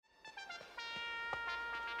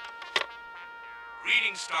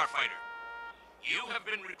Greetings, Starfighter. You have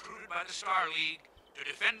been recruited by the Star League to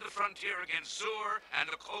defend the frontier against Zur and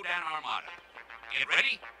the Kodan Armada. Get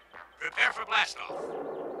ready? Prepare for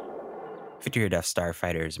blastoff. 50 Death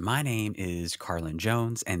Starfighters, my name is Carlin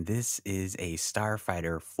Jones, and this is a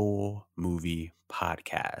Starfighter full movie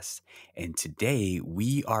podcast. And today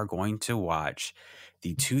we are going to watch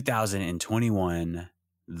the 2021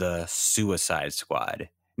 The Suicide Squad.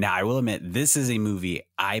 Now, I will admit, this is a movie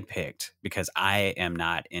I picked because I am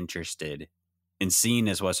not interested in seeing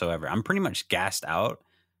this whatsoever. I'm pretty much gassed out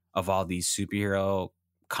of all these superhero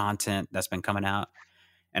content that's been coming out.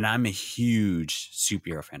 And I'm a huge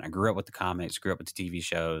superhero fan. I grew up with the comics, grew up with the TV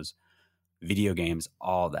shows, video games,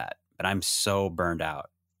 all that. But I'm so burned out.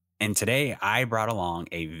 And today I brought along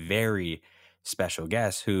a very special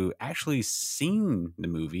guest who actually seen the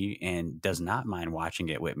movie and does not mind watching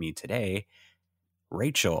it with me today,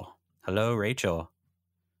 Rachel. Hello, Rachel.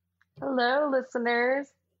 Hello, listeners.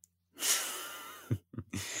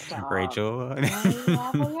 Rachel. Why are you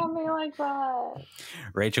laughing at me like that?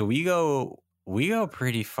 Rachel, we go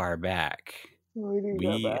pretty far back. We do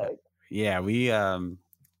go back. Yeah, we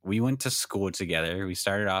went to school together. We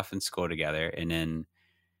started off in school together, and then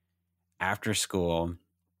after school,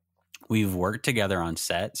 we've worked together on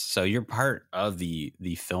sets. So you're part of the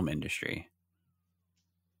film industry.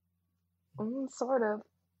 Sort of.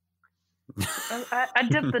 I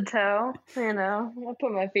dip the toe, I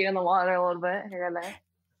put my feet in the water a little bit here and there.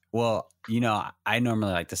 Well, I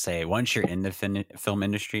normally like to say once you're in the film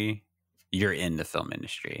industry, you're in the film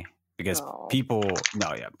industry because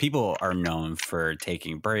people are known for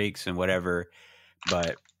taking breaks and whatever,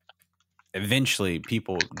 but eventually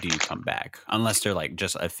people do come back unless they're like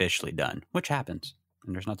just officially done, which happens,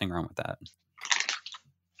 and there's nothing wrong with that.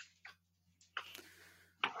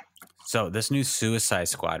 So this new Suicide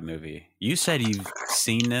Squad movie, you said you've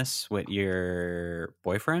seen this with your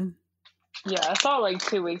boyfriend? Yeah, I saw it like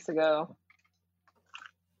 2 weeks ago.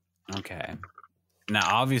 Okay. Now,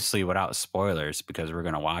 obviously, without spoilers, because we're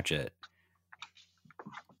going to watch it,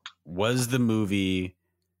 was the movie...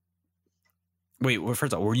 Wait, well,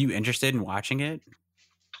 first of all, were you interested in watching it?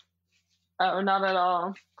 Oh, not at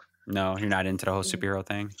all. No, you're not into the whole superhero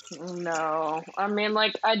thing? No. I mean,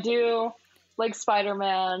 like, I do like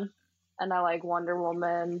Spider-Man, and I like Wonder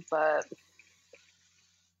Woman, but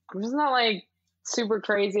I'm just not, like, super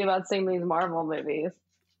crazy about seeing these Marvel movies.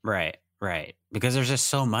 Right. Because there's just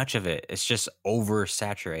so much of it. It's just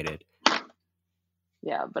oversaturated.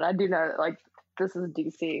 Yeah, but I do know that, like, this is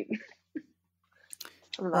DC.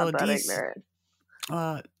 I'm not that ignorant.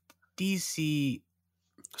 DC.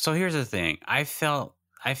 So here's the thing. I feel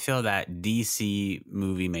that DC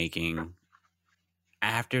movie making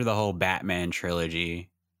after the whole Batman trilogy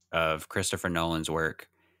of Christopher Nolan's work,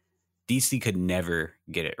 DC could never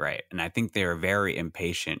get it right. And I think they were very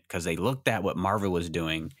impatient because they looked at what Marvel was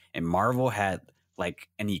doing, and Marvel had like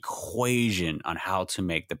an equation on how to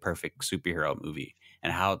make the perfect superhero movie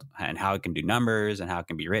and how it can do numbers and how it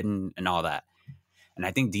can be written and all that. And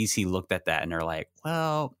I think DC looked at that and they're like,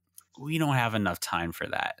 well, we don't have enough time for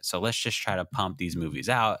that. So let's just try to pump these movies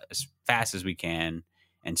out as fast as we can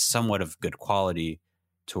and somewhat of good quality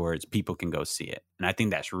towards people can go see it. And I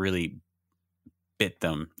think that's really bit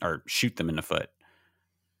them or shoot them in the foot.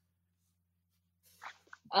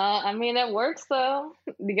 I mean, it works though.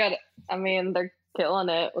 They're killing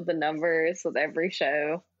it with the numbers with every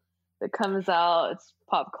show that comes out. It's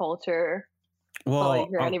pop culture. Well, like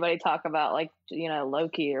hear anybody talk about like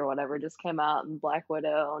Loki or whatever just came out and Black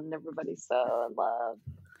Widow and everybody's so in love.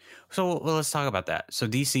 So let's talk about that. So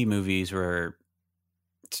DC movies were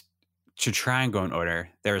to try and go in order.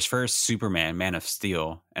 There was first Superman, Man of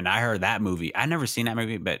Steel, and I heard that movie. I never seen that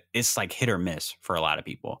movie, but it's like hit or miss for a lot of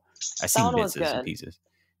people. I seen bits and pieces.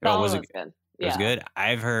 Was it good? It was good.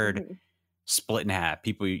 I've heard split in half.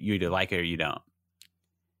 People you either like it or you don't.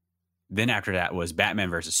 Then after that was Batman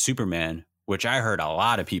versus Superman, which I heard a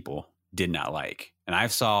lot of people did not like. And I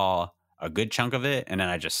saw a good chunk of it, and then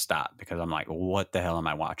I just stopped because I'm like, what the hell am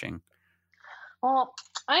I watching? Well,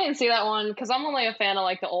 I didn't see that one because I'm only a fan of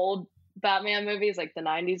like the old Batman movies, like the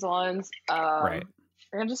 90s ones. Right.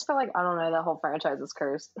 I just feel like, I don't know, that whole franchise is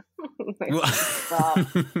cursed. Stop.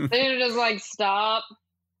 They need to just like stop.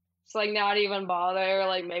 Just like not even bother.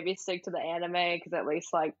 Like maybe stick to the anime because at least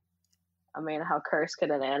like, I mean, how cursed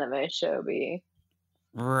could an anime show be?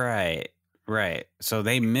 Right. So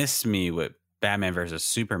they missed me with Batman versus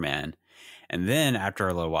Superman. And then after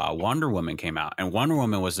a little while, Wonder Woman came out. And Wonder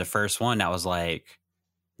Woman was the first one that was like,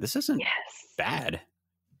 this isn't bad.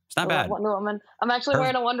 It's not bad. Wonder Woman. I'm actually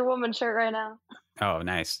wearing a Wonder Woman shirt right now. Oh,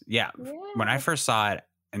 nice. Yeah. When I first saw it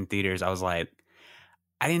in theaters, I was like,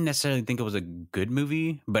 I didn't necessarily think it was a good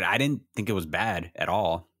movie, but I didn't think it was bad at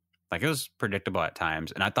all. Like, it was predictable at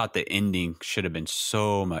times, and I thought the ending should have been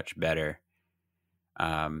so much better.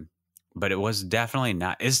 But it was definitely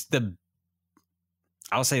not.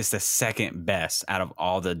 I'll say it's the second best out of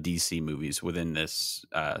all the DC movies within this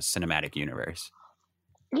cinematic universe.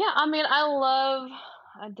 Yeah, I mean,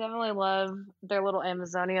 I definitely love their little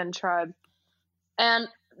Amazonian tribe. And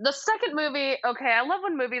the second movie, okay, I love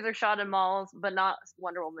when movies are shot in malls, but not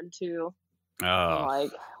Wonder Woman 2. Oh,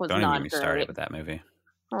 Like, was don't not even get me started great. with that movie.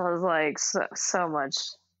 I was like, so much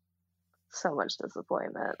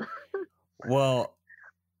disappointment. Well,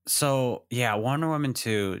 so yeah, Wonder Woman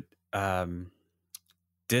 2,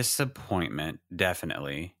 disappointment,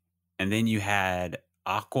 definitely. And then you had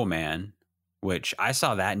Aquaman, which I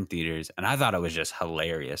saw that in theaters, and I thought it was just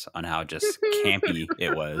hilarious on how just campy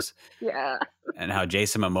it was. Yeah. And how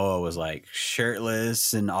Jason Momoa was like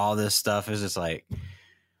shirtless and all this stuff. Is just like,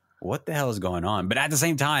 what the hell is going on? But at the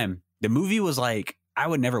same time, the movie was like, I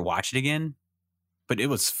would never watch it again, but it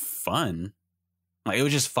was fun. Like, it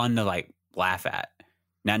was just fun to like laugh at.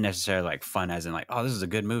 Not necessarily like fun as in like, oh, this is a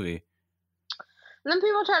good movie. And then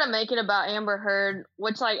people try to make it about Amber Heard,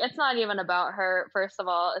 which, like, it's not even about her. First of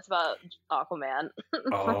all, it's about Aquaman.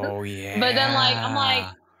 Oh, yeah. But then, like, I'm like,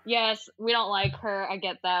 yes, we don't like her. I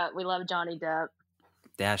get that. We love Johnny Depp.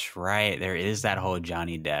 That's right. There is that whole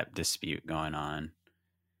Johnny Depp dispute going on.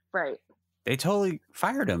 Right. They totally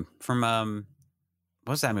fired him from,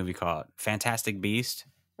 what's that movie called? Fantastic Beast?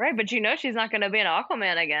 Right, but you know she's not going to be an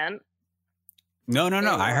Aquaman again. No.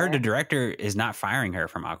 I heard the director is not firing her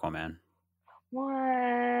from Aquaman.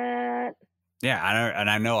 What? Yeah,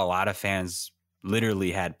 I know a lot of fans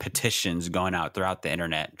literally had petitions going out throughout the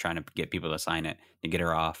internet trying to get people to sign it to get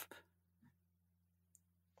her off.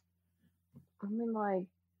 I mean, like,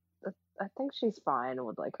 I think she's fine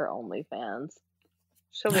with, like, her OnlyFans.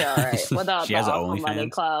 She'll be all right without She the has an Aquaman money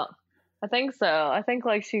OnlyFans? clout. I think so. I think,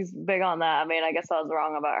 like, she's big on that. I mean, I guess I was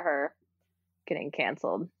wrong about her getting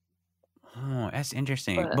canceled. Oh, that's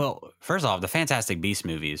interesting. But- Well, first off, the Fantastic Beast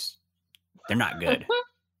movies, they're not good.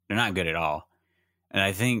 They're not good at all. And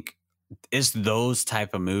I think it's those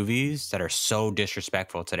type of movies that are so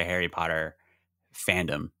disrespectful to the Harry Potter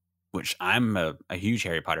fandom, which I'm a huge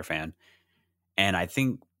Harry Potter fan. And I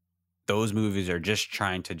think those movies are just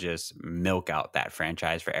trying to just milk out that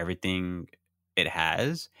franchise for everything it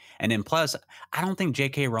has. And then plus, I don't think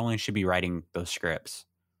J.K. Rowling should be writing those scripts.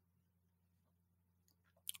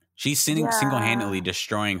 She's single-handedly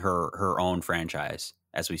destroying her own franchise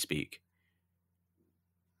as we speak.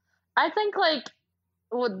 I think, like,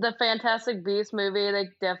 with the Fantastic Beasts movie, they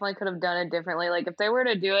definitely could have done it differently. Like, if they were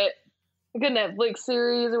to do it like a Netflix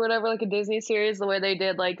series or whatever, like a Disney series, the way they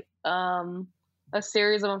did, like, a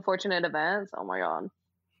series of unfortunate events. Oh my god,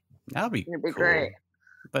 That'd be it'd be cool. great.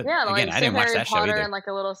 But Yeah, again, like I didn't watch Harry that show Potter either. and like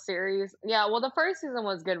a little series. Yeah, well, the first season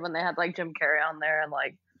was good when they had like Jim Carrey on there and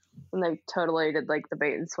like when they totally did like the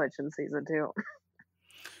bait and switch in season 2.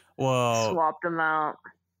 Well, Swapped them out.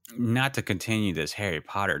 not to continue this Harry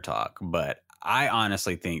Potter talk, but I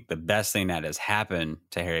honestly think the best thing that has happened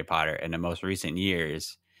to Harry Potter in the most recent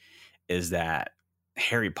years is that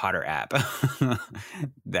Harry Potter app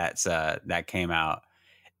that came out.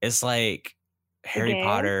 It's like Harry game?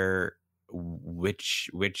 Potter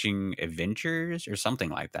Witching Adventures or something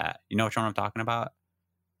like that. You know which one I'm talking about?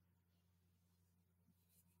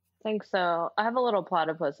 I think so. I have a little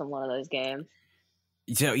platypus in one of those games.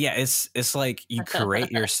 So yeah, it's like you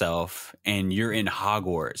create yourself and you're in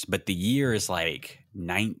Hogwarts, but the year is like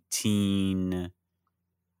 19.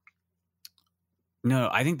 No,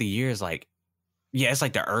 I think the year is like, yeah, it's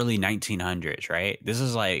like the early 1900s, right? This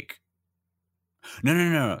is like,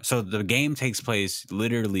 no. So the game takes place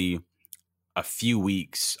literally a few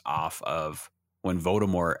weeks off of when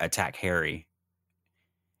Voldemort attacked Harry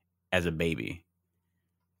as a baby.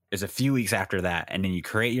 It's a few weeks after that, and then you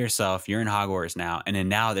create yourself. You're in Hogwarts now, and then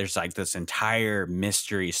now there's like this entire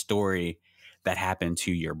mystery story that happened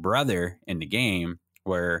to your brother in the game,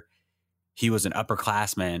 where he was an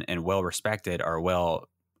upperclassman and well respected or well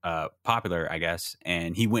popular, I guess,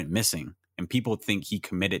 and he went missing, and people think he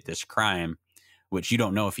committed this crime, which you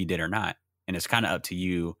don't know if he did or not, and it's kind of up to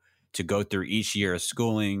you to go through each year of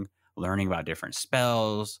schooling, learning about different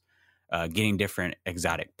spells, getting different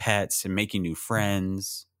exotic pets, and making new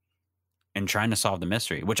friends. And trying to solve the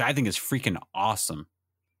mystery, which I think is freaking awesome.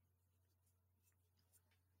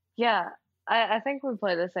 Yeah, I think we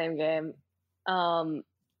play the same game.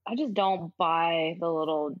 I just don't buy the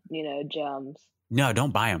little, gems. No,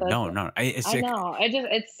 don't buy them. No. I know.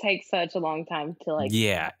 It takes such a long time to like.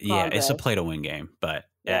 Yeah. It's a progress. play to win game, but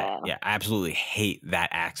yeah, I absolutely hate that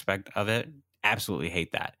aspect of it. absolutely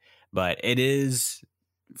hate that. But it is,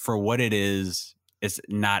 for what it is, it's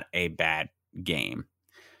not a bad game.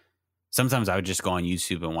 Sometimes I would just go on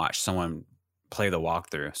YouTube and watch someone play the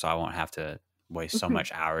walkthrough, so I won't have to waste so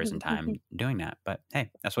much hours and time doing that. But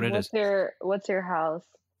hey, that's what it is. What's your house?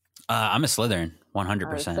 I'm a Slytherin,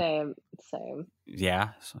 100%. Same. Yeah.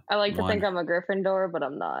 I like to think I'm a Gryffindor, but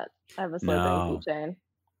I'm not. I have a Slytherin keychain.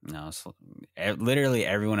 No, literally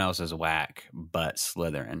everyone else is whack, but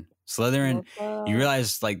Slytherin. Slytherin, you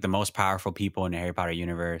realize like the most powerful people in the Harry Potter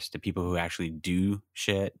universe, the people who actually do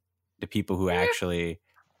shit, the people who actually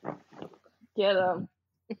get them.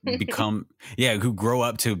 become, who grow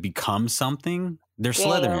up to become something, they're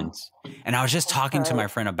Slytherins. And I was just talking to my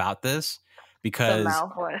friend about this because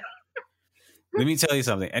let me tell you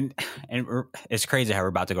something. And it's crazy how we're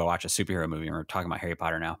about to go watch a superhero movie and we're talking about Harry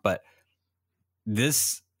Potter now. But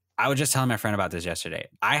I was just telling my friend about this yesterday.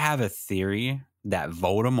 I have a theory that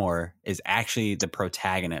Voldemort is actually the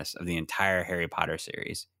protagonist of the entire Harry Potter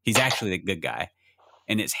series. He's actually the good guy.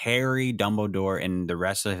 And it's Harry, Dumbledore, and the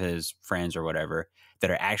rest of his friends or whatever that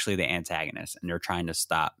are actually the antagonists. And they're trying to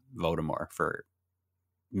stop Voldemort for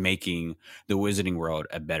making the wizarding world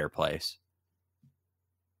a better place.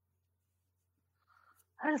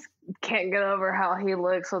 I just can't get over how he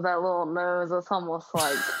looks with that little nose. It's almost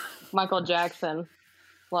like Michael Jackson.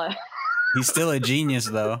 Like he's still a genius,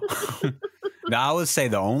 though. Now, I would say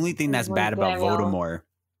the only thing that's bad about Voldemort,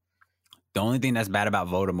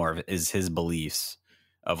 is his beliefs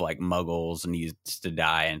of like Muggles needs to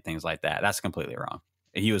die and things like that. That's completely wrong.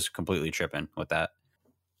 He was completely tripping with that.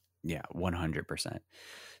 Yeah, 100%.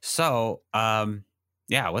 So,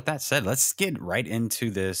 with that said, let's get right into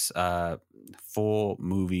this full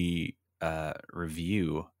movie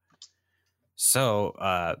review.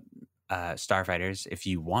 So, Starfighters, if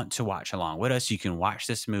you want to watch along with us, you can watch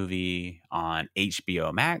this movie on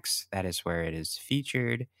HBO Max. That is where it is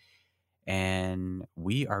featured. And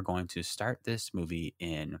we are going to start this movie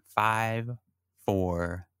in 5,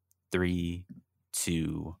 4, 3,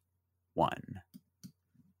 2, 1.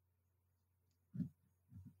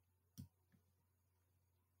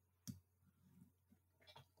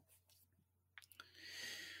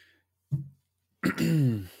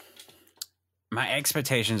 My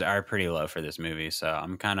expectations are pretty low for this movie, so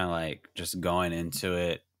I'm kind of like just going into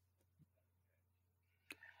it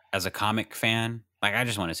as a comic fan. Like, I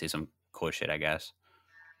just want to see some cool shit, I guess.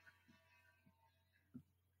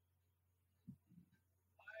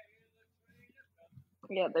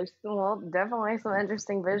 Yeah, there's definitely some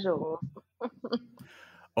interesting visuals.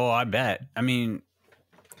 Oh, I bet. I mean,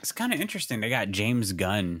 it's kind of interesting. They got James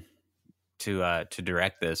Gunn to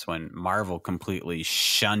direct this when Marvel completely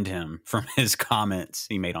shunned him from his comments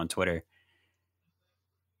he made on Twitter.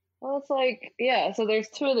 Well, it's like, so there's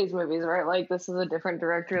 2 of these movies, right? Like, this is a different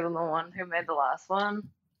director than the one who made the last one.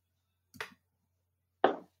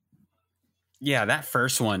 Yeah, that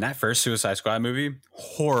first Suicide Squad movie,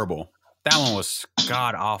 horrible. That one was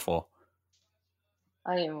god awful.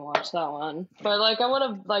 I didn't even watch that one. But, like, I would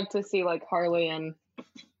have liked to see, like, Harley and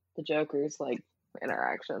the Joker's, like,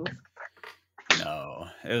 interactions. No,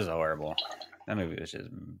 it was horrible. That movie was just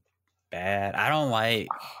bad. I don't like,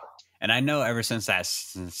 and I know ever since that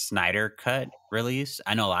Snyder Cut release,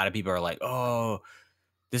 I know a lot of people are like, oh,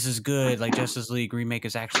 this is good. Like, Justice League remake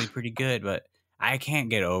is actually pretty good, but I can't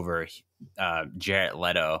get over Jared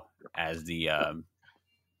Leto as the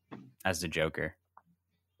Joker.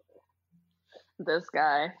 This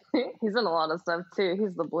guy, he's in a lot of stuff too.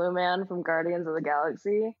 He's the Blue Man from Guardians of the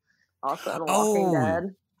Galaxy, also in Walking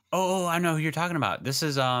Dead. Oh, I know who you're talking about. This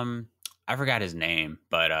is I forgot his name,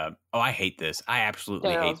 but I hate this. I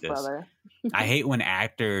absolutely hate this. Brother. I hate when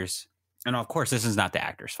actors, and of course this is not the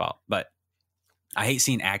actor's fault, but I hate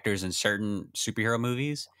seeing actors in certain superhero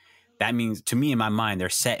movies. That means, to me, in my mind, they're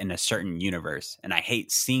set in a certain universe, and I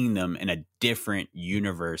hate seeing them in a different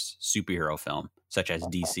universe superhero film, such as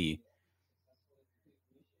DC.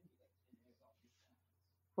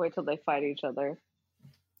 Wait till they fight each other.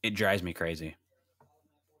 It drives me crazy.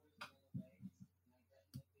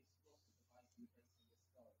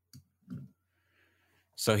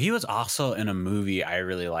 So he was also in a movie I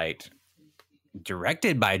really liked,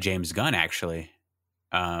 directed by James Gunn, actually,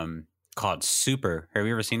 called Super. Have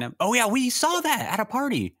you ever seen that? Oh, yeah, we saw that at a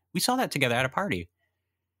party. We saw that together at a party.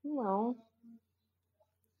 No.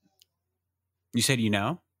 You said you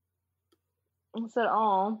know? I said,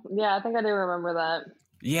 oh. Yeah, I think I do remember that.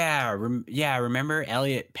 Yeah, remember?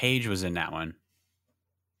 Elliot Page was in that one.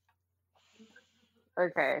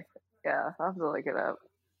 Okay. Yeah, I'll have to look it up.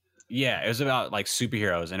 Yeah, it was about like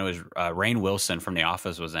superheroes, and it was Rainn Wilson from The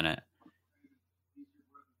Office was in it.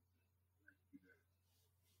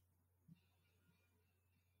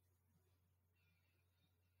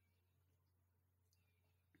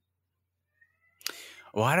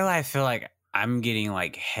 Why do I feel like I'm getting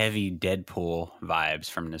like heavy Deadpool vibes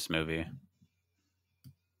from this movie?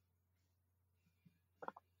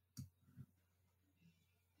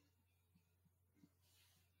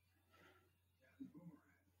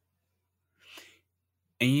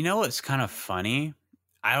 And you know what's kind of funny?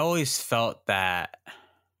 I always felt that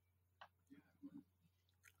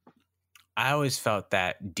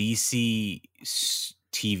DC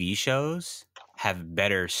TV shows have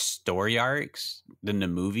better story arcs than the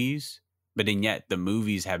movies, but then yet the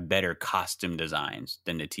movies have better costume designs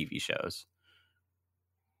than the TV shows.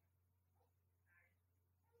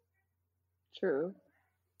 True.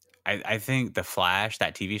 I think The Flash,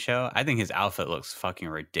 that TV show, I think his outfit looks fucking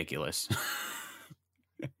ridiculous.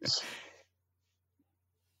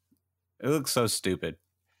 It looks so stupid.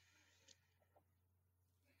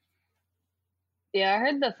 Yeah, I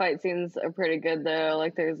heard the fight scenes are pretty good though.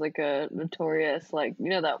 Like there's like a notorious like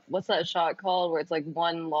that what's that shot called where it's like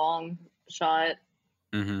one long shot,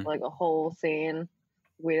 like a whole scene.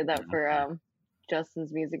 We did that for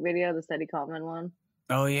Justin's music video, the Steady Common one.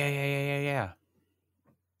 Oh yeah.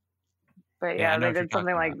 But yeah, they did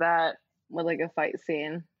something like that with like a fight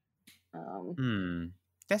scene.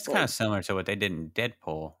 That's kind of similar to what they did in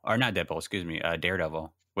Deadpool, or not Deadpool, excuse me,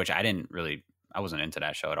 Daredevil, which I wasn't into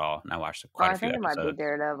that show at all, and I watched quite a few episodes. I think it might be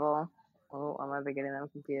Daredevil. Oh, I might be getting them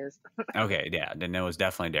confused. Okay, yeah, then it was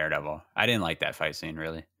definitely Daredevil. I didn't like that fight scene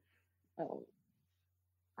really. Oh.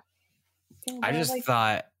 I just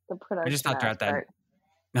thought throughout that.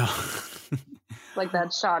 No, like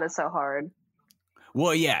that shot is so hard.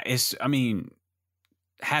 Well, yeah,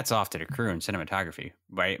 hats off to the crew and cinematography,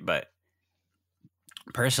 right? But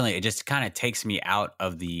personally, it just kind of takes me out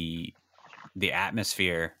of the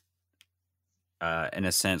atmosphere, in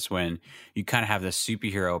a sense, when you kind of have the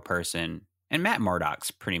superhero person, and Matt Murdock's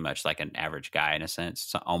pretty much like an average guy in a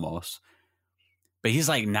sense, almost. But he's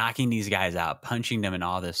like knocking these guys out, punching them and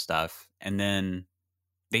all this stuff, and then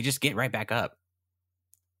they just get right back up.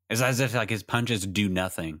 It's as if like his punches do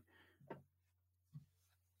nothing.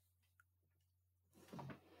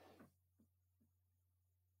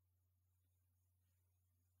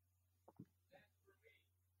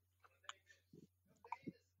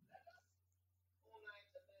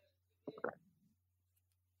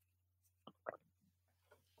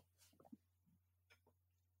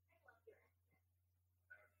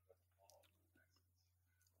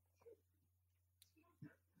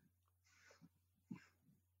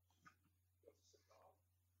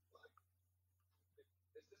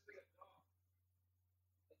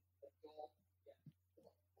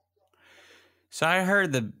 So I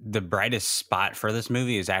heard the brightest spot for this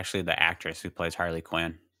movie is actually the actress who plays Harley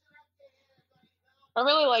Quinn. I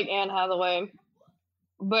really like Anne Hathaway,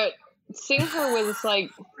 but seeing her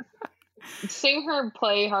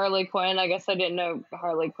play Harley Quinn, I guess I didn't know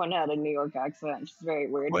Harley Quinn had a New York accent. It's very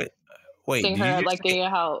weird. Wait, seeing her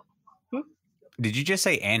how. Did you just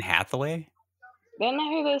say Anne Hathaway? Didn't I know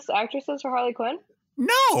who this actress is for Harley Quinn?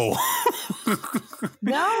 No.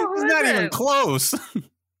 No, it's not even close.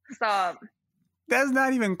 Stop. That's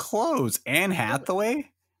not even close. Anne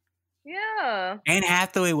Hathaway? Yeah. Anne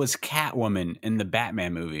Hathaway was Catwoman in the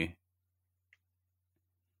Batman movie.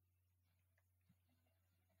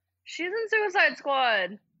 She's in Suicide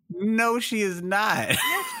Squad. No, she is not.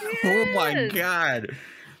 Yes, she is. Oh my God.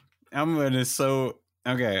 I'm going to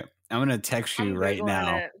text you right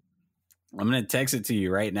now. I'm going to text it to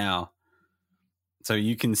you right now. So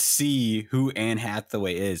you can see who Anne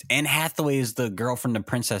Hathaway is. Anne Hathaway is the girl from the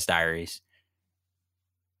Princess Diaries.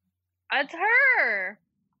 It's her.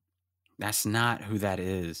 That's not who that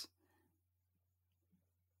is.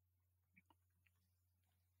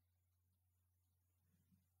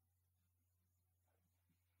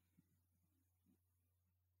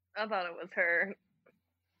 I thought it was her.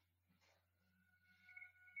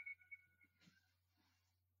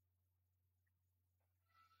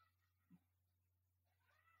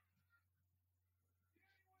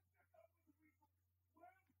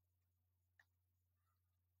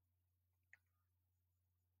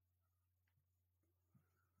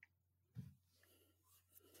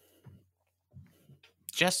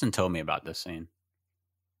 Justin told me about this scene.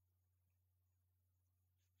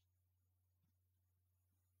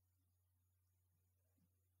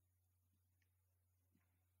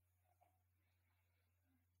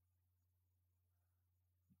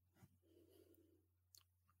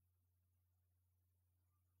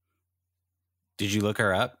 Did you look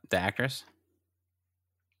her up, the actress?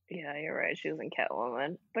 Yeah, you're right. She was in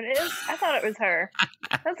Catwoman. But I thought it was her.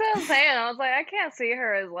 That's what I'm saying. I was like, I can't see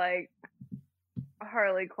her as like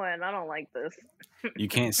Harley Quinn. I don't like this. You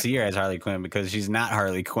can't see her as Harley Quinn because she's not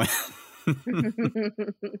Harley Quinn.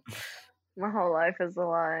 My whole life is a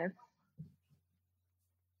lie.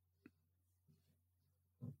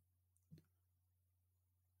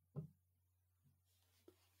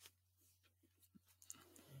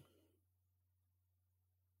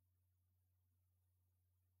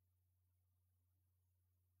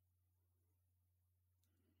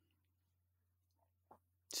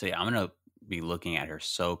 So yeah, I'm gonna be looking at her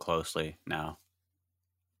so closely now.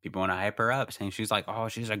 People want to hype her up, saying she's like, oh,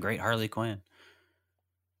 she's a great Harley Quinn.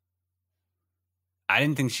 I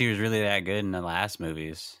didn't think she was really that good in the last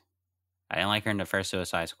movies. I didn't like her in the first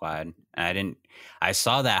Suicide Squad. And I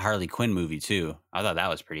saw that Harley Quinn movie too. I thought that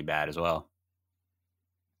was pretty bad as well.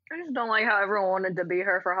 I just don't like how everyone wanted to be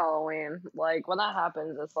her for Halloween. Like, when that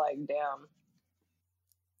happens, it's like, damn.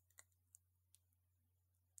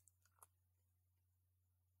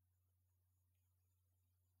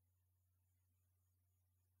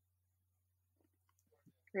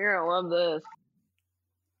 You're gonna love this.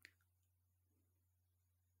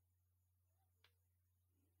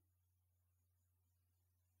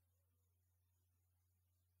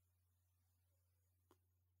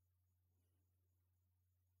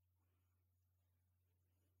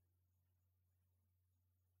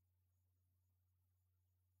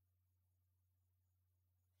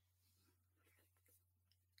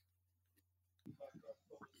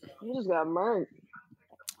 You just got murked.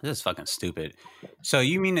 This is fucking stupid. So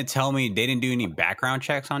you mean to tell me they didn't do any background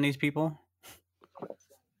checks on these people?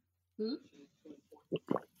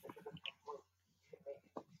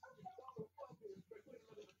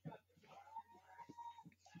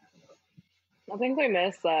 I think they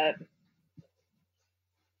missed that.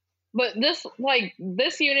 But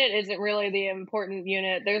this unit isn't really the important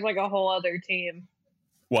unit. There's like a whole other team.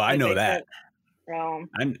 Well, I know that.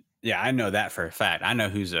 I know that for a fact. I know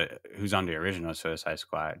who's on the original Suicide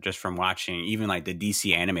Squad just from watching even like the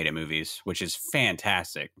DC animated movies, which is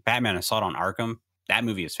fantastic. Batman Assault on Arkham, that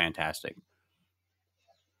movie is fantastic.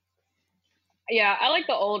 Yeah, I like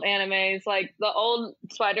the old animes, like the old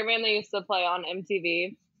Spider-Man they used to play on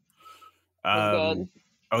MTV. Was good.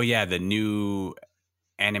 Oh yeah, the new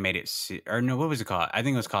animated what was it called? I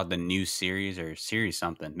think it was called the new series or series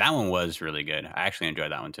something. That one was really good. I actually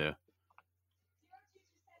enjoyed that one too.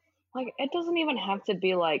 Like, it doesn't even have to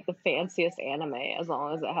be like the fanciest anime as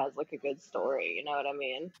long as it has like a good story. You know what I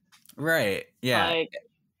mean? Right. Yeah. Like,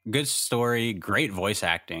 good story, great voice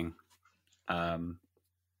acting, and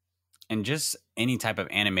just any type of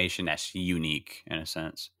animation that's unique in a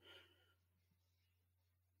sense.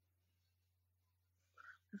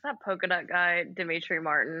 Is that polka dot guy Dimitri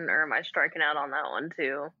Martin, or am I striking out on that one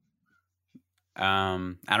too?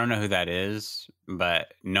 I don't know who that is,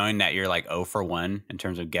 but knowing that you're like 0 for 1 in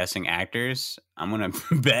terms of guessing actors, I'm gonna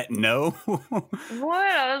bet no. What?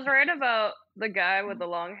 I was right about the guy with the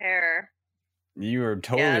long hair. You were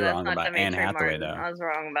totally wrong about Dimitri Anne Hathaway, Martin. though. I was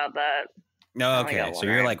wrong about that. No, okay, so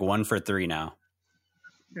you're like 1 for 3 now.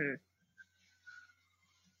 You're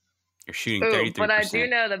shooting 33%. But I do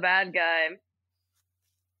know the bad guy.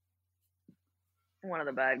 One of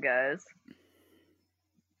the bad guys.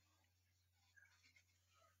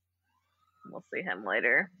 We'll see him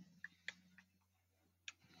later.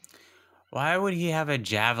 Why would he have a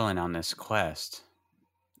javelin on this quest?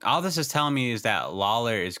 All this is telling me is that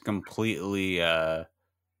Lawler is completely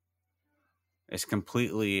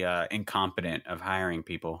incompetent of hiring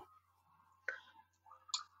people.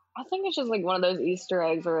 I think it's just like one of those Easter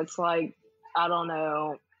eggs where it's like, I don't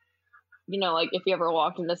know, you know, like if you ever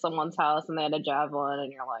walked into someone's house and they had a javelin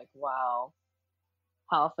and you're like, wow,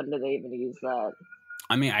 how often do they even use that?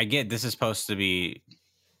 I mean, I get this is supposed to be,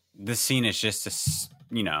 this scene is just,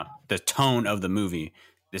 the tone of the movie.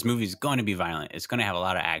 This movie is going to be violent. It's going to have a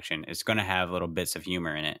lot of action. It's going to have little bits of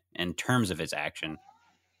humor in it in terms of its action.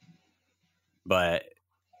 But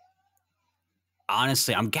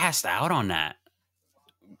honestly, I'm gassed out on that.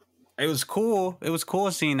 It was cool. It was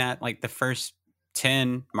cool seeing that, like the first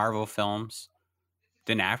 10 Marvel films.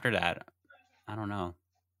 Then after that, I don't know.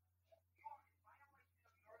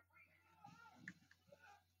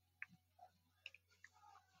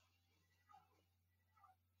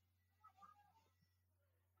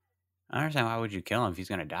 I don't understand why would you kill him if he's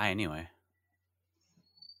going to die anyway.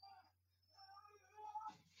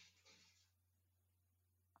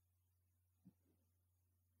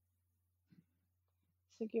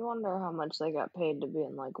 It's like you wonder how much they got paid to be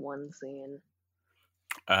in like one scene.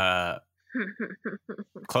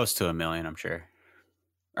 Close to $1 million, I'm sure.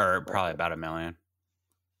 Or probably about $1 million.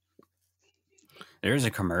 There's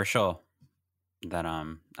a commercial that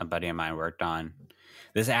a buddy of mine worked on.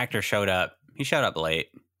 This actor showed up. He showed up late,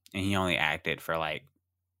 and he only acted for like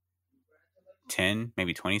 10,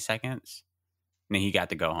 maybe 20 seconds. And then he got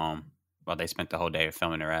to go home while they spent the whole day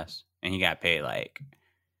filming the rest. And he got paid like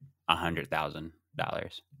 $100,000.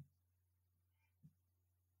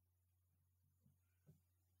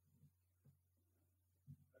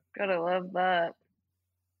 Gotta love that.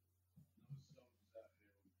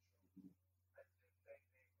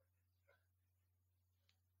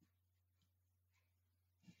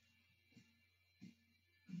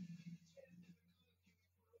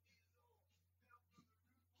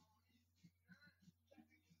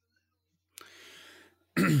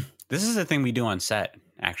 This is a thing we do on set,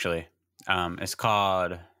 actually. It's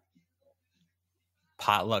called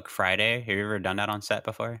Potluck Friday. Have you ever done that on set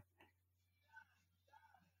before?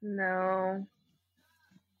 No.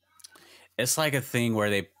 It's like a thing where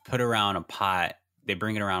they put around a pot, they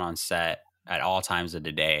bring it around on set at all times of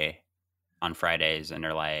the day on Fridays, and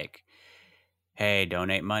they're like, hey,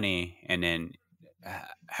 donate money. And then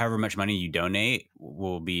however much money you donate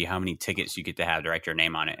will be how many tickets you get to have to write your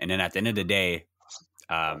name on it. And then at the end of the day,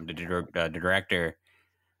 the director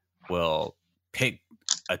will pick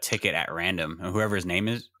a ticket at random, and whoever's name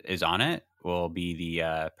is on it will be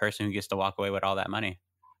the person who gets to walk away with all that money.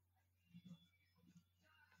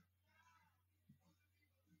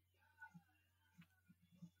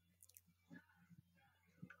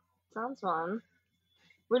 Sounds fun.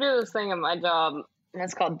 We do this thing at my job, and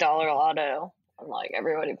it's called Dollar Lotto. And like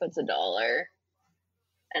everybody puts $1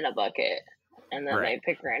 in a bucket, and then Right.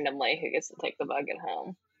 they pick randomly who gets to take the bucket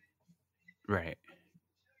home. Right.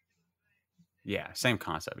 Yeah, same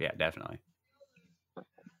concept. Yeah, definitely.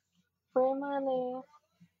 Free money.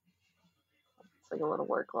 It's like a little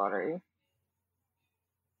work lottery.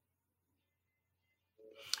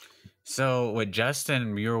 So with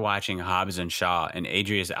Justin, we were watching Hobbs and Shaw, and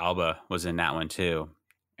Idris Elba was in that one too.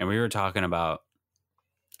 And we were talking about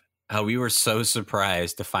how we were so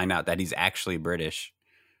surprised to find out that he's actually British.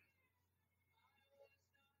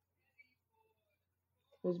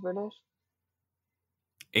 Who's British?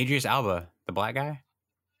 Idris Elba, the black guy.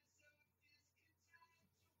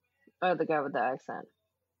 Oh, the guy with the accent.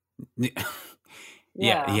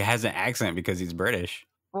 Yeah, he has an accent because he's British.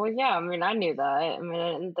 Well, yeah, I mean, I knew that. I mean,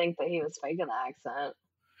 I didn't think that he was faking the accent.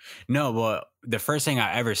 No, but the first thing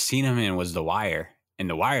I ever seen him in was The Wire. And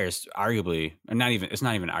The Wire is arguably, it's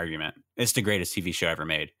not even an argument. It's the greatest TV show ever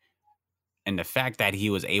made. And the fact that he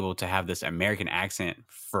was able to have this American accent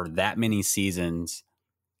for that many seasons,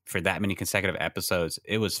 for that many consecutive episodes,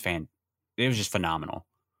 it was just phenomenal.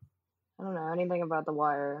 I don't know anything about The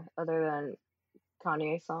Wire other than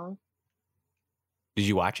Kanye's song. Did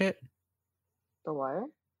you watch it? The Wire?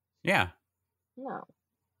 Yeah. No.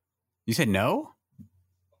 You said no?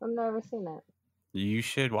 I've never seen it. You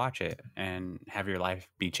should watch it and have your life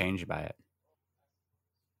be changed by it.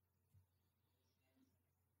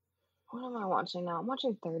 What am I watching now? I'm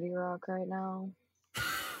watching 30 Rock right now.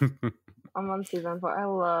 I'm on season 4. I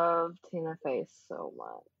love Tina Fey so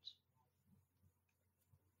much.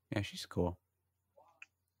 Yeah, she's cool.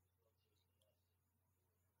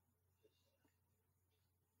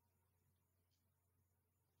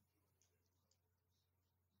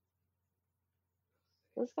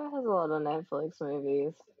 This guy has a lot of Netflix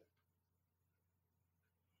movies.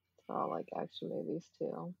 They're all like action movies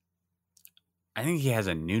too. I think he has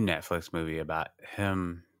a new Netflix movie about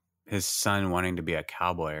his son wanting to be a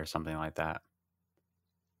cowboy or something like that.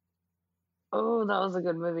 Oh, that was a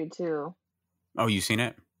good movie too. Oh, you seen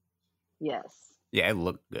it? Yes. Yeah, it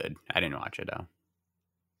looked good. I didn't watch it though.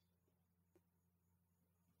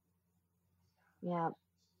 Yeah.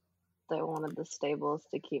 They wanted the stables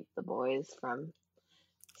to keep the boys from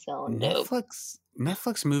selling dope.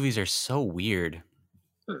 Netflix movies are so weird.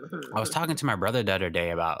 I was talking to my brother the other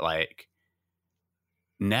day about like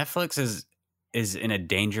Netflix is in a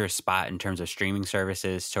dangerous spot in terms of streaming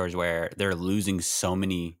services towards where they're losing so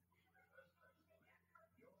many.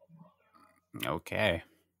 Okay.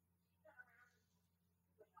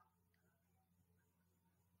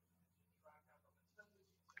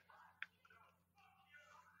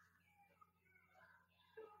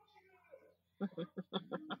 It's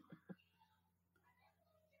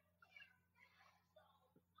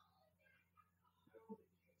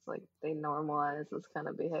like they normalize this kind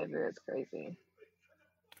of behavior. It's crazy.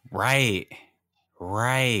 Right.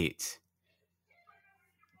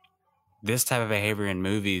 This type of behavior in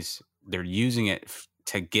movies, they're using it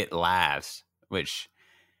to get laughs, which,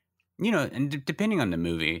 you know, and depending on the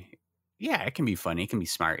movie, yeah, it can be funny, it can be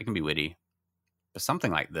smart, it can be witty. But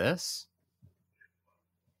something like this,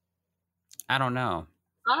 I don't know.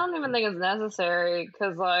 I don't even think it's necessary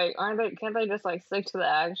because, like, can't they just like stick to the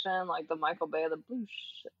action, like the Michael Bay, the boosh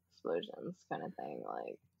explosions kind of thing?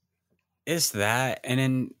 Like, It's that, and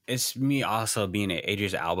then it's me also being an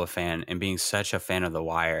Idris Elba fan and being such a fan of The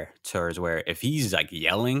Wire, towards where if he's like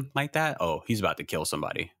yelling like that, oh, he's about to kill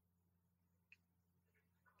somebody.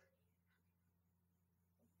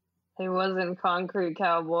 He was in Concrete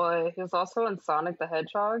Cowboy. He was also in Sonic the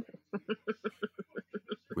Hedgehog.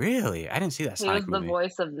 Really? I didn't see that He Sonic was the movie.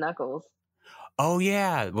 voice of Knuckles. Oh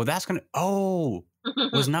yeah, well that's gonna. Oh,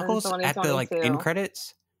 was In Knuckles at the like 2022. end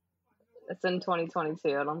credits? It's in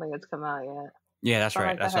 2022. I don't think it's come out yet. Yeah, that's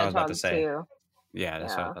right. Sonic the That's what I was about to Hedgehog say. 2. Yeah,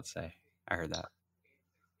 that's what I was Yeah. about to say. I heard that.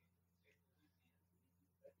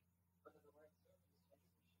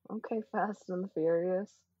 Okay, Fast and the Furious.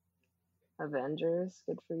 Avengers,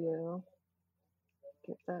 good for you.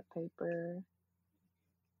 Get that paper.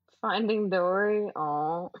 Finding Dory.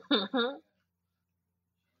 Oh.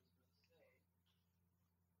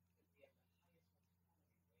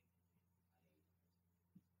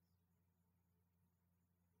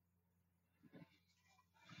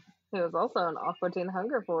 He was also in Aqua Teen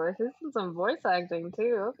Hunger Force. He's in some voice acting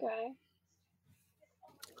too. Okay.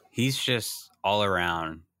 He's just all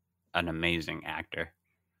around an amazing actor.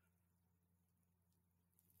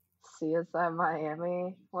 CSI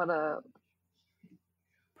Miami. What up?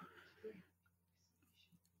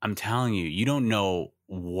 I'm telling you, you don't know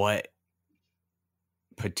what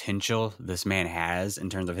potential this man has in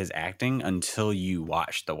terms of his acting until you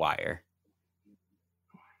watch The Wire.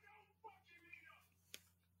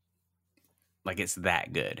 Like, it's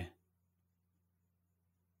that good.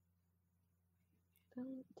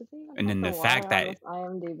 Does he even And then have the The fact Wire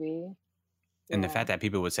on that this IMDb? and the Yeah. fact that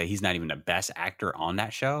people would say he's not even the best actor on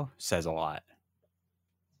that show says a lot.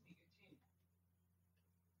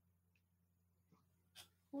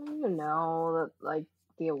 I don't even know that like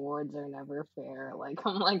the awards are never fair. Like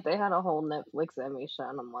I'm like they had a whole Netflix Emmy show,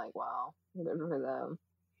 and I'm like, wow, good for them.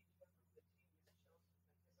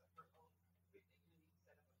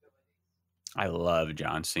 I love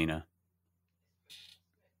John Cena.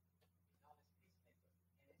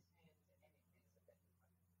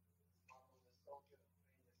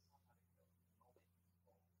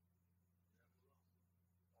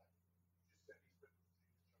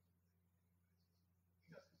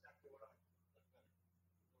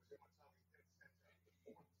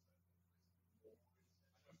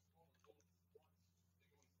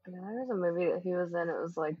 Yeah, there's a movie that he was in. It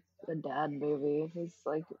was like a dad movie. He's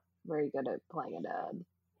like very good at playing a dad.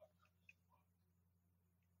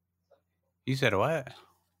 You said what?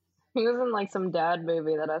 He was in like some dad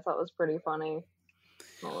movie that I thought was pretty funny.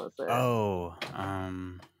 What was it? Oh, I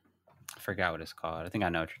forgot what it's called. I think I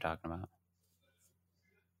know what you're talking about.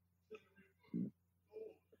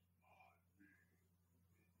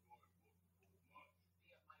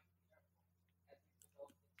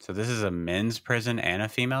 So this is a men's prison and a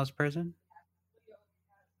female's prison?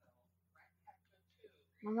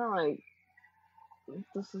 I'm not like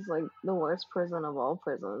this is like the worst prison of all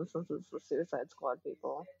prisons since it's the Suicide Squad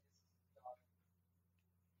people.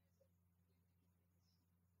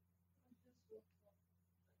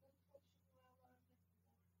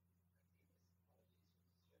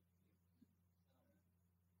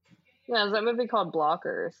 Yeah, there's that movie called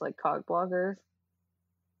Blockers, like cock blockers.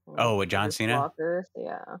 Oh, with John Just Cena? Blockers,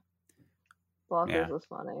 yeah. Blockers Yeah. was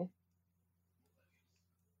funny.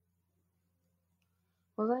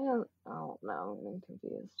 Was I on? Oh no, I'm getting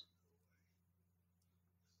confused.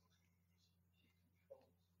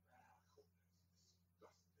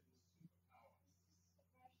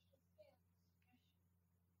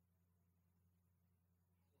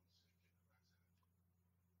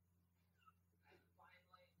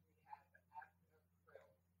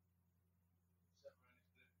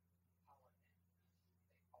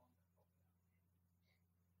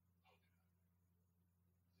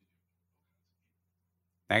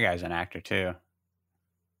 That guy's an actor too.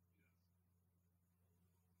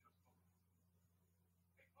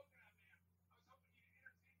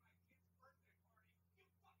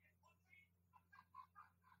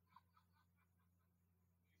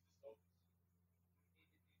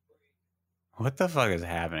 What the fuck is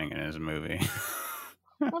happening in this movie?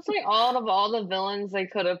 That's like all the villains they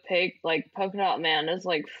could have picked. Like Polka Dot Man is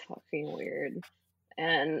like fucking weird,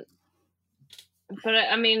 but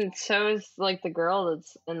I mean, so is like the girl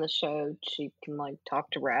that's in the show. She can like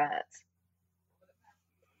talk to rats.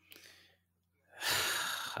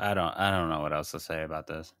 I don't know what else to say about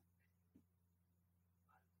this.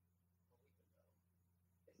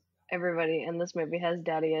 Everybody in this movie has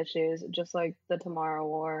daddy issues, just like the Tomorrow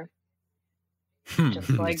War, just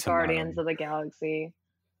like Guardians of the Galaxy,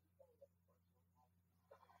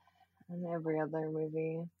 and every other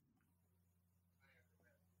movie.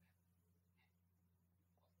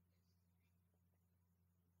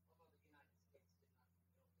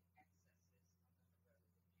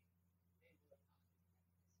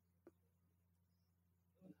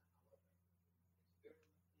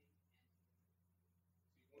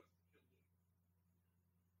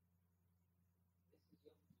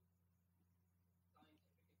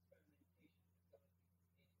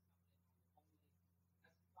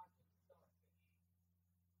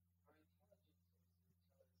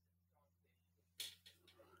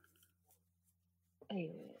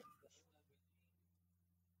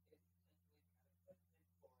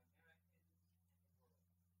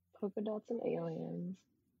 Polka dots and aliens.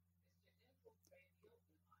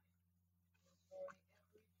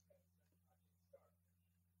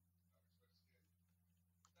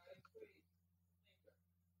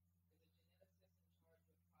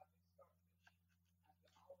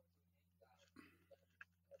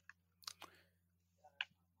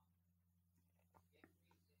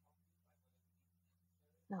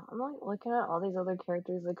 No, I'm like looking at all these other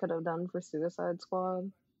characters they could have done for Suicide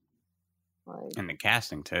Squad. Like, And the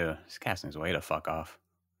casting too. This casting's way to fuck off.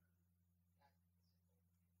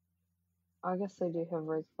 I guess they do have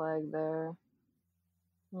Rick Flag there.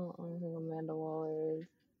 I don't know who Amanda Waller is.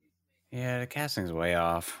 Yeah, the casting's way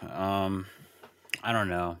off. I don't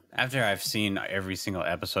know. After I've seen every single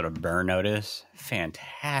episode of Burn Notice,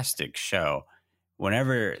 fantastic show.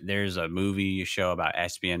 Whenever there's a movie show about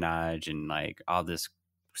espionage and like all this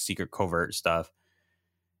secret covert stuff,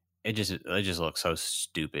 it just looks so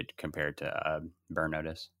stupid compared to Burn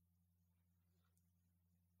Notice.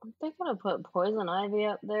 Aren't they gonna put Poison Ivy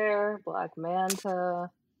up there? Black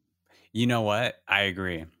Manta. You know what? I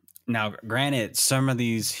agree. Now, granted, some of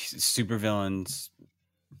these supervillains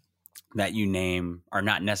that you name are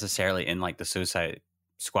not necessarily in like the Suicide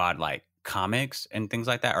Squad like comics and things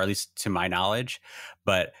like that, or at least to my knowledge.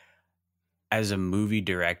 But as a movie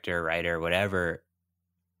director, writer, whatever,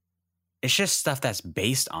 it's just stuff that's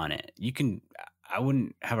based on it. I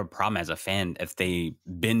wouldn't have a problem as a fan if they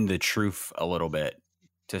bend the truth a little bit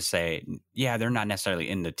to say, yeah, they're not necessarily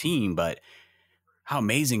in the team, but how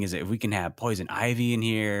amazing is it if we can have Poison Ivy in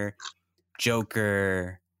here,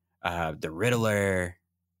 Joker, the Riddler,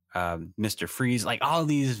 Mr. Freeze, like all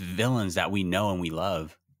these villains that we know and we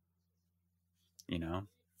love. You know?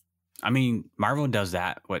 I mean, Marvel does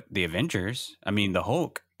that with the Avengers. I mean, the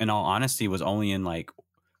Hulk, in all honesty, was only in like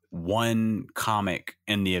one comic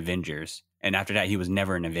in the Avengers. And after that, he was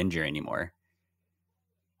never an Avenger anymore.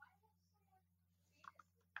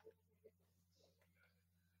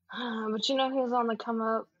 But you know who's on the come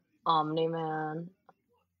up? Omni-Man.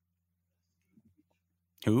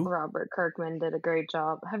 Who? Robert Kirkman did a great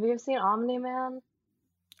job. Have you seen Omni-Man?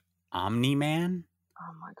 Omni-Man?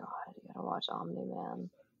 Oh my god, you gotta watch Omni-Man.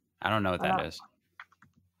 I don't know what that is.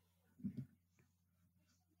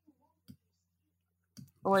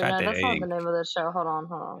 Wait, no, that's not the name of the show. Hold on.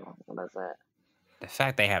 What is it? The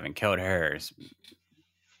fact they haven't killed her is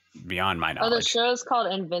beyond my knowledge. Oh, the show's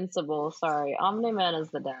called Invincible. Sorry. Omni-Man is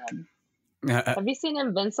the dad. Have you seen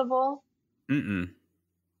Invincible? Mm-mm.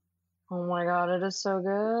 Oh my god, it is so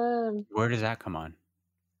good. Where does that come on?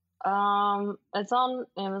 It's on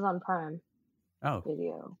Amazon Prime. Oh.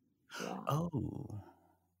 Video. Yeah. Oh.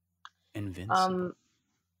 Invincible.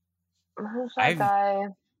 Who's that guy?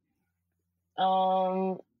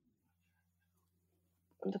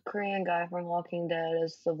 The Korean guy from Walking Dead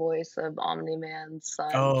is the voice of Omni-Man's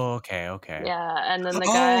son. Oh, okay. Yeah, and then the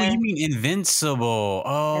guy... Oh, you mean Invincible.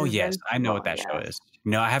 Oh, yes. I know what that show is.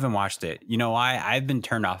 No, I haven't watched it. You know why? I've been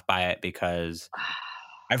turned off by it because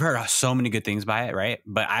I've heard so many good things by it, right?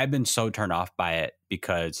 But I've been so turned off by it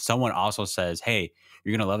because someone also says, hey,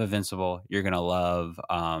 you're going to love Invincible. You're going to love...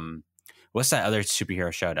 what's that other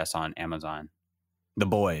superhero show that's on Amazon? The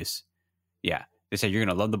Boys. Yeah. They said, you're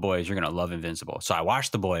going to love The Boys. You're going to love Invincible. So I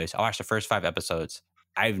watched The Boys. I watched the first 5 episodes.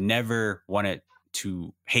 I've never wanted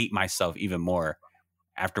to hate myself even more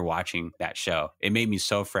after watching that show. It made me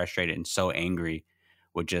so frustrated and so angry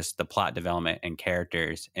with just the plot development and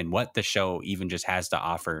characters and what the show even just has to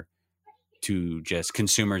offer to just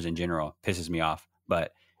consumers in general. Pisses me off.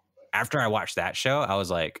 But after I watched that show, I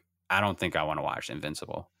was like, I don't think I want to watch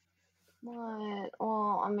Invincible. What?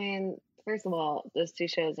 Well, I mean, first of all, those two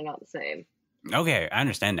shows are not the same. Okay, I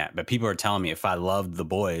understand that, but people are telling me if I loved The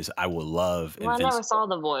Boys, I will love Invincible. I never saw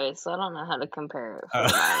The Boys, so I don't know how to compare it.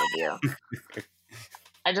 For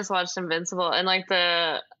I just watched Invincible, and like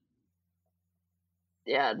the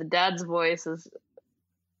dad's voice is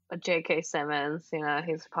J.K. Simmons. You know,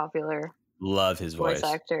 he's popular. Love his voice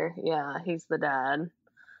actor. Yeah, he's the dad,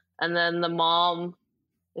 and then the mom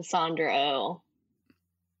is Sandra Oh.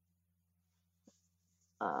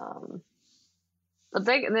 But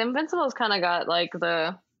the Invincible's kind of got like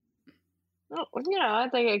the, I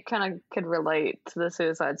think it kind of could relate to the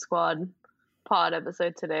Suicide Squad pod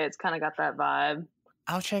episode today. It's kind of got that vibe.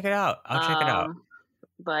 I'll check it out. Check it out.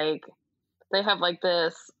 Like they have like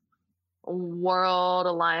this world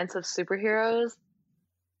alliance of superheroes,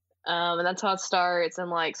 and that's how it starts. And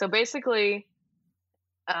like so, basically,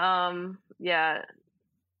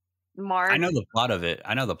 Mark. I know the plot of it.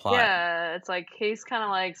 Yeah, it's like he's kind of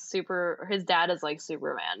like his dad is like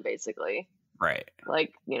Superman, basically. Right.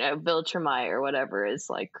 Like, Viltrumite or whatever is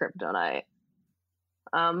like Kryptonite.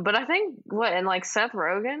 But I think and like Seth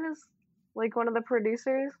Rogen is like one of the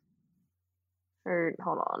producers. Or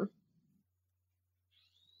hold on.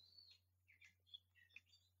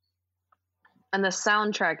 And the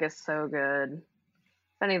soundtrack is so good.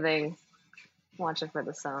 If anything, watch it for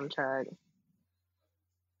the soundtrack.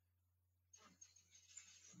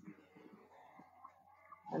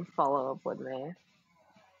 And follow up with me.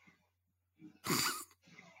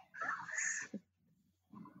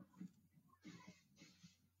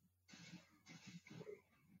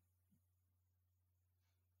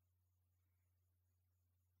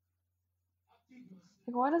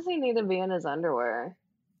 Why does he need to be in his underwear?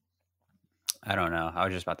 I don't know. I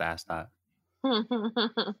was just about to ask that.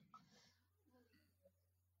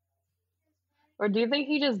 Or do you think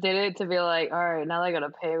he just did it to be like, all right, now they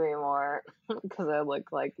gotta pay me more because I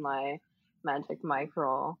look like my Magic Mike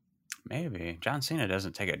role? Maybe. John Cena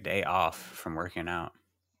doesn't take a day off from working out.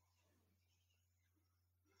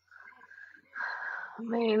 I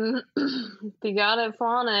mean, if you got it,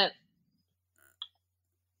 flaunt it.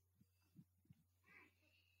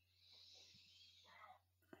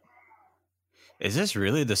 Is this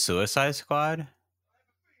really the Suicide Squad?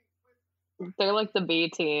 They're like the B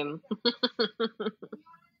team.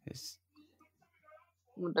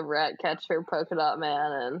 With the Ratcatcher, Polka Dot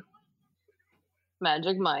Man, and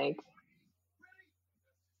Magic Mike.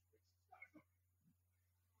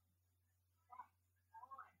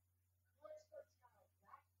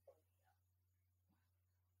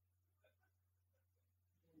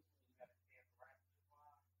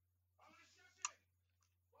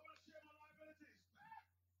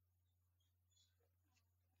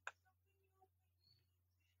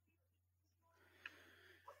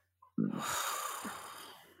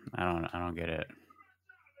 I don't get it.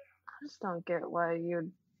 I just don't get why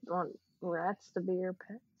you'd want rats to be your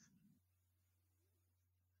pets.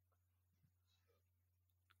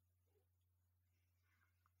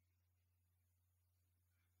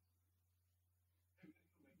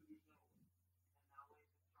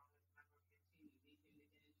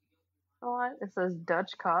 What? It says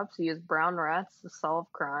Dutch cops use brown rats to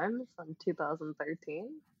solve crimes in 2013.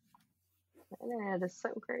 The internet is so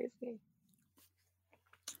crazy.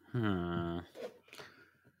 I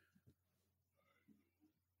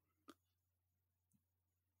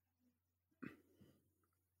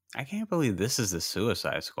can't believe this is the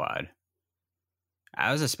Suicide Squad.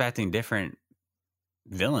 I was expecting different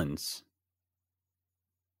villains.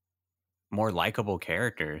 More likable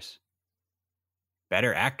characters.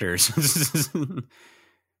 Better actors.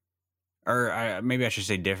 Or maybe I should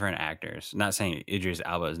say different actors. Not saying Idris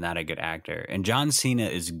Elba is not a good actor. And John Cena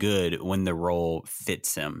is good when the role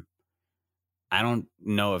fits him. I don't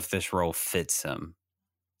know if this role fits him.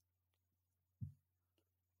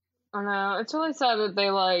 I know. It's really sad that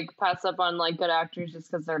they like pass up on like good actors just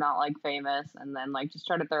because they're not like famous, and then like just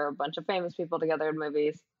try to throw a bunch of famous people together in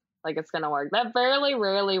movies. Like it's gonna work. That very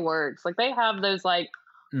rarely works. Like they have those like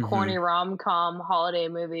corny rom-com holiday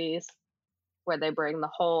movies where they bring the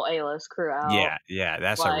whole A-list crew out. Yeah,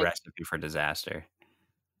 that's like, a recipe for disaster.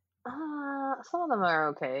 Some of them are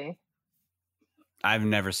okay. I've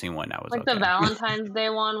never seen one that was like okay. The Valentine's Day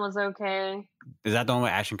one was okay. Is that the one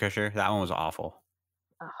with Ashton Kutcher? That one was awful.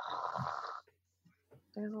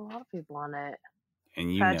 There's a lot of people on it.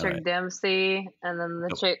 And Patrick Dempsey, and then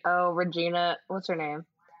the chick. Oh, Regina. What's her name?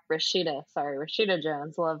 Rashida. Sorry, Rashida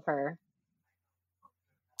Jones. Love her.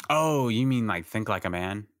 Oh, you mean like Think Like a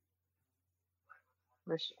Man?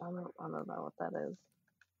 I don't know what that is.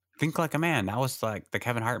 Think Like a Man. That was like the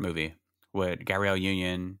Kevin Hart movie with Gabrielle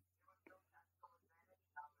Union.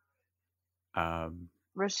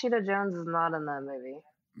 Rashida Jones is not in that movie.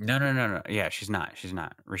 No. Yeah, she's not.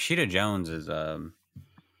 Rashida Jones is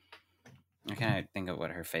I can't think of what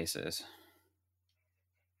her face is.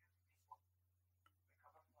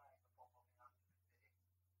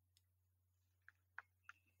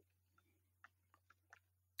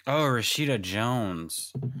 Oh, Rashida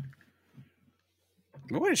Jones.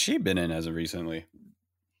 What has she been in as of recently?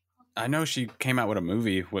 I know she came out with a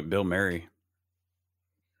movie with Bill Murray.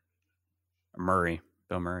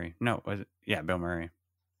 Bill Murray. No, was it? Yeah, Bill Murray.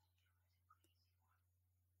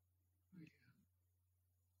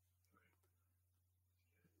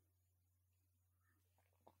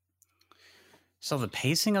 So the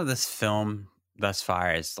pacing of this film thus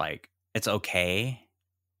far is like, it's okay,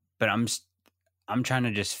 but I'm trying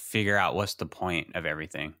to just figure out what's the point of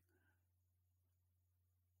everything.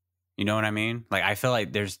 You know what I mean? Like, I feel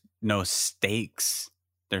like there's no stakes.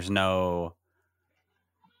 There's no...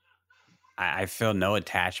 I feel no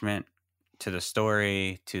attachment to the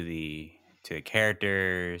story, to the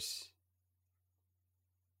characters.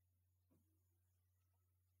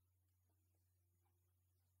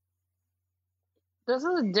 This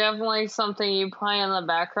is definitely something you play in the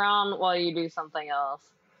background while you do something else.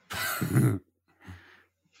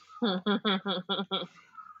 I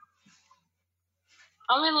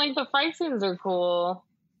mean, like, the fight scenes are cool.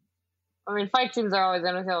 I mean, fight scenes are always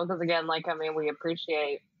entertaining because, again, like, I mean, we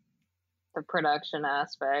appreciate the production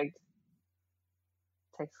aspect.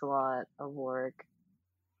 It takes a lot of work.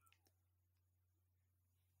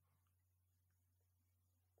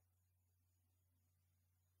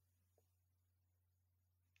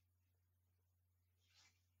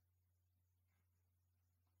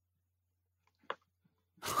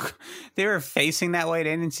 They were facing that way.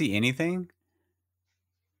 They didn't see anything.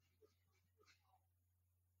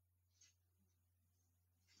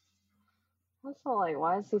 Also, like,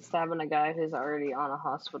 why is he stabbing a guy who's already on a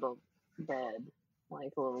hospital bed?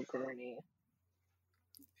 Like a little gurney.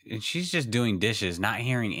 And she's just doing dishes, not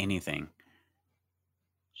hearing anything.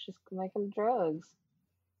 She's making drugs.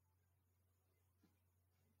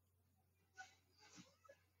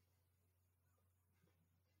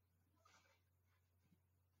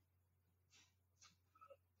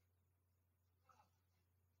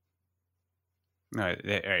 All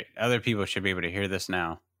right. Other people should be able to hear this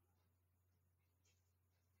now.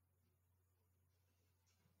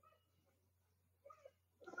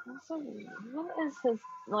 Also, what is his,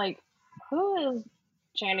 like, who is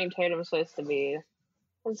Channing Tatum supposed to be?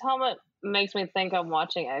 His helmet makes me think I'm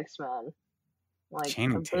watching X-Men. Like,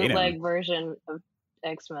 Channing a Tatum? bootleg version of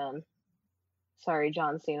X-Men. Sorry,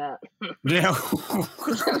 John Cena. Yeah.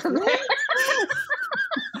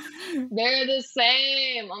 They're the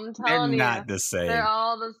same. I'm telling you. They're not the same. They're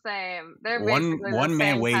all the same. They're basically one the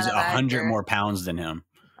man same weighs kind of 100 actor. more pounds than him.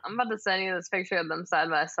 I'm about to send you this picture of them side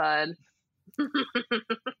by side.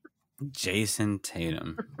 Jason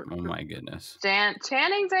Tatum. Oh my goodness.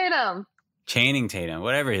 Channing Tatum. Channing Tatum,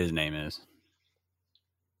 whatever his name is.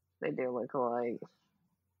 They do look alike.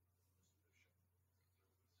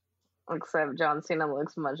 Except John Cena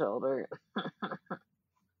looks much older.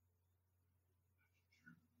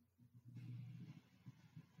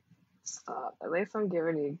 Stop. At least I'm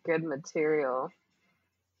giving you good material.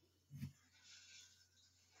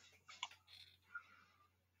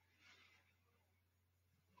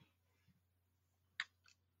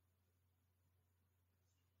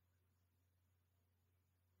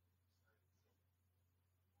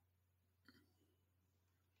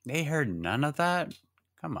 They heard none of that?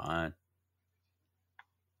 Come on.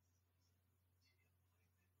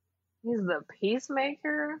 He's the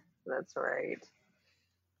Peacemaker? That's right.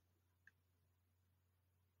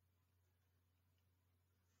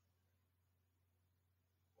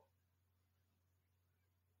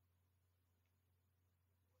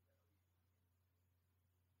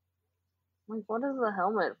 Like, what is the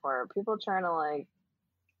helmet for? Are people trying to, like,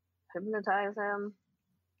 hypnotize him?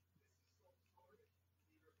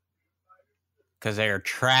 Because they are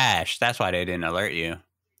trash. That's why they didn't alert you.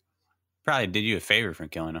 Probably did you a favor for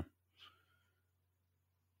killing them.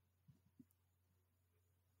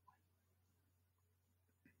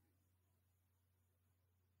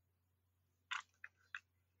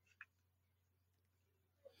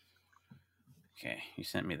 Okay, you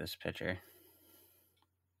sent me this picture.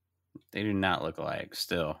 They do not look alike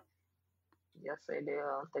still. Yes, they do.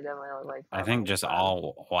 They definitely look like I think just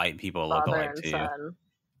all white people look father alike and to son. you.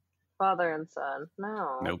 Father and son.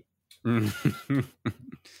 No. Nope.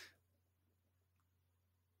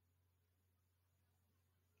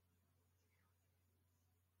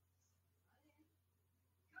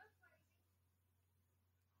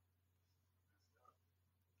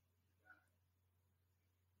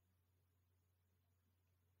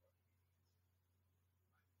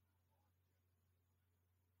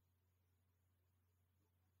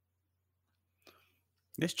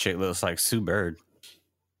 This chick looks like Sue Bird.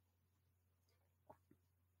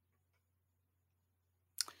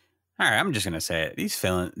 All right, I'm just gonna say it. These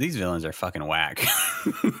villains are fucking whack.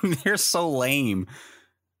 They're so lame.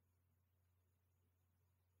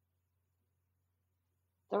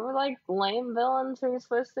 They were like lame villains who are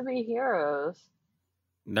supposed to be heroes.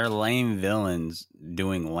 They're lame villains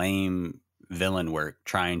doing lame villain work,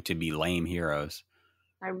 trying to be lame heroes.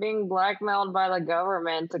 They're being blackmailed by the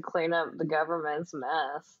government to clean up the government's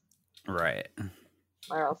mess. Right.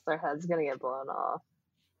 Or else their head's gonna get blown off.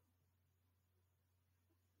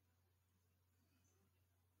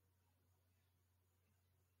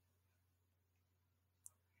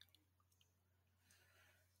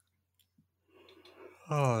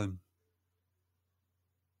 Oh.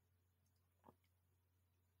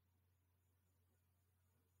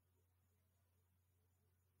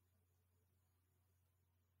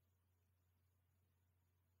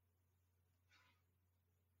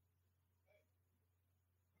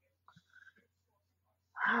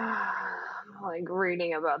 like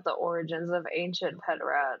reading about the origins of ancient pet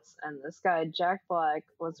rats, and this guy Jack Black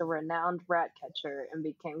was a renowned rat catcher and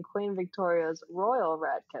became Queen Victoria's royal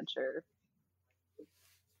rat catcher.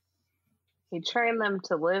 He trained them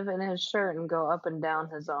to live in his shirt and go up and down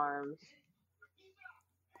his arms.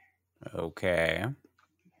 Okay.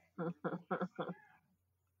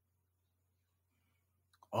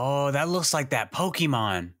 Oh, that looks like that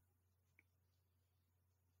Pokemon.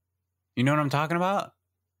 You know what I'm talking about?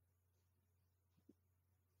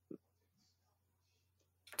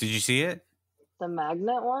 Did you see it? The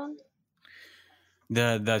magnet one?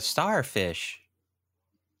 The starfish.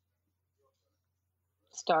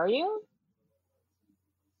 Staryu?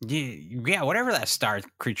 Yeah, whatever that star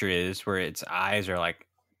creature is, where its eyes are like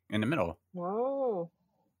in the middle. Whoa.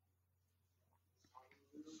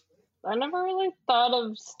 I never really thought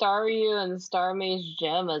of Staryu and Starmie's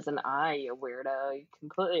gem as an eye, you weirdo. You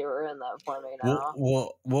completely ruined that for me now.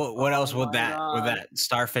 What else would God. that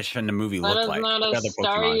starfish in the movie That look is like? not What a other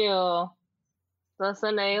Pokemon? Staryu. That's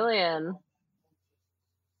an alien.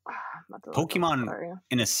 I'm about to look up Pokemon, Staryu.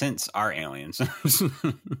 in a sense, are aliens.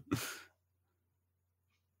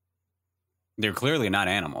 They're clearly not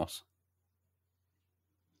animals.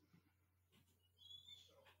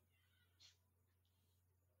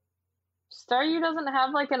 Staryu doesn't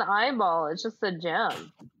have like an eyeball. It's just a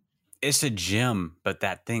gem. It's a gem, but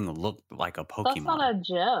that thing looked like a Pokemon. That's not a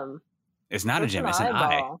gem. It's not That's a gem. an It's an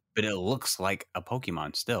eye, eyeball. but it looks like a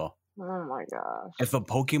Pokemon still. Oh my gosh. If a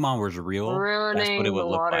Pokemon was real, that's Ruining what it would the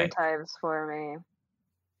look water like. types for me.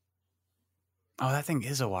 Oh, that thing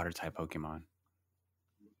is a water type Pokemon.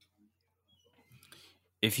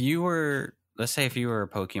 If you were, let's say, if you were a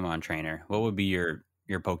Pokemon trainer, what would be your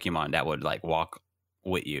Pokemon that would like walk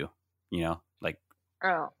with you? You know, like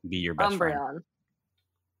Oh, be your best friend.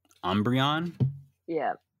 Umbreon. Umbreon.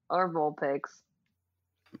 Yeah. Or Vulpix.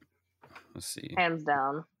 Let's see. Hands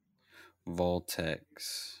down.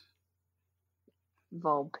 Voltex.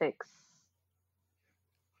 Vulpix.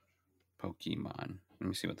 Pokemon. Let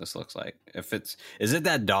me see what this looks like. Is it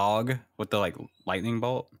that dog with the like lightning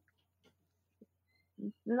bolt?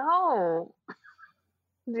 No.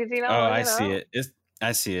 Did you know? Oh, I see it.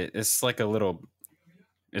 I see it. It's like a little.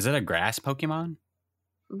 Is it a grass Pokemon?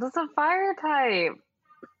 That's a fire type.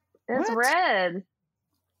 It's What? red.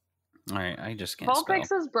 All right, I just can't Vulpix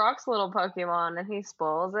spell. is Brock's little Pokemon, and he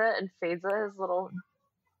spoils it and feeds it his little.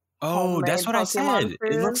 Oh, that's homemade what I Pokemon said. It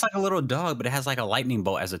food. looks like a little dog, but it has like a lightning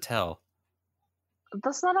bolt as a tail.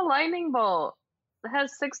 That's not a lightning bolt. It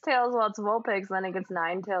has 6 tails while it's Vulpix, and then it gets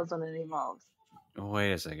 9 tails when it evolves.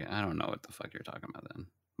 Wait a second. I don't know what the fuck you're talking about then.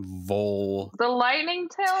 Vol. The lightning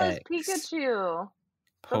tail is Tex. Pikachu.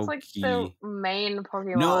 That's like the main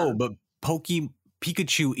Pokemon. No, but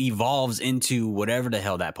Pikachu evolves into whatever the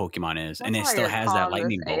hell that Pokemon is, That's and it why still you're has that calling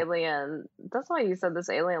lightning this bolt. alien. That's why you said this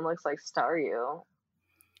alien looks like Staryu.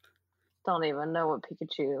 Don't even know what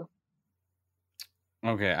Pikachu.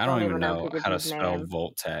 Okay, I don't even know how to Pikachu's spell name.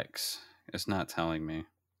 Voltex. It's not telling me.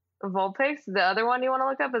 Vulpix. The other one you want to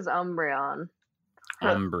look up is Umbreon.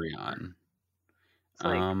 Umbreon. It's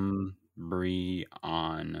like, Umbreon.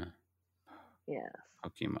 yes,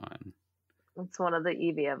 Pokemon. it's one of the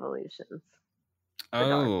Eevee evolutions.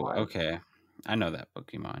 Oh, one. okay. I know that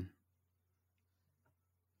Pokemon.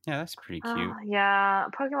 Yeah, that's pretty cute. Yeah,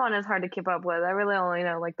 Pokemon is hard to keep up with. I really only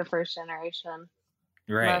know like the first generation.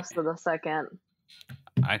 Right. Most of the second.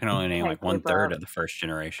 I can only name Can't like keep 1/3 up. of the first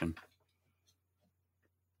generation.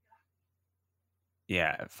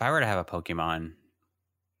 Yeah, if I were to have a Pokemon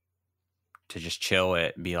to just chill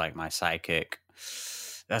it, be like my sidekick,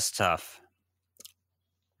 that's tough.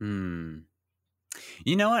 You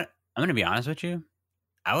know what? I'm gonna be honest with you.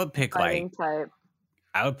 I would pick Fighting type.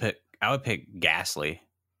 I would pick Ghastly.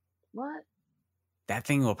 What? That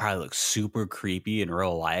thing will probably look super creepy in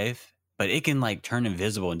real life, but it can like turn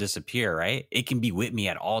invisible and disappear, right? It can be with me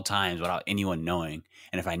at all times without anyone knowing.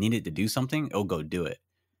 And if I needed to do something, it'll go do it.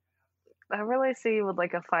 I really see you with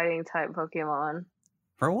like a fighting type Pokemon.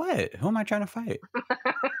 For what? Who am I trying to fight?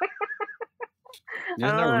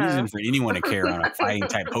 There's I no don't know. reason for anyone to care on a fighting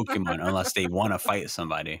type Pokemon unless they want to fight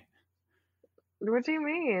somebody. What do you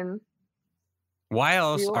mean? Why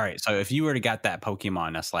else? You- All right, so if you were to get that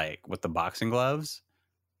Pokemon that's like with the boxing gloves,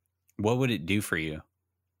 what would it do for you?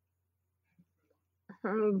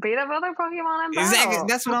 Beat up other Pokemon in battle. Exactly.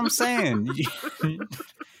 That's what I'm saying.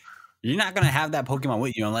 You're not going to have that Pokemon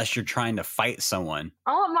with you unless you're trying to fight someone.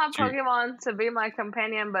 I want my Sure. Pokemon to be my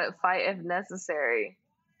companion, but fight if necessary.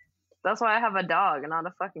 That's why I have a dog and not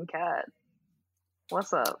a fucking cat.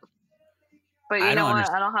 What's up? But you I know don't what?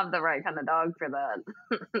 understand. I don't have the right kind of dog for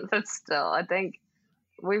that. But still, I think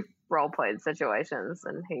we've role played situations,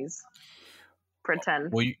 and he's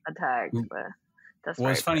pretend attack. But that's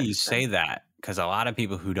well, it's funny you say that because a lot of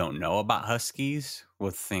people who don't know about huskies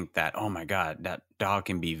will think that, oh my God, that dog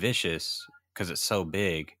can be vicious because it's so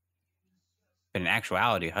big. But in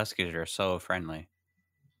actuality, huskies are so friendly.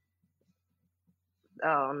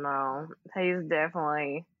 Oh no, he's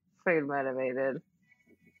definitely food motivated.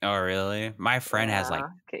 Oh really? My friend has like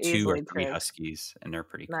 2 or 3 huskies, and they're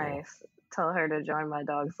pretty cool. Nice. Tell her to join my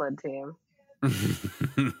dog sled team.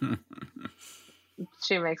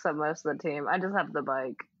 She makes up most of the team. I just have the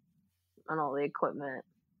bike and all the equipment.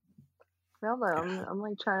 Although I'm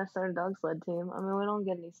like trying to start a dog sled team. I mean, we don't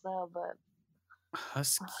get any snow, but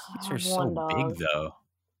huskies are so big though.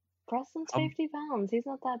 Preston's 50 pounds. He's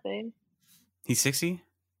not that big. He's 60?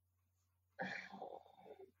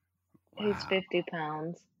 He's 50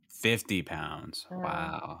 pounds. 50 pounds.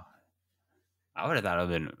 Wow. I would have thought it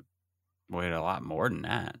would have been weighed a lot more than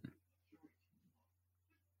that.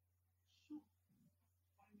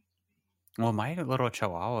 Well, my little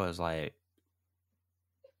Chihuahua is like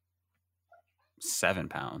 7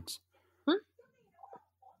 pounds.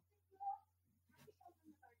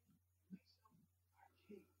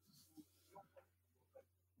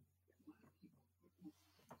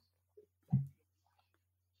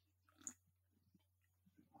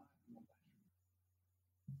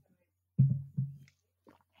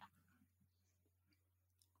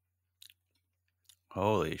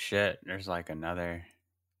 Holy shit. There's like another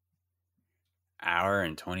hour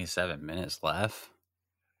and 27 minutes left.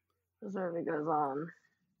 This really goes on.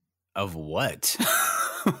 Of what?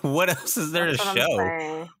 What else is there to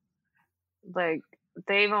show? Like,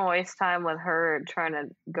 they even waste time with her trying to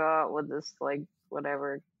go out with this, like,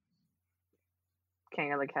 whatever,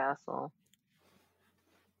 king of the castle.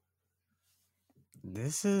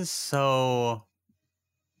 This is so...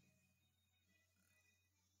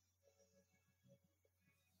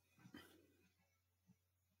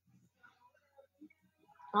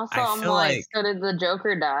 Also, I'm like, so did the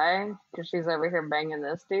Joker die? Because she's over here banging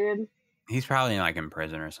this dude? He's probably like in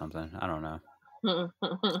prison or something. I don't know.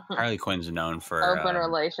 Harley Quinn's known for... Open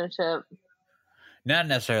relationship. Not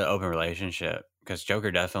necessarily open relationship, because Joker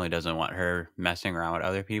definitely doesn't want her messing around with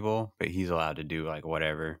other people, but he's allowed to do like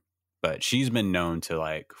whatever. But she's been known to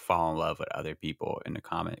like fall in love with other people in the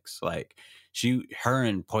comics. Like her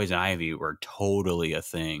and Poison Ivy were totally a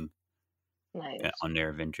thing. Nice. On their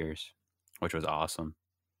adventures, which was awesome.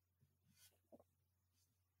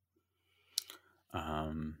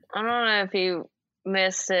 I don't know if you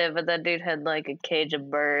missed it, but that dude had like a cage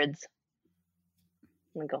of birds,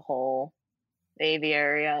 like a whole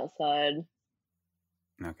aviary outside.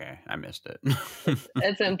 Okay, I missed it.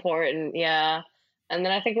 It's important, yeah. And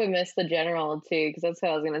then I think we missed the general too, because that's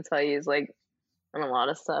what I was gonna tell you. Is like on a lot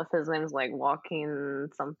of stuff, his name's like Joaquin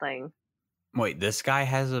something. Wait, this guy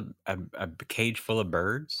has a cage full of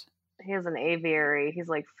birds? He has an aviary. He's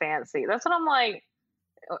like fancy. That's what I'm like.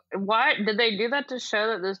 Why did they do that to show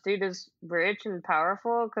that this dude is rich and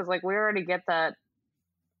powerful? Because like we already get that,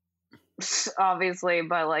 obviously,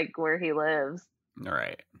 by like where he lives.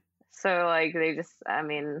 Right. So like they just, I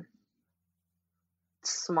mean,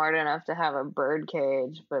 smart enough to have a bird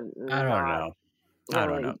cage, but I don't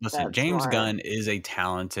know. Listen, James Gunn is a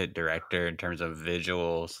talented director in terms of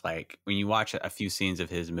visuals. Like when you watch a few scenes of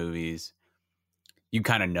his movies, you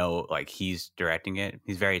kind of know like he's directing it.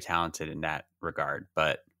 He's very talented in that regard.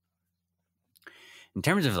 But in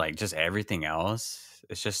terms of like just everything else,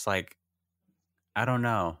 it's just like, I don't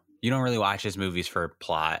know. You don't really watch his movies for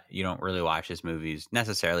plot. You don't really watch his movies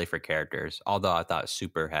necessarily for characters. Although I thought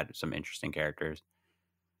Super had some interesting characters.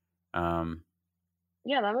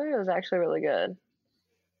 Yeah, that movie was actually really good.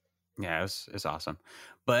 Yeah, it's awesome.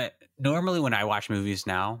 But normally when I watch movies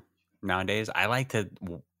nowadays, I like to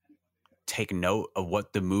take note of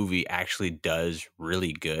what the movie actually does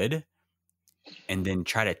really good and then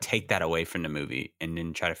try to take that away from the movie and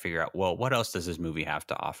then try to figure out, well, what else does this movie have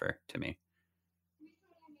to offer to me?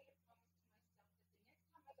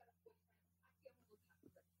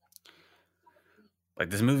 Like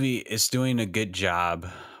this movie is doing a good job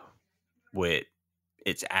with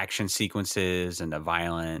its action sequences and the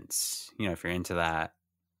violence, you know, if you're into that.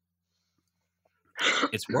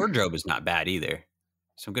 Its wardrobe is not bad either.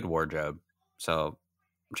 Some good wardrobe. So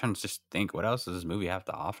I'm trying to just think, what else does this movie have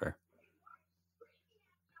to offer?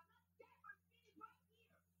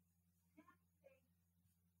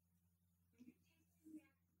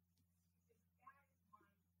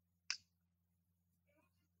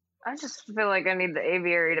 I just feel like I need the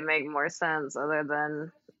aviary to make more sense other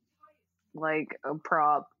than like a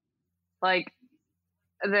prop. Like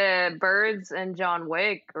the birds and John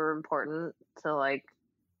Wick are important to like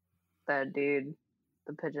that dude,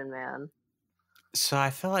 the Pigeon Man. So I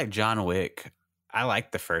feel like John Wick, I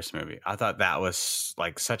liked the first movie. I thought that was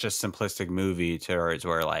like such a simplistic movie towards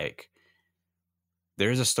where like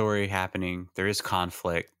there's a story happening, there is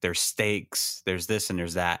conflict, there's stakes, there's this and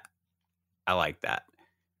there's that. I like that.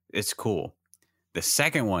 It's cool. The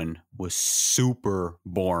second one was super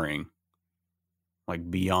boring,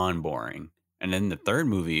 like beyond boring. And then the third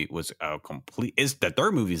movie was a complete. The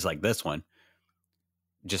third movie is like this one,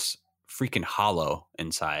 just freaking hollow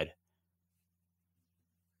inside.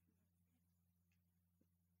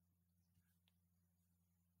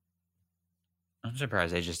 I'm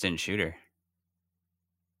surprised they just didn't shoot her.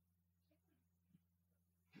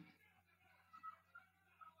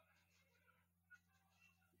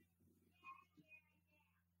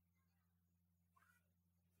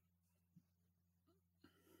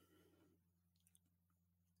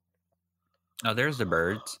 Oh, there's the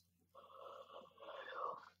birds.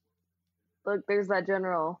 Look, there's that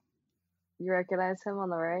general. You recognize him on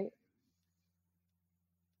the right?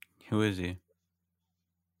 Who is he?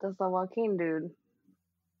 That's the Joaquin dude.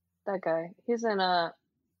 That guy. He's in a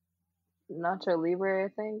Nacho Libre, I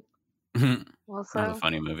think. Also, Not a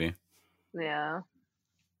funny movie. Yeah.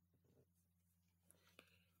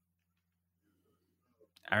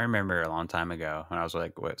 I remember a long time ago when I was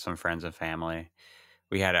like with some friends and family,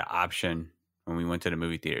 we had an option when we went to the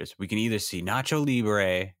movie theaters. We can either see Nacho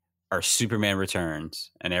Libre or Superman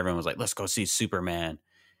Returns, and everyone was like, "Let's go see Superman."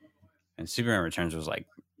 And Superman Returns was like,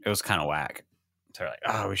 it was kind of whack. So they're like,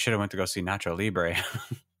 "Oh, we should have went to go see Nacho Libre."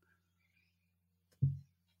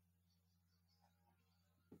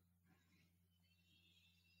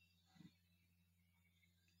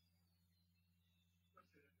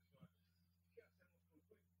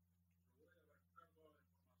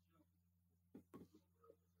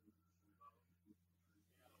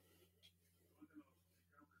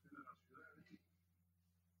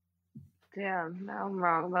 Damn, now I'm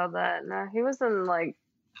wrong about that. No, he was in like.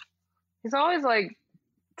 He's always like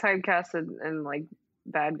typecasted in like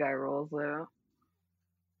bad guy roles though.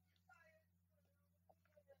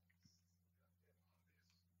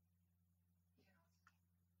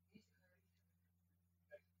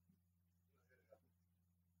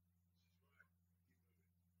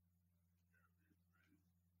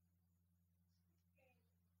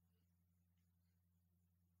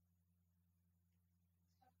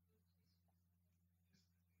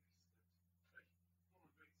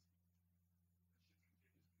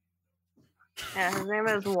 Yeah, his name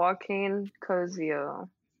is Joaquin Cosio.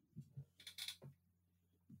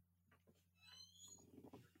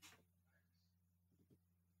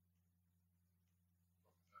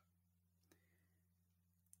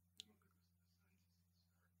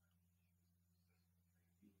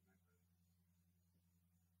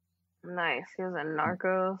 Nice. He was in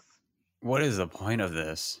Narcos. What is the point of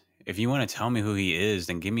this? If you want to tell me who he is,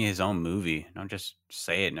 then give me his own movie. Don't just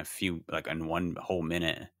say it in one whole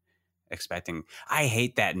minute. Expecting. I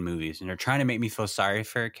hate that in movies, and they're trying to make me feel sorry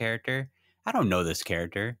for a character. I don't know this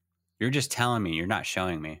character. You're just telling me. You're not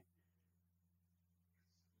showing me.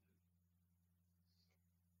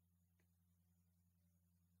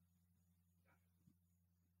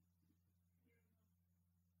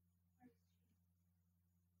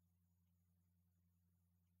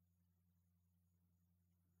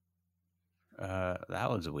 That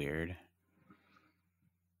was weird.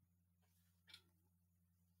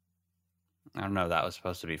 I don't know if that was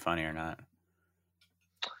supposed to be funny or not.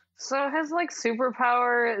 So his like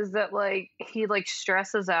superpower is that like he like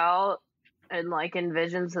stresses out and like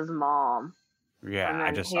envisions his mom. Yeah, and then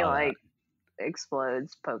I just he saw like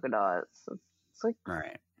explodes polka dots. It's like that.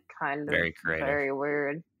 Right. kind of Very creative. very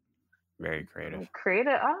weird. Very creative.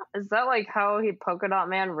 Creative. Is that like how Polka Dot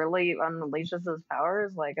Man really unleashes his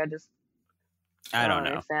powers? Like I don't know.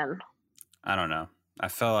 understand. I don't know. I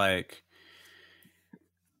feel like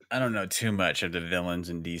I don't know too much of the villains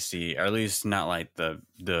in DC, or at least not like the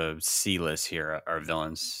C-list here are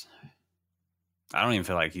villains. I don't even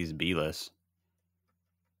feel like he's B-list.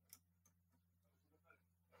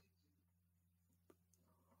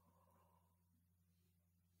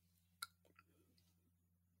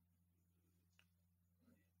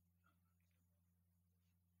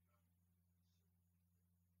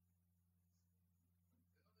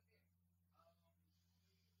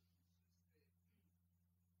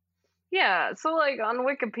 Yeah, so like on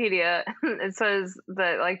Wikipedia, it says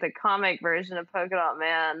that like the comic version of Polka Dot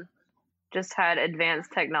Man just had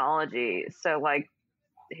advanced technology. So like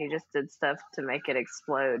he just did stuff to make it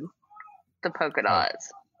explode the polka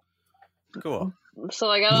dots. Cool. So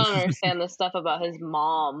like I don't understand the stuff about his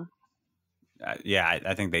mom. Yeah,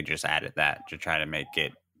 I think they just added that to try to make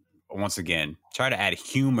it once again, try to add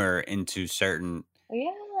humor into certain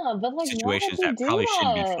but like, situations why would that they do probably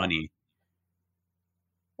should be that? funny.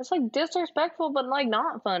 It's like disrespectful, but like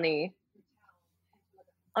not funny.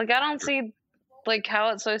 Like I don't see like how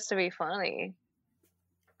it's supposed to be funny.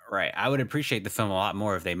 Right. I would appreciate the film a lot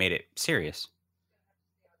more if they made it serious.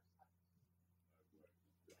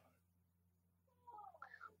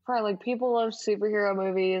 Right, like people love superhero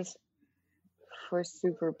movies for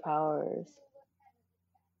superpowers.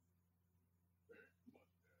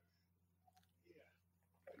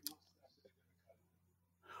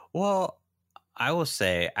 Well, I will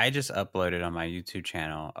say I just uploaded on my YouTube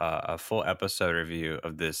channel a full episode review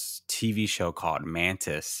of this TV show called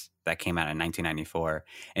Mantis that came out in 1994.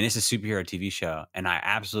 And it's a superhero TV show. And I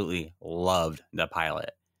absolutely loved the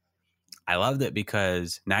pilot. I loved it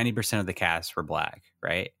because 90% of the cast were black,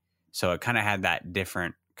 right? So it kind of had that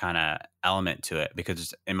different kind of element to it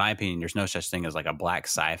because, in my opinion, there's no such thing as like a black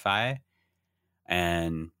sci-fi.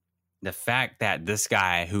 And the fact that this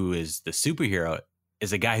guy who is the superhero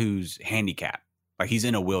is a guy who's handicapped, like he's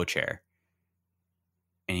in a wheelchair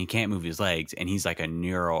and he can't move his legs, and he's like a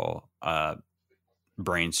neural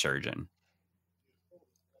brain surgeon.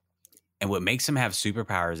 And what makes him have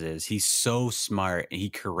superpowers is he's so smart, and he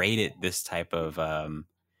created this type of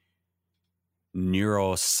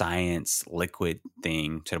neuroscience liquid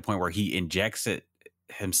thing to the point where he injects it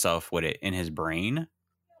himself with it in his brain,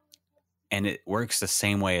 and it works the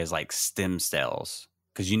same way as like stem cells,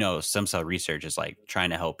 because stem cell research is like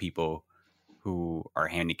trying to help people who are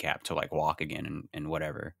handicapped to like walk again and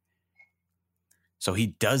whatever. So he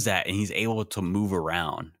does that, and he's able to move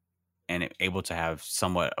around and able to have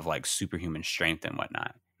somewhat of like superhuman strength and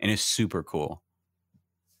whatnot, and it's super cool.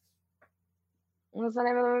 What's the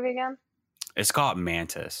name of the movie again? It's called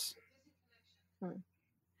Mantis.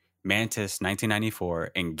 Mantis,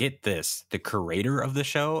 1994. And get this, the creator of the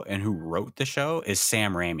show and who wrote the show is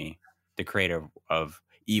Sam Raimi, the creator of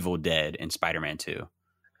Evil Dead and Spider-Man 2.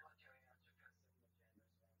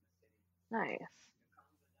 Nice.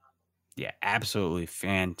 Yeah, absolutely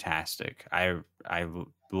fantastic. I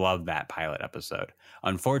love that pilot episode.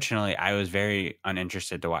 Unfortunately, I was very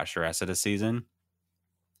uninterested to watch the rest of the season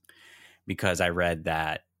because I read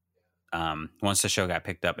that once the show got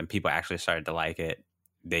picked up and people actually started to like it,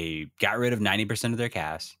 they got rid of 90% of their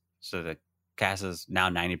cast. So the cast is now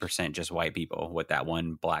 90% just white people with that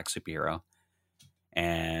one black superhero.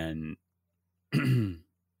 And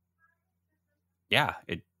yeah,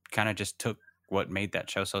 it kind of just took what made that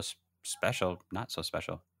show so special, not so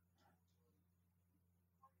special.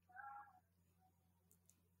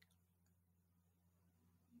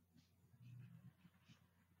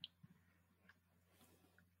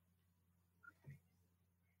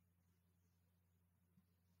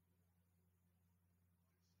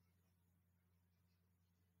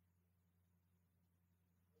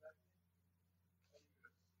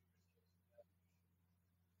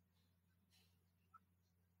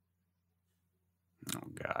 Oh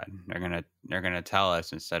God, they're gonna tell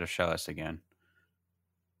us instead of show us again.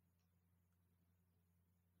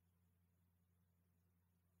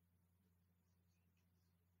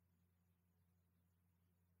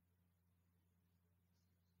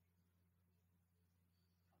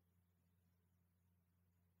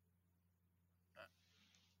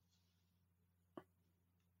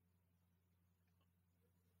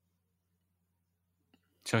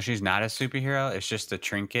 So she's not a superhero. It's just a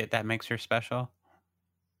trinket that makes her special.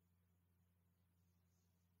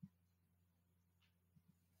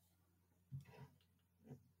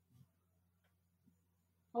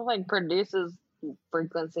 Well, like produces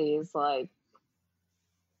frequencies like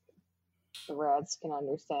the rats can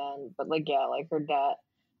understand, but like yeah, like her dad.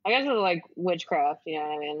 I guess it's like witchcraft, you know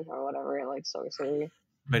what I mean, or whatever, like sorcery.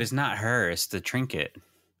 But it's not her. It's the trinket.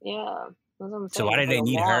 Yeah, that's what I'm saying. So why did they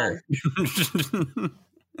need her?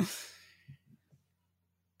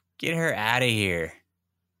 Get her out of here.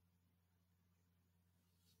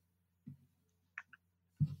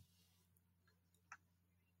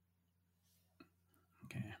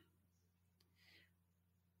 Okay.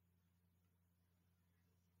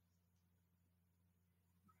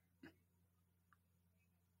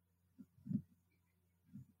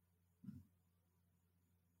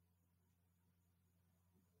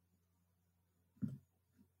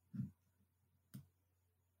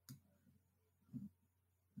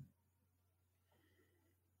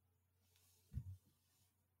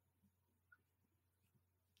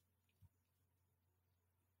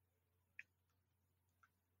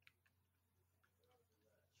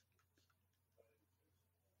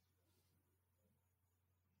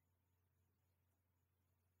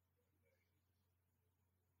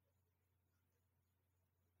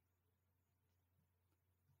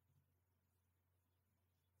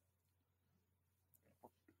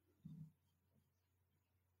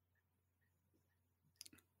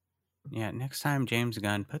 Yeah, next time, James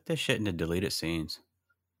Gunn, put this shit into deleted scenes.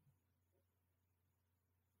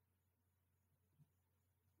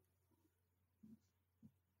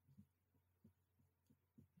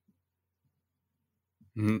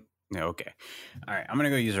 No, okay. All right, I'm gonna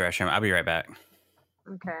go use the restroom. I'll be right back.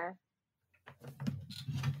 Okay.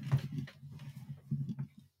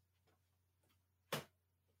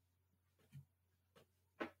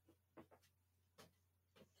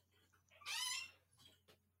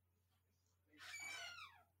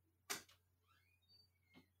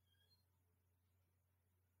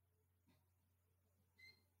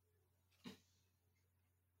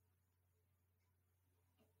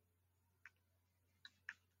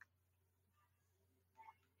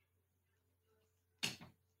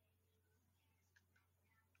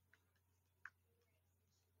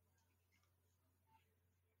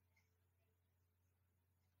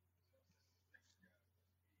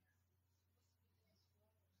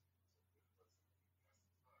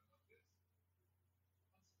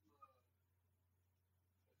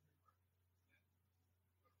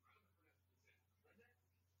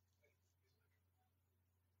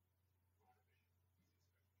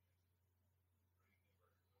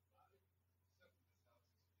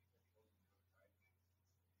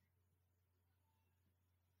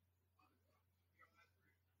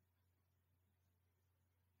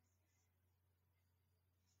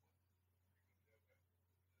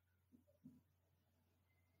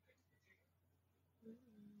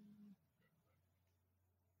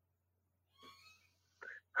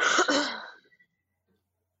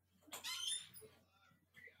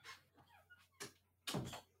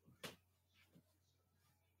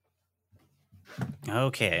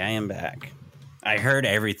 Okay, I am back. I heard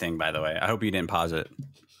everything, by the way. I hope you didn't pause it.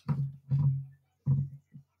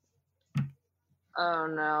 Oh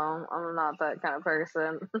no, I'm not that kind of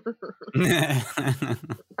person.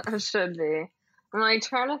 I should be. I'm like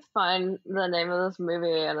trying to find the name of this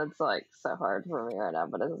movie, and it's like so hard for me right now.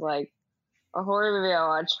 But it's like a horror movie I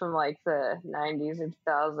watched from like the 90s or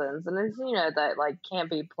 2000s, and it's that like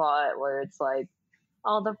campy plot where it's like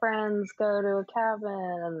all the friends go to a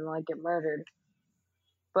cabin and like get murdered.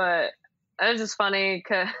 But it's just funny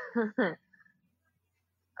because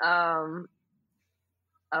I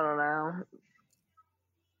don't know,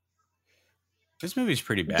 This movie's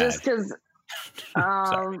pretty bad. just because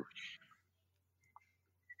Sorry.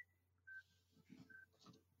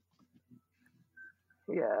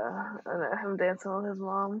 Yeah, and him dancing with his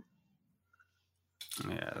mom.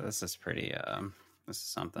 Yeah, this is pretty. This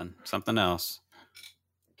is something else.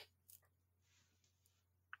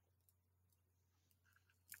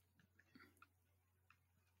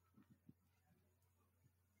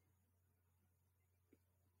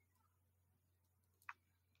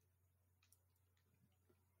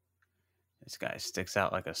 This guy sticks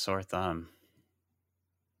out like a sore thumb.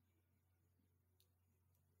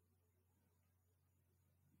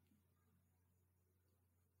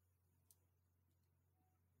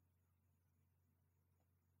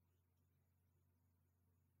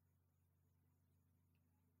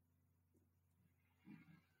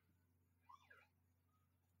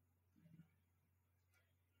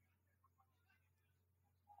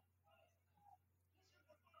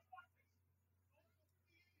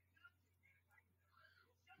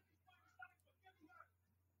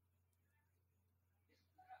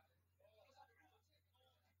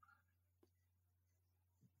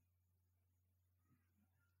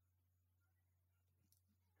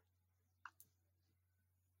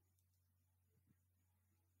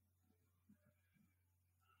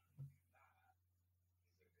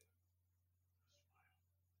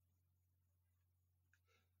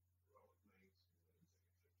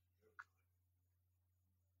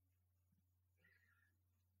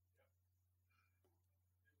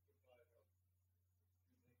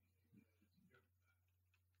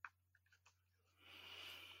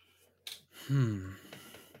 I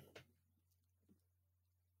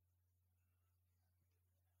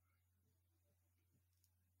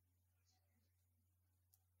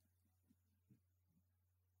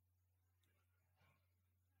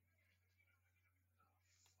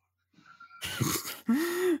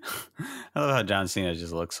love how John Cena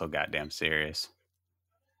just looks so goddamn serious.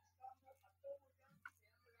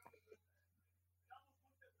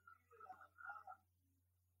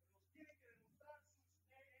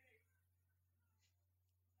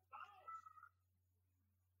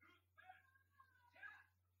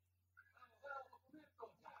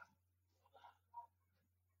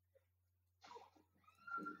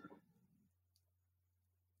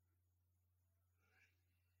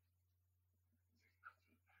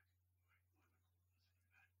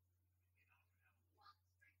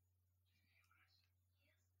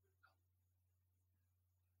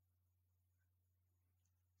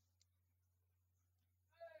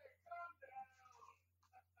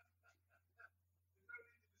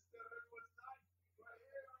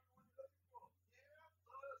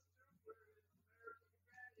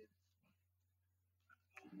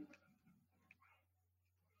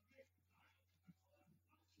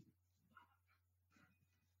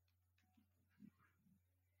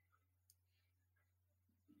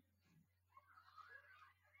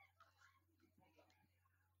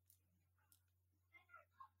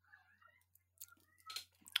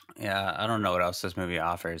 Yeah, I don't know what else this movie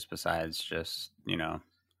offers besides just,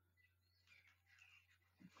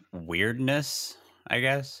 weirdness, I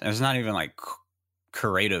guess. It's not even like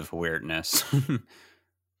creative weirdness. You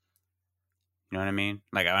know what I mean?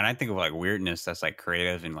 Like when I think of like weirdness that's like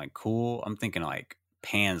creative and like cool, I'm thinking like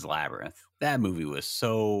Pan's Labyrinth. That movie was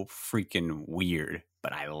so freaking weird,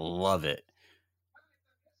 but I love it.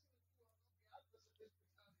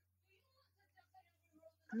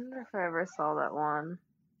 I wonder if I ever saw that one.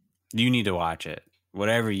 You need to watch it.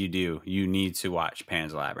 Whatever you do, you need to watch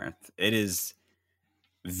Pan's Labyrinth. It is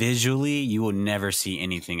visually, you will never see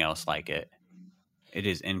anything else like it. It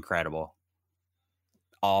is incredible.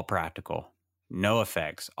 All practical. No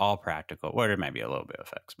effects. All practical. Well, there might be a little bit of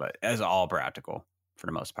effects, but it's all practical for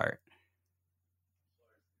the most part.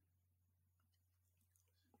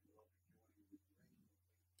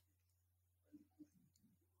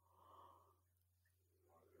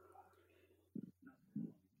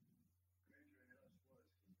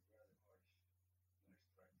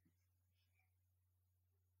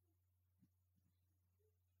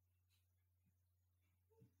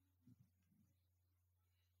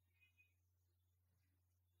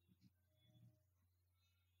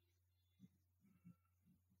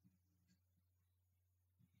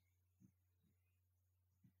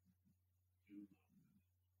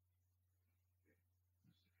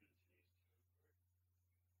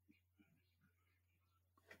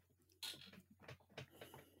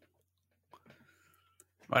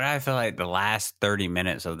 But I feel like the last 30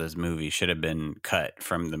 minutes of this movie should have been cut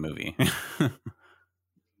from the movie.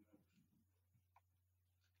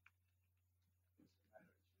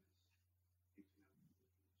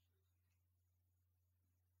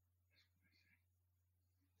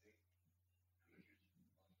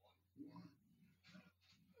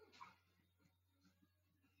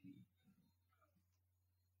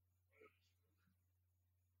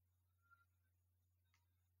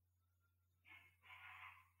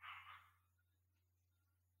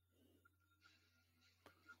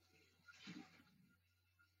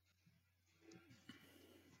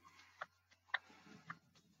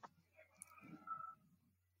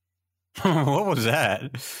 What was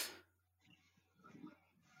that?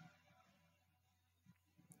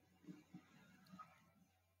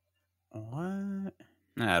 What?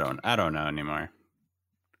 I don't know anymore.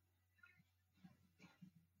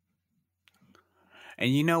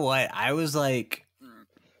 And you know what? I was like,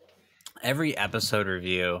 every episode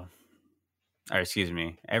review, or excuse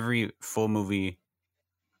me, every full movie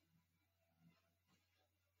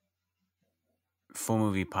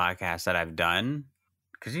podcast that I've done,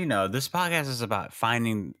 because this podcast is about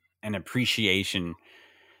finding an appreciation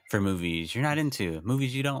for movies you're not into,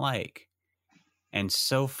 movies you don't like. And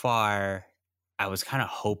so far, I was kind of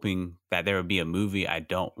hoping that there would be a movie I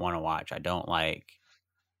don't want to watch, I don't like.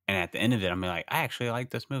 And at the end of it, I'm like, I actually like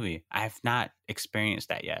this movie. I have not experienced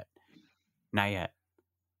that yet. Not yet.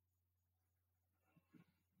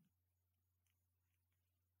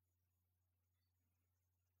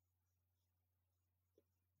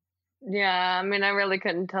 Yeah, I mean, I really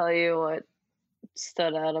couldn't tell you what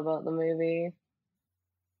stood out about the movie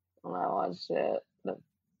when I watched it. But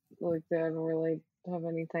like, I didn't really have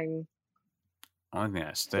anything. Only thing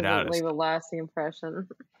that stood out is leave a lasting impression.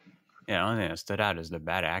 Yeah, the only thing that stood out is the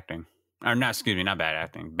bad acting. Or not, excuse me, not bad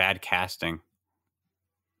acting, bad casting.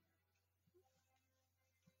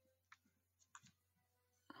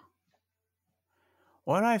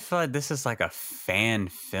 Why do I feel like this is like a fan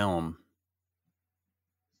film?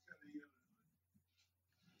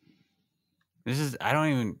 It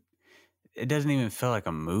doesn't even feel like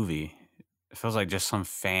a movie. It feels like just some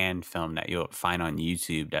fan film that you'll find on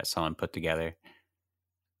YouTube that someone put together.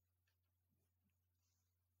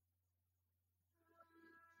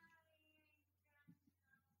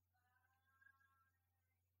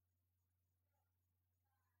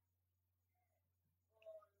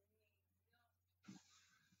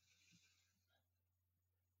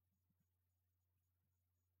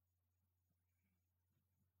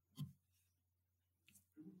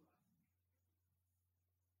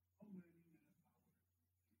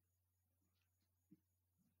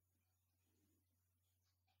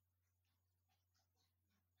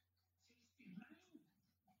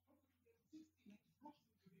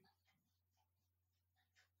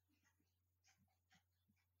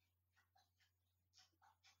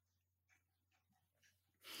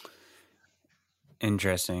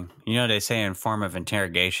 Interesting. They say in form of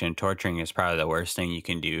interrogation, torturing is probably the worst thing you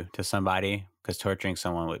can do to somebody, because torturing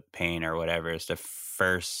someone with pain or whatever is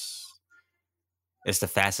it's the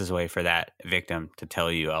fastest way for that victim to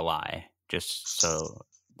tell you a lie, just so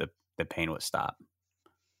the pain would stop.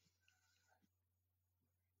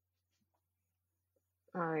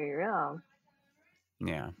 Oh, yeah.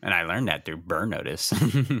 Yeah, and I learned that through Burn Notice.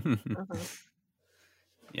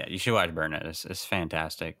 Yeah, you should watch Burn Notice. It's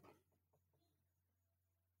fantastic.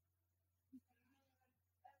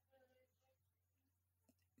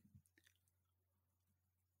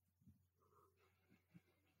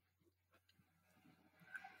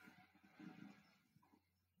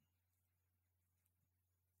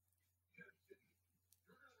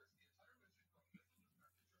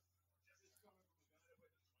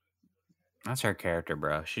 That's her character,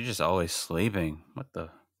 bro. She's just always sleeping. What the?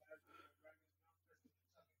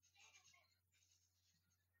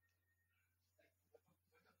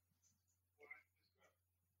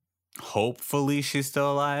 Hopefully she's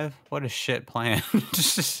still alive. What a shit plan.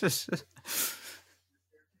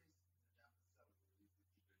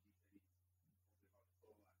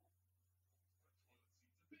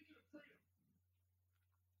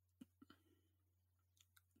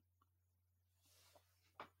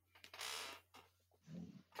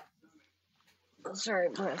 Sorry,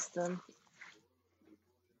 Preston.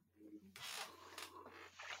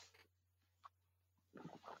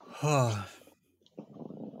 Put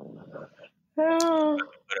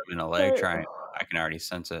him in a leg triangle. I can already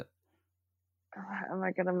sense it. Am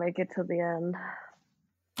I gonna make it to the end?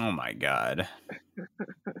 Oh my god.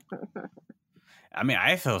 I mean,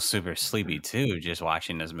 I feel super sleepy too just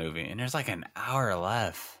watching this movie, and there's like an hour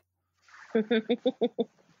left.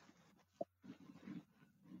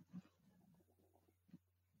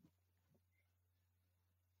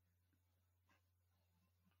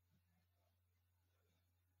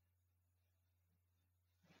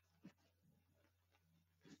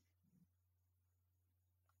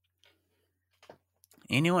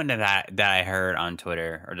 Anyone that I heard on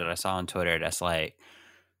Twitter or that I saw on Twitter that's like,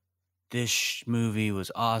 this movie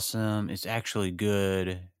was awesome, it's actually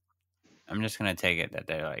good, I'm just gonna take it that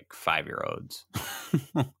they're like 5-year-olds.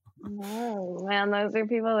 No, man, those are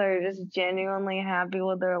people that are just genuinely happy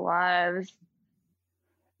with their lives.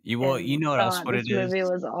 You know what else? What it is? This movie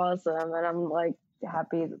was awesome, and I'm like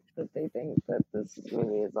happy that they think that this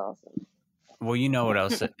movie is awesome. Well, you know what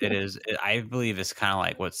else it is? I believe it's kind of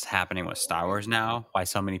like what's happening with Star Wars now. Why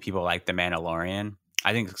so many people like The Mandalorian.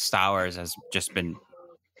 I think Star Wars has just been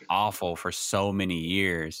awful for so many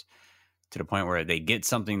years, to the point where they get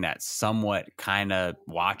something that's somewhat kind of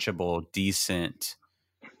watchable, decent,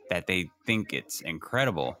 that they think it's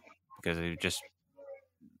incredible because they've just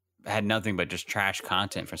had nothing but just trash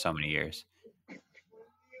content for so many years.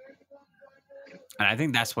 And I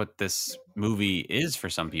think that's what this movie is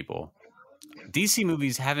for some people. DC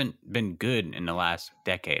movies haven't been good in the last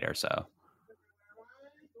decade or so.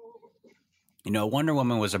 You know, Wonder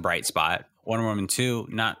Woman was a bright spot. Wonder Woman 2,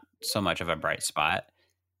 not so much of a bright spot.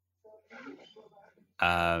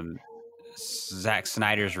 Zack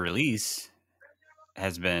Snyder's release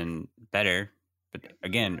has been better, but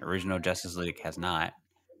again, original Justice League has not.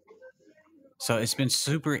 So it's been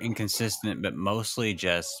super inconsistent, but mostly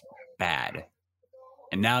just bad.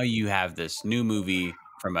 And now you have this new movie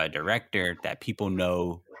from a director that people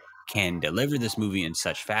know can deliver this movie in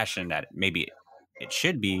such fashion that maybe it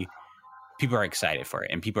should be. People are excited for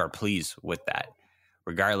it, and people are pleased with that,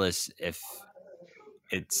 regardless if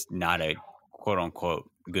it's not a quote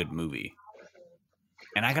unquote good movie.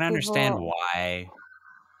 And I can understand why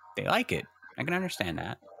they like it. I can understand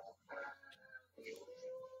that.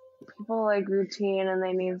 People like routine, and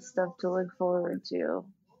they need stuff to look forward to.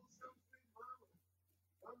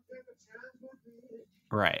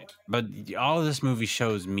 Right. But all this movie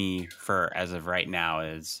shows me, for as of right now,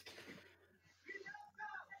 is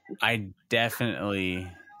I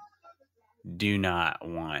definitely do not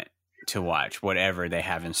want to watch whatever they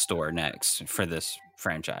have in store next for this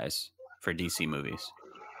franchise, for DC movies.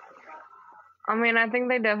 I mean, I think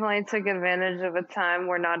they definitely took advantage of a time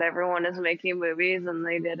where not everyone is making movies, and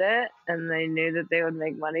they did it, and they knew that they would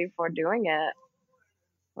make money for doing it,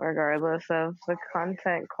 regardless of the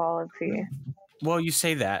content quality. Well, you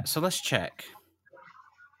say that, so let's check.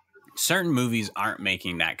 Certain movies aren't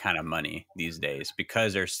making that kind of money these days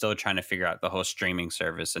because they're still trying to figure out the whole streaming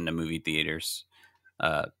service and the movie theaters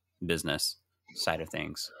business side of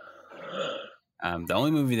things. The only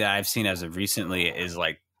movie that I've seen as of recently is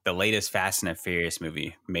like the latest Fast and the Furious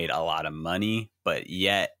movie made a lot of money, but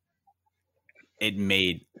yet it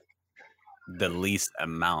made the least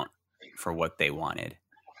amount for what they wanted.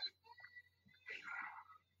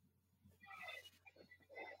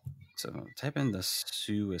 So type in the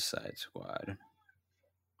Suicide Squad.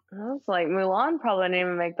 It's like Mulan probably didn't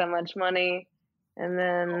even make that much money. And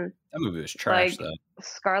then that movie was trash, though.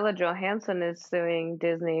 Scarlett Johansson is suing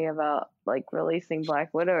Disney about like releasing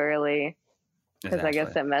Black Widow early. Because I guess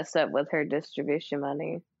Exactly. it messed up with her distribution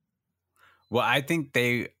money. Well, I think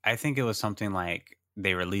it was something like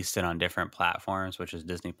they released it on different platforms, which is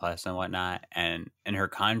Disney Plus and whatnot. And in her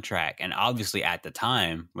contract, and obviously at the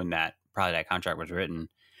time when that contract was written,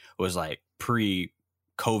 was like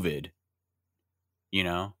pre-COVID, you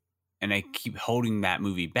know, and they keep holding that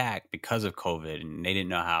movie back because of COVID, and they didn't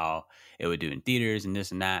know how it would do in theaters and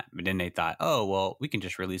this and that. But then they thought, oh well, we can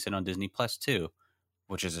just release it on Disney Plus too,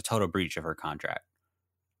 which is a total breach of her contract.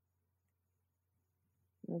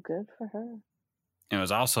 Good for her. And it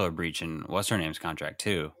was also a breach in what's her name's contract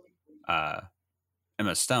too,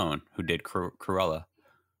 Emma Stone, who did Cruella.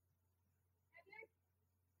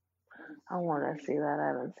 I want to see that. I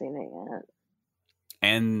haven't seen it yet.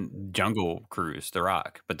 And Jungle Cruise, The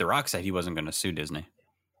Rock, but The Rock said he wasn't going to sue Disney.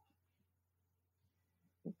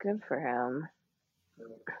 Good for him.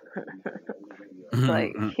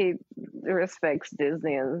 Like he respects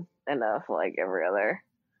Disney enough, like every other.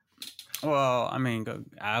 Well, I mean,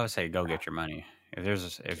 I would say go get your money.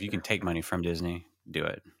 If you can take money from Disney, do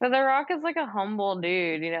it. But The Rock is like a humble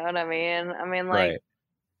dude, you know what I mean? I mean, like, Right.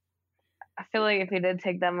 I feel like if he did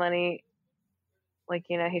take that money, like,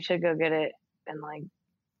 you know, he should go get it and like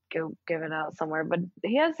go give it out somewhere. But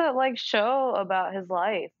he has that like show about his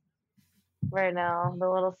life right now, the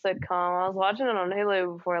little sitcom. I was watching it on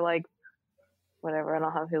Hulu before, like, whatever. I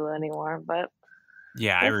don't have Hulu anymore, but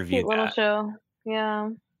yeah, I reviewed cute little show. Yeah,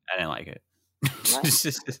 I didn't like it.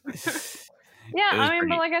 Yeah, I mean,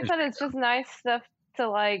 but like I said, it's just nice stuff to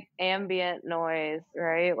like ambient noise,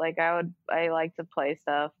 right? Like I like to play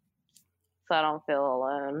stuff so I don't feel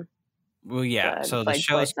alone. Well, yeah. So the like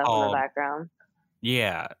show's play called in the background.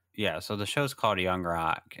 Yeah. So the show's called Young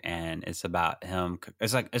Rock, and it's about him.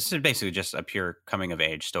 It's basically just a pure coming of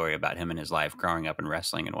age story about him and his life growing up in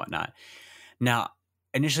wrestling and whatnot. Now,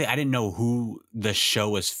 initially, I didn't know who the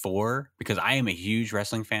show was for because I am a huge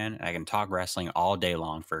wrestling fan. And I can talk wrestling all day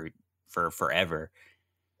long for forever.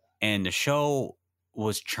 And the show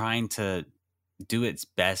was trying to do its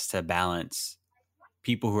best to balance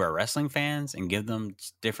people who are wrestling fans and give them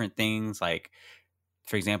different things. Like,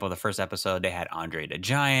 for example, the first episode, they had Andre the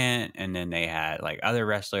Giant, and then they had like other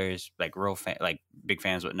wrestlers, like like big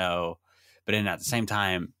fans would know. But then at the same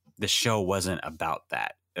time, the show wasn't about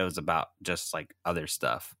that. It was about just like other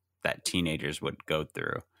stuff that teenagers would go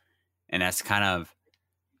through. And that's kind of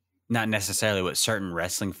not necessarily what certain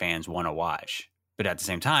wrestling fans want to watch. But at the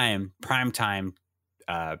same time, primetime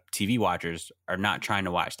TV watchers are not trying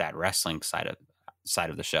to watch that wrestling side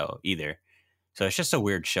of the show either. So it's just a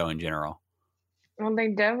weird show in general. Well, they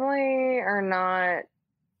definitely are not,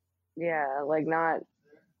 like not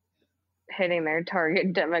hitting their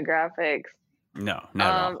target demographics. No, not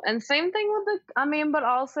at all. And same thing with but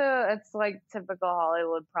also it's like typical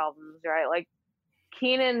Hollywood problems, right? Like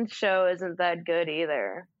Keenan's show isn't that good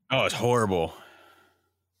either. Oh, it's horrible.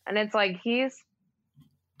 And it's like he's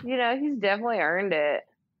definitely earned it.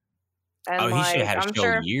 And he should have had a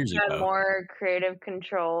show years ago. If he had more creative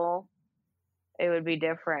control, it would be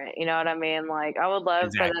different. You know what I mean? Like I would love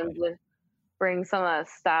for them to bring some of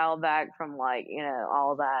the style back from like, you know,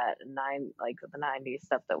 all that the 90s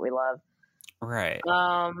stuff that we love. Right.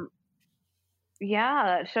 Yeah,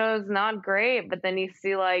 that show is not great, but then you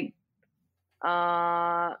see like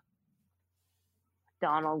Donald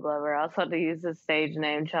Glover. I was about to use his stage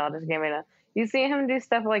name. Childish Gambino. You see him do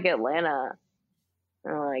stuff like Atlanta,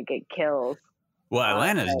 and like it kills. Well,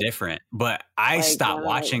 Atlanta's different, but I stopped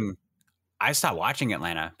watching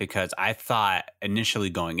Atlanta because I thought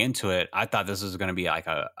initially going into it, I thought this was going to be like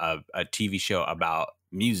a TV show about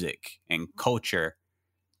music and culture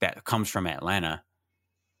that comes from Atlanta,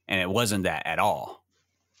 and it wasn't that at all.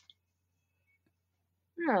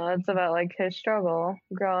 No, it's about like his struggle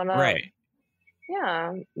growing up. Right.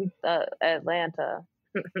 Yeah, Atlanta.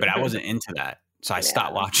 But I wasn't into that, so I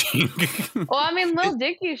stopped watching. Well, I mean, Lil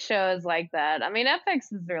Dicky's show is like that. I mean,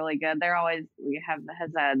 FX is really good.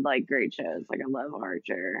 Has had like great shows. Like I love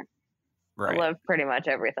Archer. Right. I love pretty much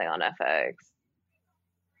everything on FX.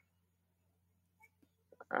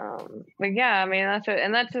 But yeah, I mean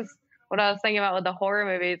that's just what I was thinking about with the horror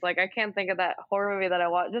movies. Like I can't think of that horror movie that I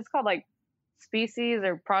watched. Just called like Species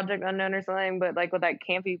or Project Unknown or something. But like with that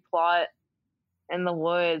campy plot in the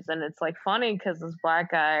woods, and it's like funny because this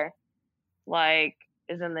black guy like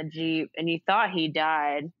is in the Jeep and you thought he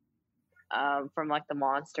died from like the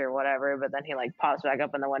monster or whatever, but then he like pops back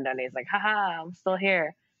up in the window and he's like, haha, I'm still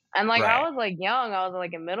here. And like I was like young, I was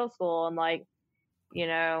like in middle school, and like, you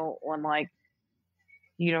know, when like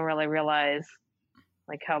you don't really realize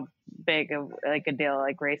like how big of like a deal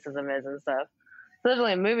like racism is and stuff,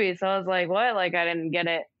 especially in movies. So I was like, what? Like I didn't get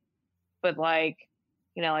it. But like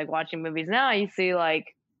you know, like watching movies now, you see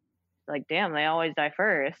like damn, they always die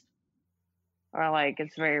first, or like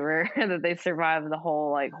it's very rare that they survive the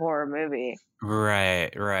whole like horror movie. Right.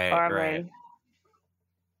 Or I Right. mean,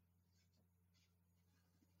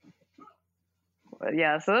 but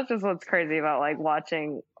yeah, so that's just what's crazy about like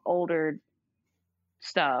watching older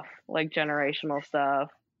stuff, like generational stuff,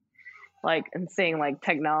 like, and seeing like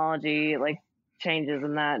technology like changes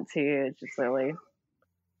in that too. It's just really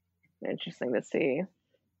interesting to see.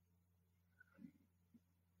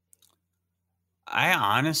 I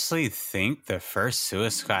honestly think the first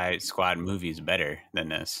Suicide Squad movie is better than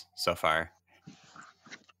this so far.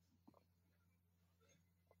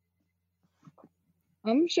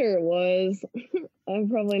 I'm sure it was. I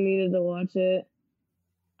probably needed to watch it.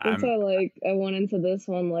 Since I went into this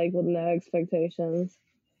one like with no expectations.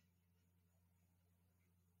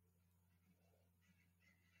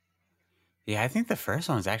 Yeah, I think the first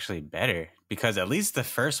one's actually better because at least the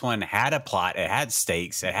first one had a plot, it had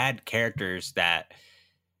stakes, it had characters that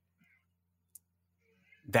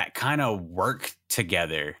kind of work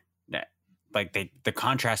together. That like the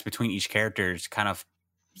contrast between each characters kind of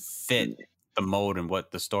fit the mold and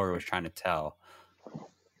what the story was trying to tell.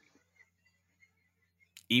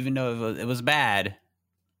 Even though it was bad,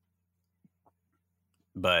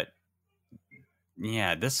 but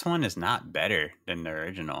yeah, this one is not better than the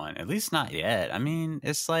original one. At least not yet. I mean,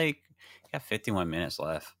 it's like got 51 minutes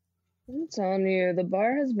left. I'm telling you, the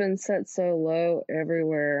bar has been set so low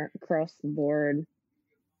everywhere across the board.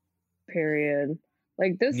 Period.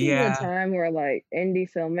 Like this is a time where like indie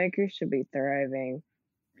filmmakers should be thriving.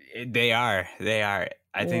 They are.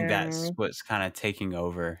 I think that's what's kind of taking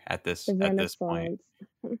over at this point.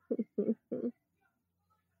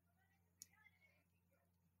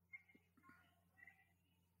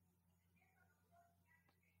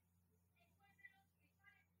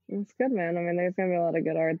 It's good, man. I mean, there's gonna be a lot of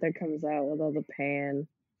good art that comes out with all the pain.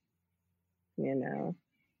 You know,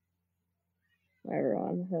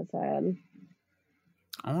 everyone has had.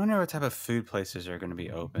 I wonder what type of food places are going to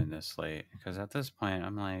be open this late. Because at this point,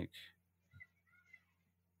 I'm like,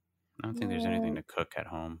 I don't think there's anything to cook at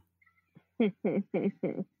home.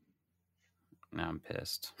 Now I'm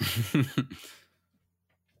pissed.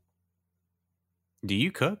 Do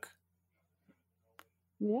you cook?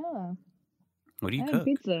 Yeah. What do you I cook? had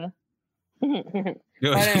pizza. I didn't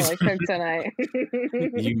really cook tonight.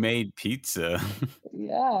 You made pizza.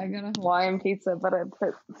 Yeah, I got a Hawaiian pizza, but I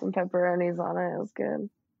put some pepperonis on it. It was good.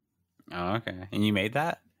 Oh, okay. And you made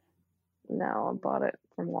that? No, I bought it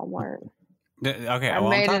from Walmart. Okay, I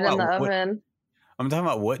made it in the oven. I'm talking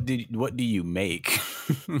about what do you make?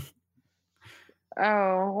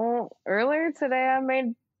 Well, earlier today I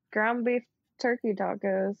made ground beef turkey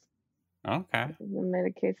tacos. Okay. I made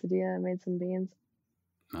a quesadilla. I made some beans.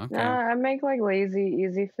 Okay. No, I make like lazy,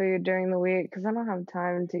 easy food during the week because I don't have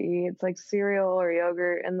time to eat. It's like cereal or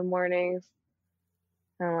yogurt in the mornings,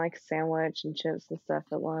 and like sandwich and chips and stuff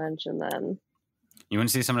at lunch, and then. You want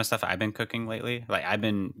to see some of the stuff I've been cooking lately? Like I've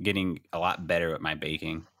been getting a lot better at my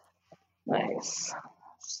baking. Nice.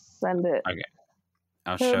 Send it. Okay.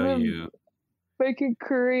 I'll show you. Making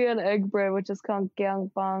curry and egg bread, which is called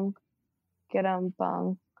gyeongbang.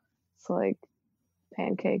 Gyeongbang. It's like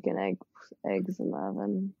pancake and eggs in the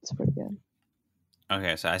oven. It's pretty good.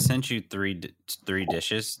 Okay, so I sent you three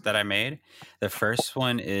dishes that I made. The first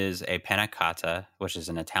one is a panna cotta, which is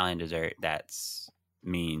an Italian dessert that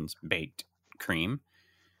means baked cream.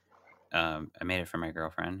 I made it for my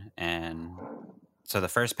girlfriend, and so the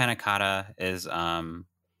first panna cotta is on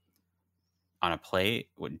a plate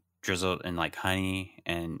with drizzled in like honey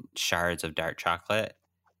and shards of dark chocolate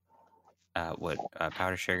with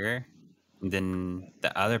powdered sugar. And then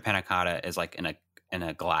the other panna cotta is like in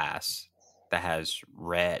a glass that has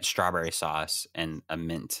red strawberry sauce and a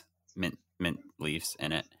mint leaves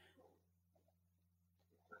in it.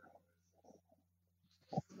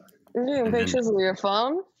 You're doing pictures with your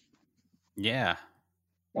phone? Yeah.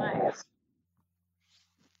 Nice.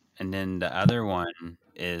 And then the other one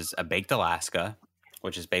is a baked Alaska,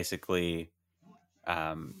 which is basically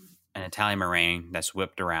an Italian meringue that's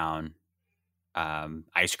whipped around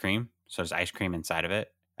ice cream. So there's ice cream inside of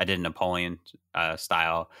it. I did Napoleon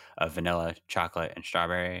style of vanilla, chocolate, and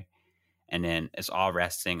strawberry. And then it's all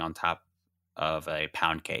resting on top of a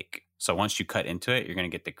pound cake. So once you cut into it, you're going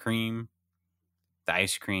to get the cream, the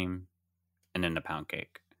ice cream, and then the pound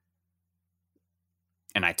cake.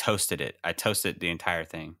 And I toasted it. I toasted the entire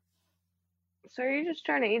thing. So are you just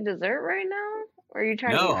trying to eat dessert right now? Or are you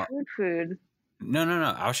trying to eat food? No.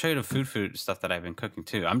 I'll show you the food stuff that I've been cooking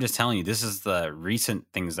too. I'm just telling you, this is the recent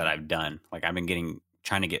things that I've done. Like I've been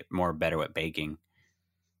trying to get better at baking.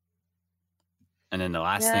 And then the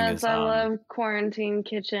last thing is I love Quarantine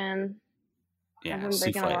Kitchen. Yeah, I've been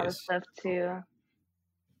baking a lot of stuff too.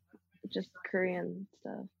 Just Korean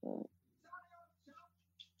stuff. But...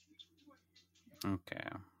 Okay.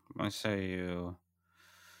 I'm going to show you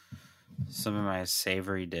some of my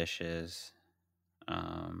savory dishes.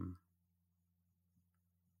 Oh,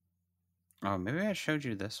 maybe I showed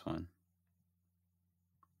you this one.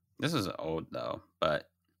 This is old though, but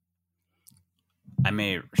I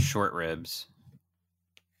made short ribs.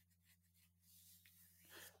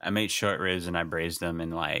 And I braised them in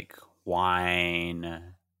like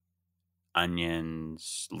wine,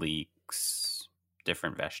 onions, leeks,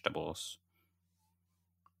 different vegetables.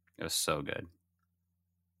 It was so good.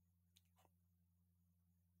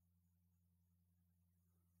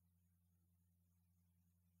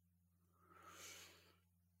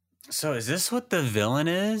 So is this what the villain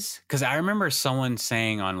is? Because I remember someone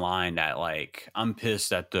saying online that, like, I'm pissed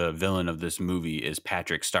that the villain of this movie is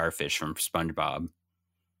Patrick Starfish from SpongeBob.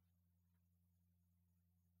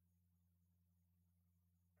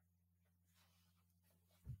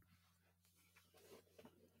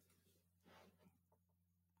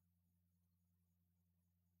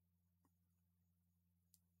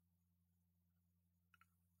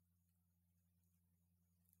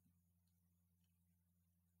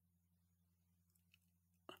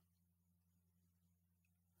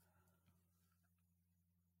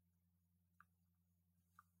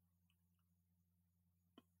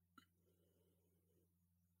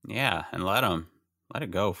 Yeah, and let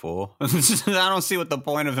it go, fool. I don't see what the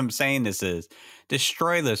point of him saying this is.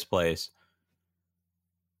 Destroy this place.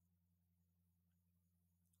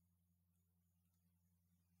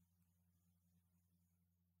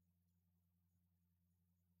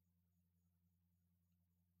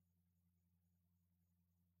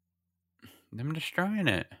 I'm destroying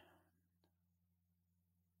it.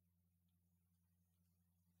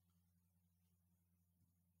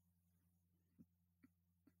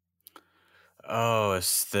 Oh,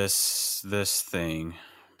 it's this thing.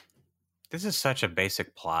 This is such a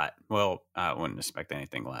basic plot. Well, I wouldn't expect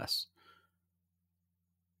anything less.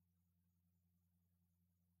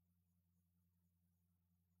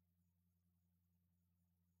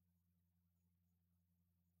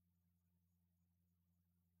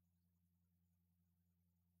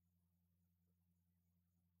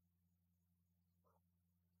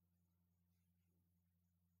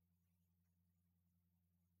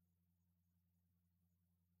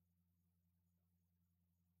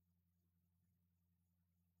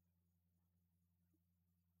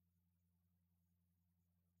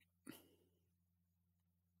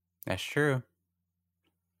 That's true.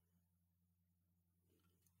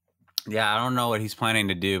 Yeah, I don't know what he's planning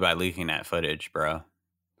to do by leaking that footage, bro.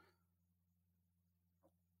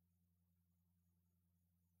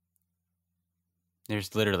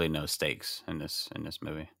 There's literally no stakes in this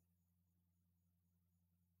movie.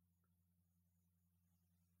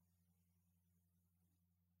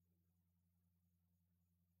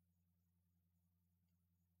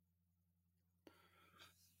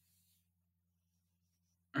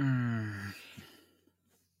 Mm.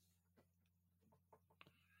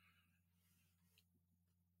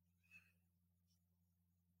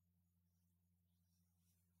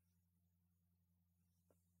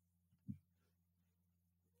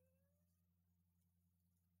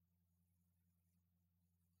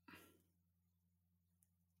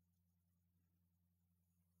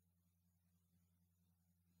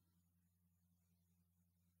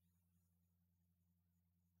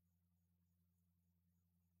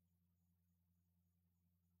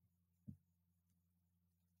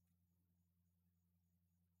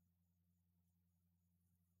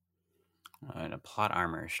 The plot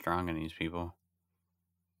armor is strong in these people.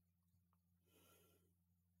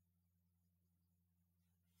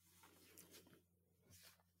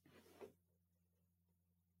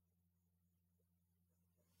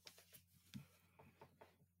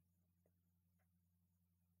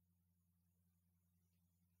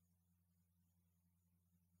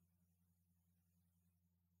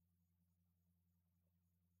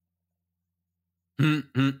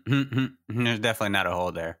 There's definitely not a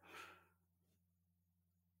hole there.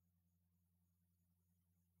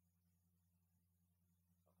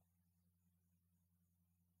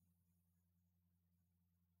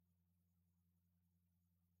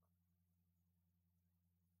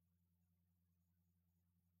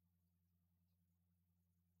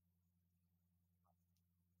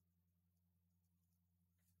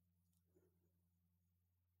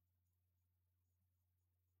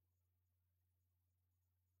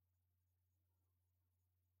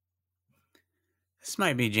 This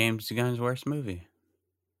might be James Gunn's worst movie.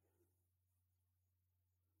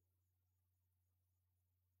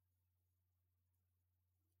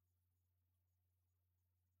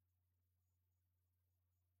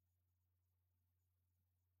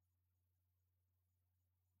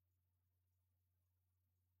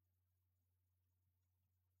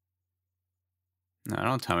 No,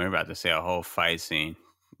 don't tell me about to say a whole fight scene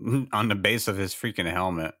on the base of his freaking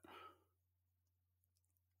helmet.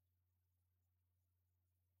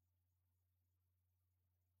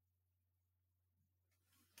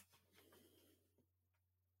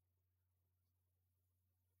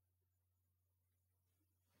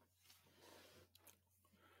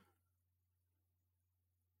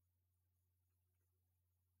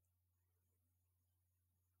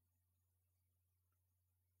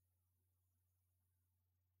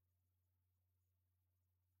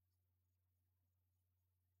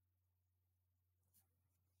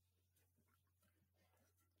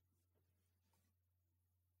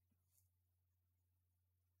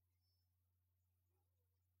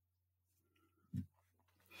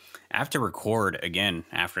 I have to record again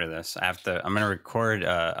after this. I'm going to record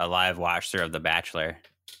a live watch through of The Bachelor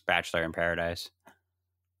in Paradise.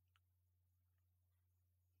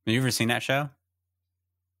 Have you ever seen that show?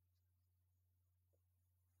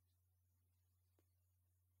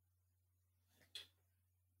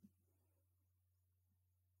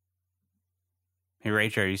 Hey,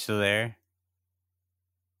 Rachel, are you still there?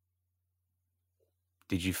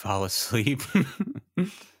 Did you fall asleep?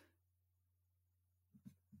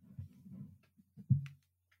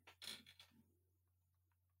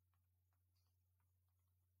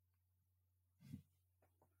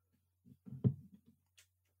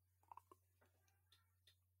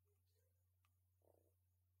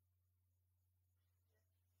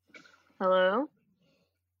 Hello?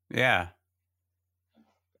 Yeah.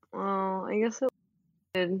 Well, I guess it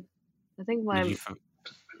did. I think Did you?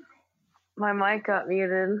 my mic got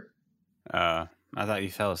muted. I thought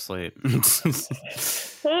you fell asleep.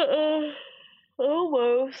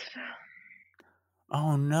 Almost.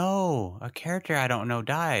 Oh no! A character I don't know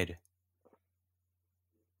died.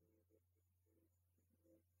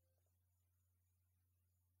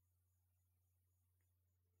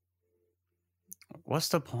 What's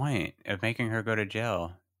the point of making her go to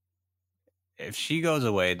jail? If she goes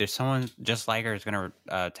away, there's someone just like her is gonna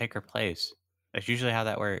take her place. That's usually how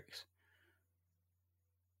that works.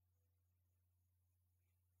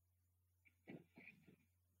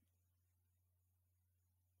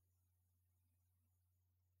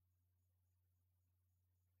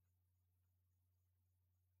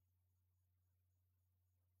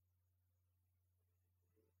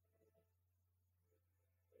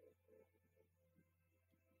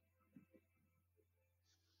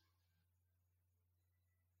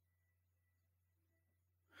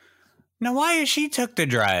 Now, why is she took the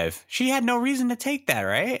drive? She had no reason to take that,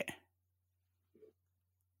 right?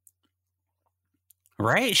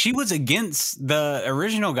 Right? She was against the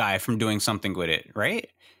original guy from doing something with it, right?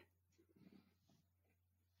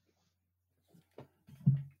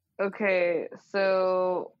 Okay,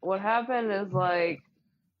 so what happened is like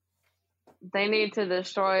they need to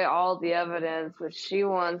destroy all the evidence, which she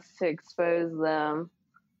wants to expose them,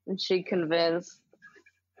 and she convinced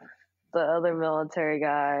the other military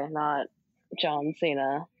guy, not John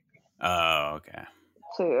Cena. Oh, okay.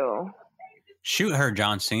 To shoot her,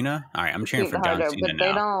 John Cena. All right, I'm cheering for John Cena but now.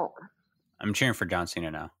 they don't. I'm cheering for John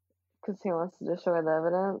Cena now. Because he wants to destroy the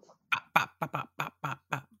evidence.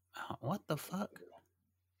 What the fuck?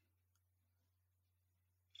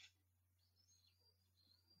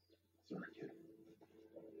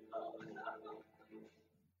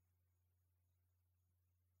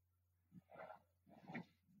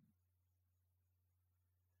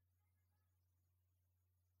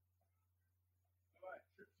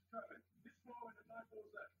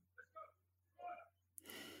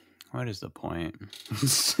 What is the point?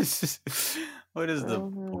 What is the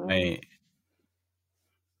point?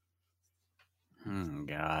 Oh,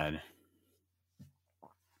 God.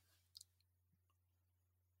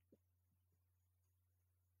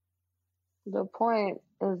 The point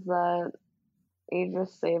is that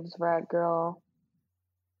Idris saves Rat Girl,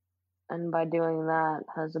 and by doing that,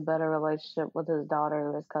 has a better relationship with his daughter,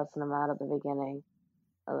 who was cussing him out at the beginning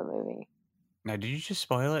of the movie. Now, did you just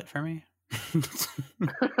spoil it for me?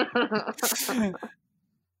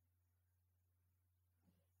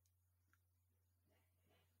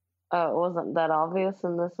 Oh, it wasn't that obvious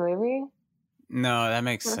in this movie? No, that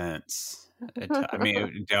makes sense. I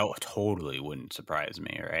mean, it totally wouldn't surprise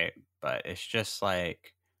me, right? But it's just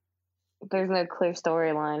like... There's no clear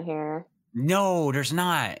storyline here. No, there's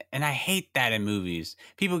not. And I hate that in movies.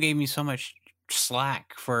 People gave me so much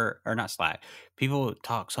slack for... Or not slack. People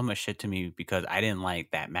talk so much shit to me because I didn't like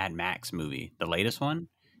that Mad Max movie, the latest one,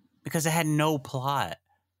 because it had no plot.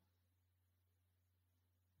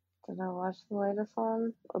 Did I watch the latest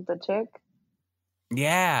one with the chick?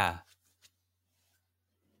 Yeah.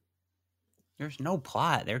 There's no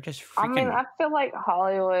plot. They're just I mean, freaking. I feel like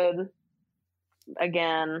Hollywood,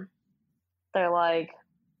 again, they're like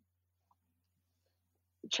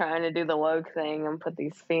trying to do the woke thing and put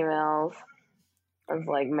these females as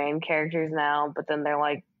like main characters now, but then they're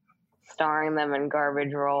like starring them in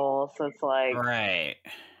garbage roles. So it's like, Right.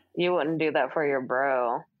 you wouldn't do that for your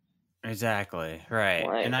bro. Exactly. Right.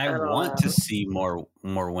 Like, And I I don't want know. to see more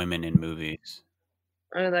women in movies.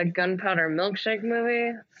 Or that Gunpowder Milkshake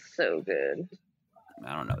movie, so good.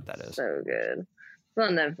 I don't know what that is. So good. It's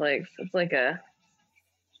on Netflix. It's like a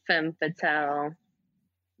femme fatale,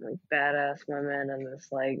 like badass women in this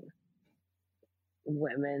like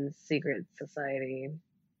women's secret society,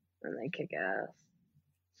 and they kick ass.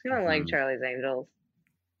 It's kind of like Charlie's Angels.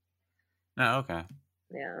 Oh, okay.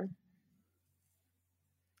 Yeah.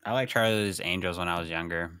 I liked Charlie's Angels when I was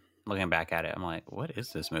younger. Looking back at it, I'm like, what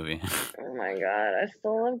is this movie? Oh my god, I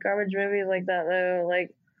still love garbage movies like that though.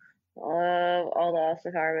 Like, love all the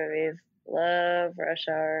Austin Power movies. Love Rush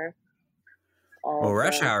Hour. Well,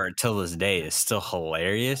 Rush Hour till this day is still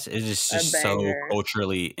hilarious. It's just so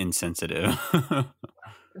culturally insensitive.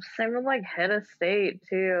 Same with like Head of State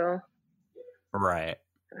too. Right.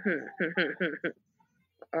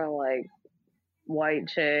 Or like White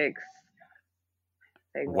Chicks.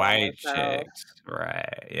 White Chicks.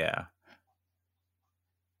 Right, yeah.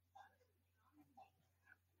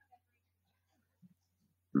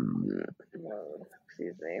 No,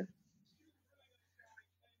 excuse me.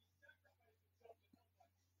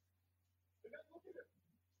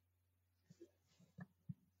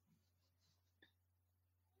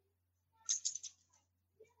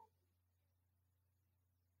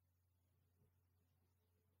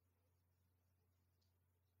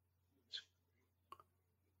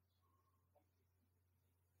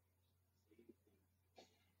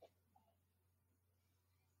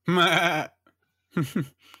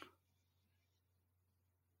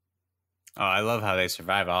 Oh, I love how they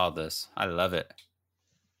survive all of this. I love it.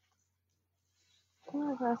 Come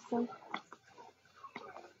here, Preston.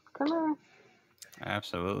 Come here. I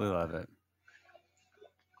absolutely love it.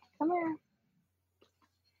 Come here.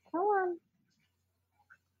 Come on.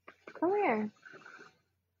 Come here.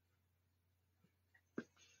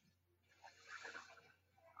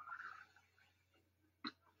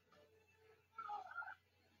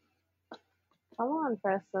 Come on,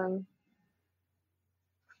 Preston.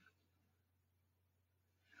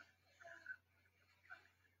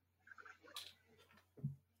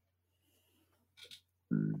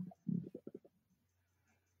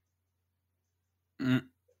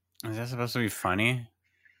 Is that supposed to be funny?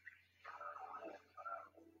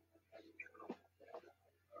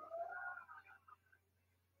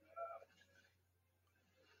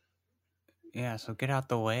 Yeah, so get out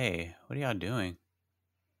the way. What are y'all doing?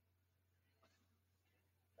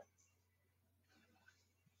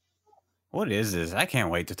 What is this? I can't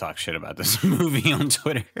wait to talk shit about this movie on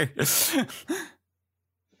Twitter. This is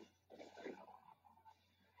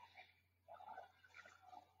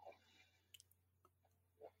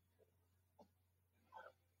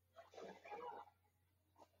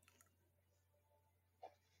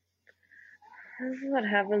what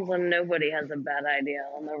happens when nobody has a bad idea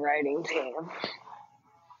on the writing team.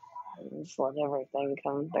 Just let everything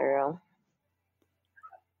come through.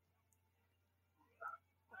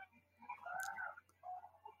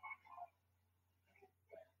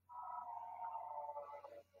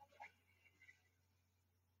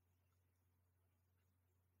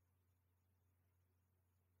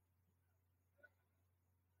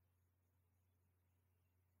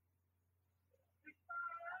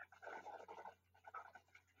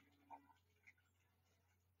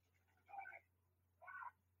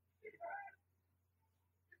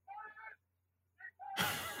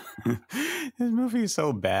 This movie is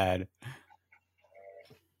so bad.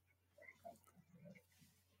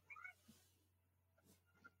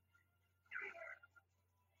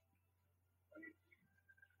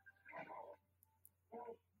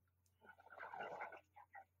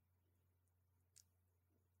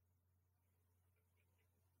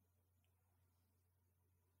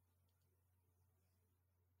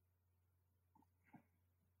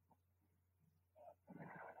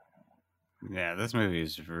 Yeah, this movie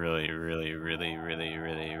is really, really, really, really,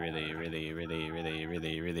 really, really, really, really, really,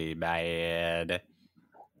 really, really bad.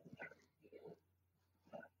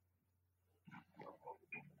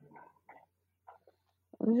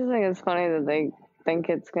 I just think it's funny that they think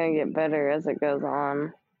it's gonna get better as it goes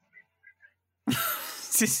on.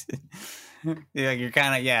 Yeah, you're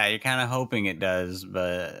kind of hoping it does,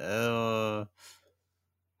 but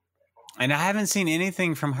and I haven't seen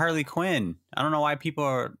anything from Harley Quinn. I don't know why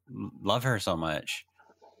people love her so much.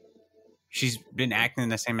 She's been acting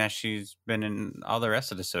the same as she's been in all the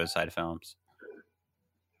rest of the suicide films.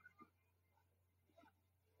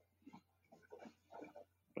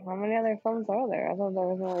 How many other films are there? I thought there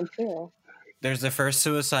was only 2. There's the first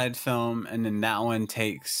suicide film, and then that one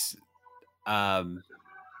takes... that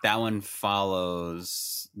one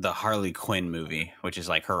follows the Harley Quinn movie, which is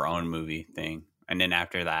like her own movie thing. And then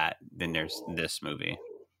after that, then there's this movie.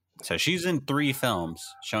 So she's in 3 films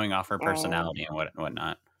showing off her personality and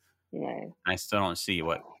whatnot. Nice. I still don't see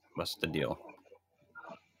what's the deal.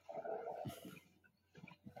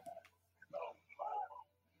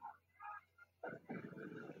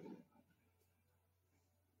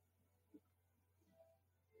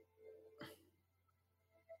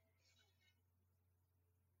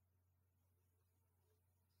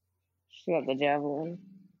 She got the javelin.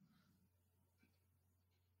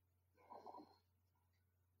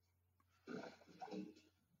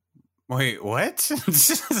 Wait, what?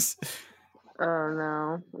 Oh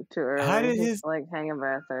no, too early. How did He's like hanging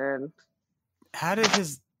by a third? How did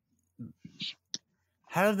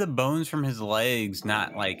the bones from his legs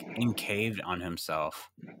not like encaved on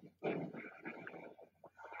himself?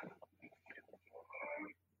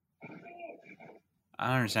 I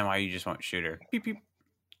don't understand why you just won't shoot her. Beep, beep.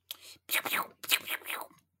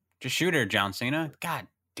 Just shoot her, John Cena. God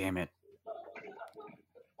damn it.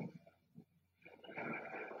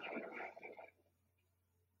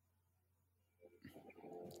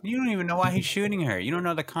 You don't even know why he's shooting her. You don't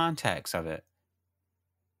know the context of it.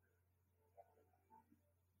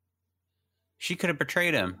 She could have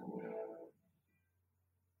betrayed him.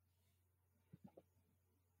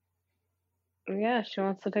 Yeah, she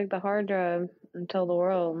wants to take the hard drive and tell the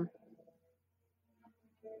world.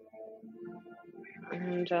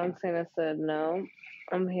 And John Cena said, "No,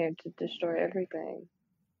 I'm here to destroy everything."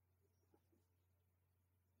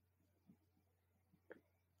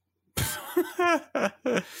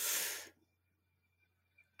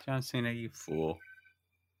 John Cena, you fool.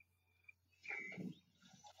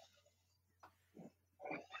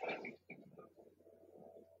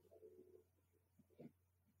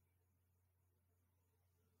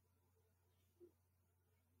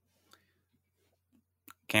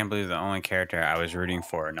 Can't believe the only character I was rooting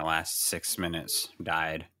for in the last 6 minutes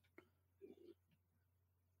died.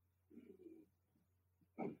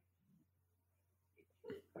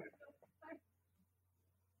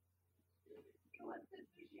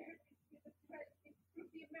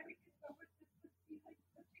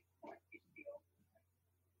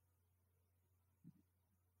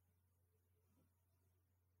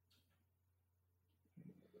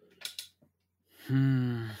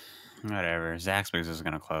 Whatever. Zaxby's is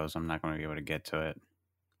going to close. I'm not going to be able to get to it.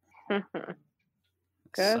 Go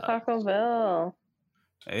to Taco Bell.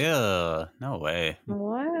 Ew. No way.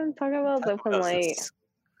 What? Taco Bell's open late.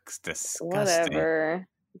 It's disgusting. Whatever.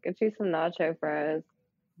 Get you some nacho fries.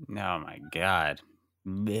 Oh my god.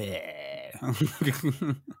 I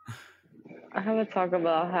have a Taco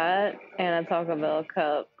Bell hat and a Taco Bell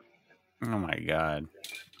cup. Oh my god.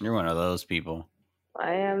 You're one of those people.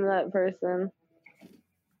 I am that person.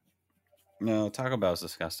 No, Taco Bell's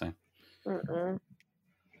disgusting. Mm-mm.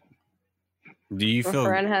 Do you feel... My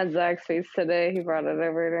friend had Zaxby's today. He brought it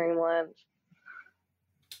over during lunch.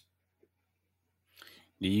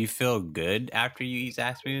 Do you feel good after you eat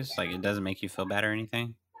Zaxby's? Like, it doesn't make you feel bad or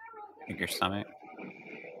anything? Like your stomach?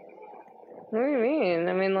 What do you mean?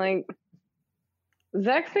 I mean, like,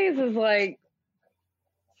 Zaxby's is, like,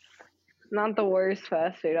 not the worst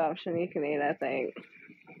fast food option you can eat, I think.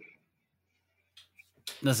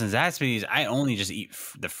 Listen, Zaxby's, I only just eat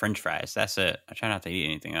the French fries. That's it. I try not to eat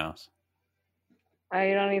anything else. Oh,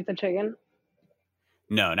 you don't eat the chicken?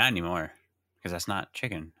 No, not anymore. Because that's not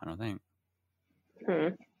chicken, I don't think.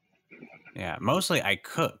 Yeah, mostly I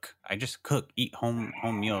cook. I just cook, eat home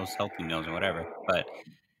meals, healthy meals, or whatever. But,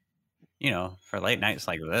 you know, for late nights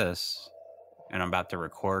like this, and I'm about to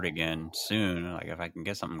record again soon, like if I can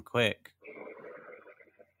get something quick.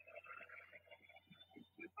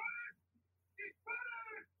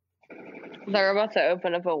 They're about to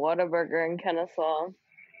open up a Whataburger in Kennesaw.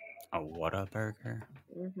 A Whataburger?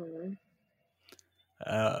 Mm-hmm.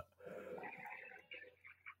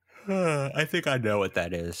 I think I know what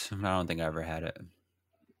that is. I don't think I ever had it.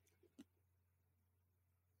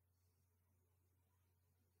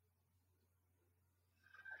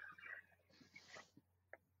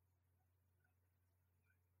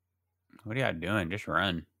 What are y'all doing? Just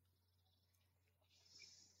run.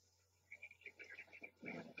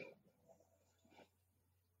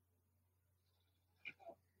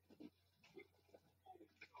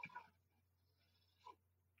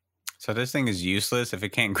 So this thing is useless if it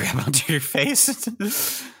can't grab onto your face?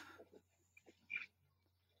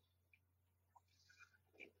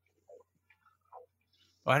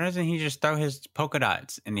 Why doesn't he just throw his polka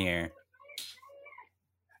dots in the air?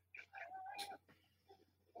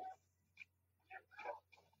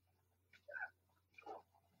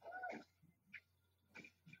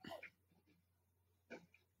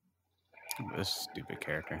 This stupid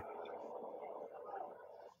character.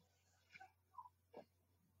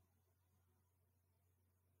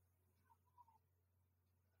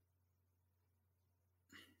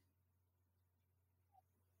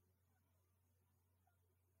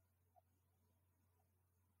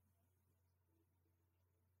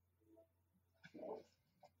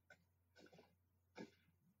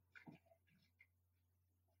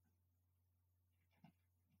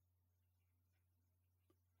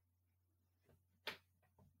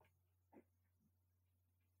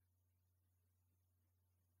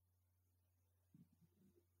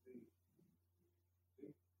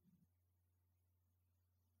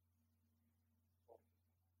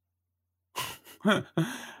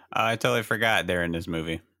 I totally forgot they're in this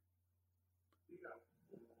movie.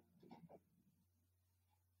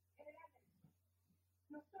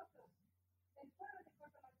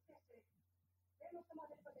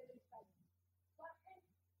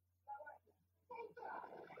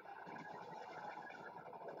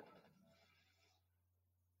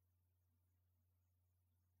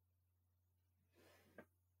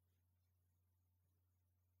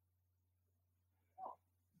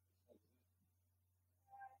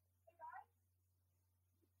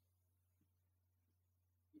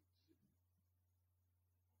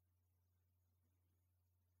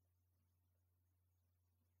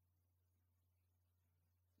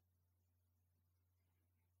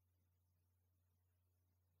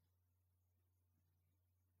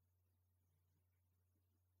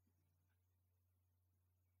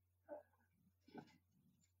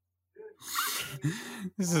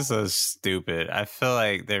 This is so stupid. I feel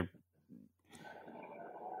like this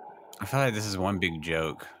is one big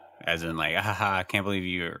joke, as in like, haha, I can't believe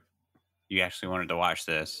you actually wanted to watch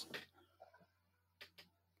this.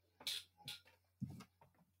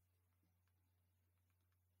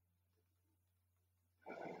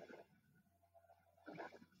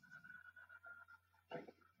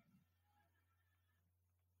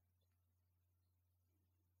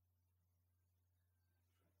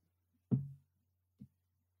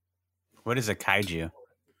 What is a kaiju?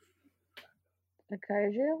 A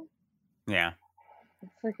kaiju? Yeah.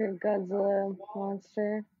 It's like a Godzilla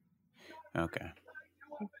monster. Okay.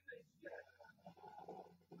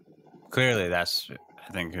 Clearly, that's,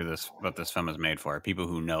 I think, what this film is made for. People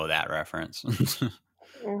who know that reference.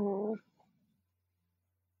 Mm-hmm.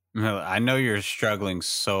 I know you're struggling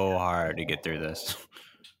so hard to get through this.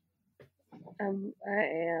 I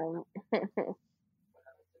am.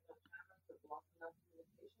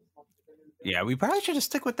 Yeah, we probably should have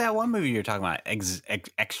stick with that one movie you're talking about.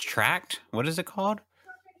 Extract? What is it called?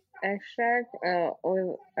 Extract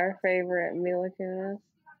with our favorite Mila Kunis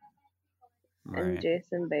and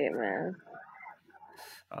Jason Bateman.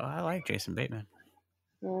 Oh, I like Jason Bateman.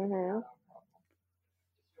 Mm-hmm.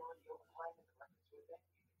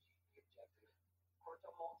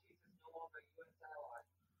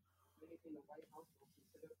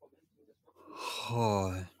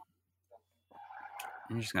 Oh,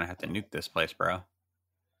 I'm just gonna have to nuke this place, bro.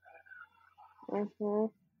 Mm-hmm.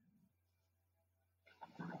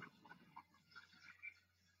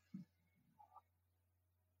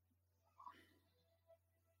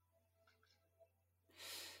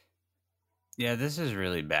 Yeah, this is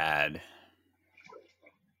really bad.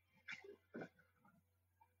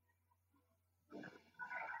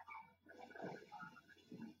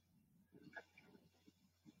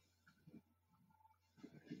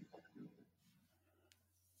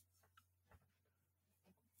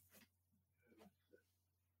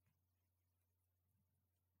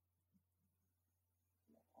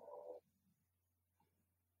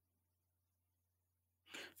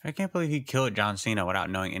 I can't believe he killed John Cena without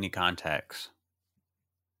knowing any context.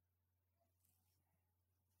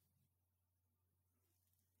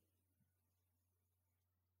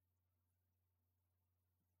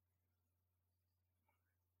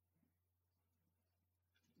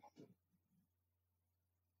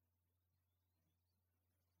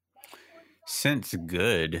 Since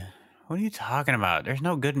good? What are you talking about? There's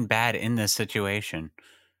no good and bad in this situation.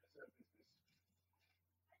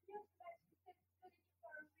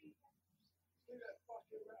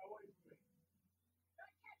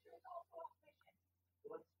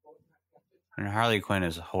 And Harley Quinn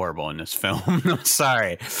is horrible in this film. I'm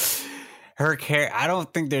sorry. Her character, I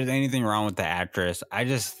don't think there's anything wrong with the actress. I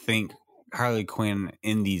just think Harley Quinn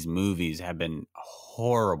in these movies have been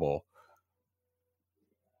horrible.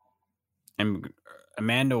 And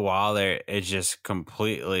Amanda Waller is just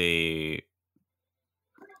completely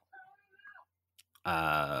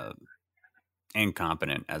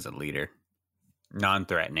incompetent as a leader,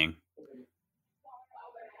 non-threatening.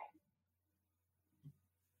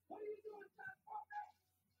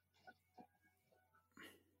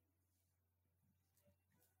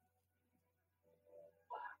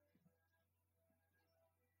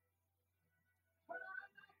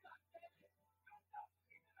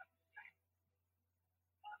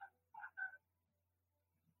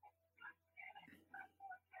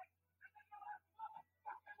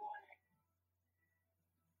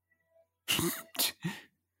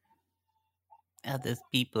 Other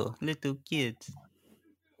people, little kids.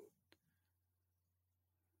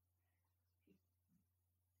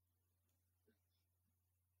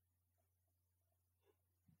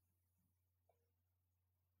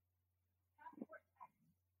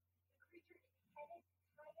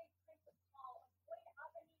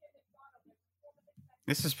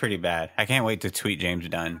 This is pretty bad. I can't wait to tweet James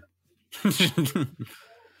Dunn.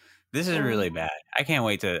 This is really bad. I can't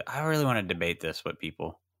wait to. I really want to debate this with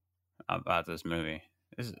people about this movie.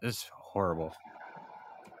 This is horrible.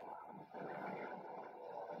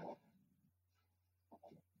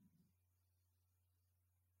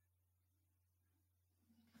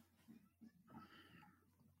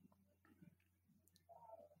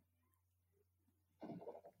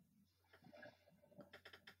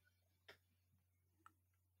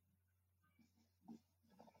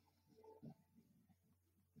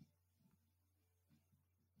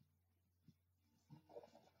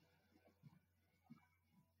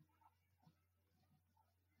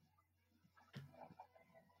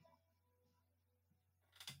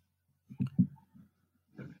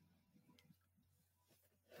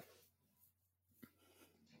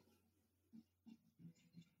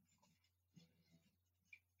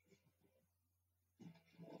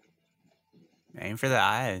 Aim for the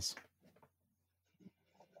eyes.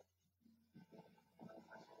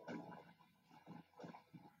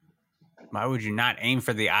 Why would you not aim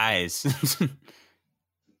for the eyes?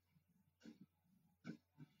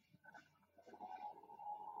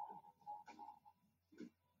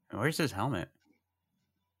 Where's his helmet?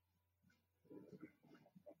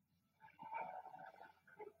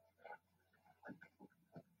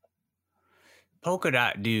 Polka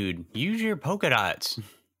dot, dude. Use your polka dots.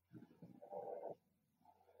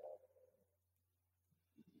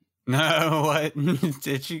 No, what?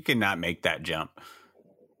 She could not make that jump.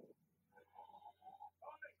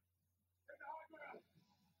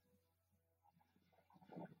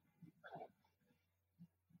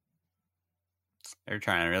 They're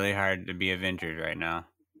trying really hard to be Avengers right now.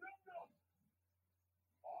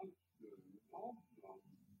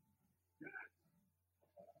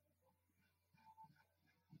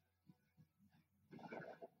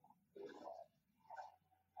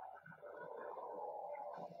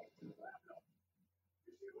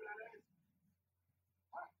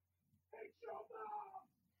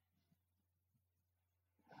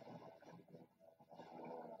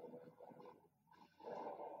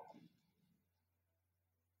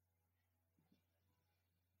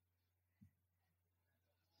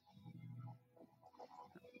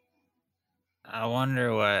 I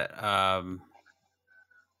wonder what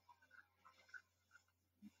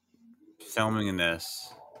filming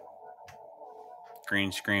this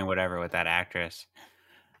green screen, whatever, with that actress.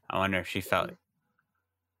 I wonder if she felt.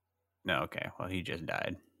 No, okay. Well, he just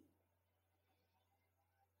died.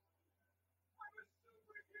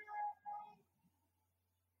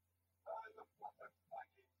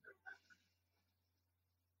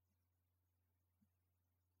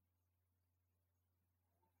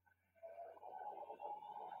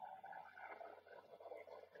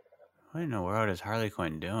 What in the world is Harley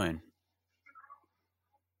Quinn doing?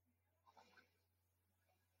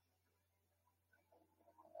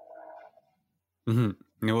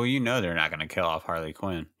 Well, you know they're not going to kill off Harley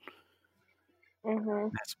Quinn.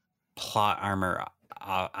 That's plot armor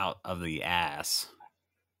out of the ass.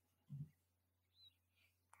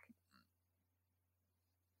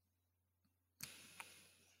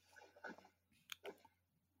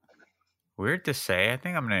 Weird to say. I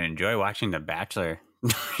think I'm going to enjoy watching The Bachelor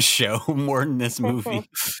show more than this movie.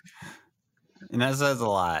 And that says a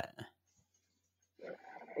lot.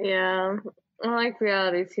 Yeah, I like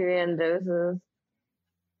reality TV in doses.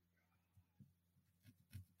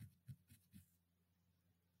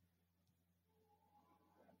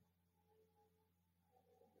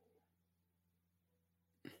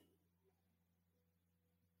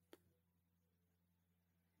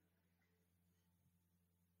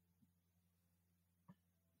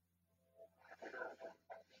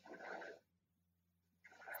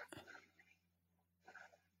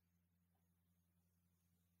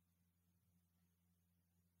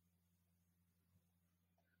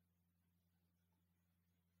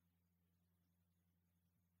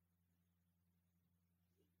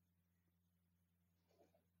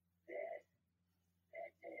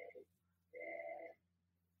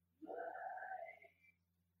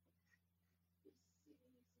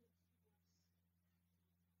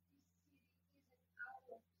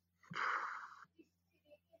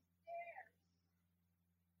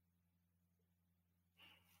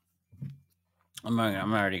 I'm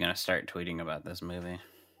already gonna start tweeting about this movie.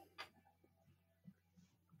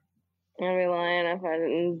 I'd be lying if I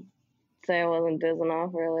didn't say I wasn't dozing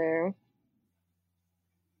off earlier.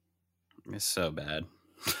 It's so bad.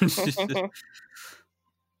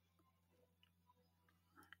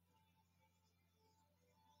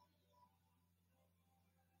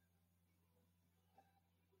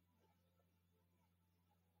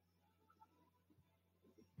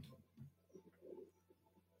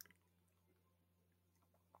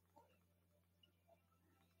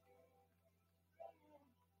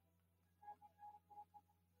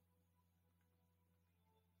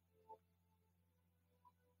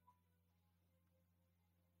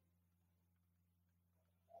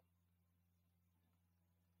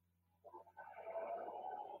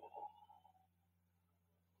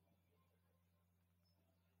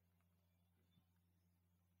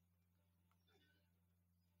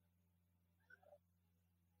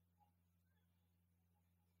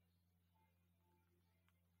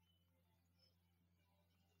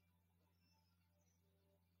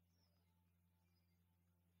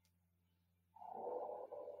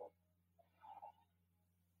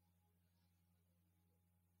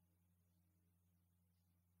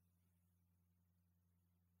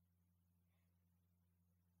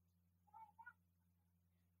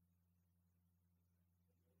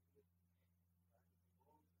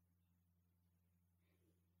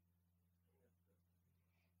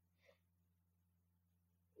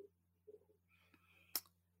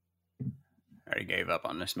 I already gave up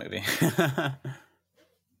on this movie.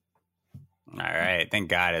 All right, thank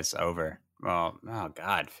God it's over. Well, oh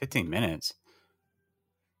God, 15 minutes.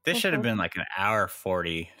 This should have been like an hour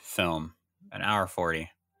 40 film, an hour 40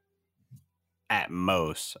 at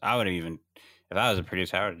most. I would have even, if I was a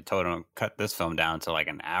producer, I would have told him to cut this film down to like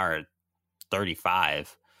an hour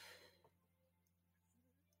 35.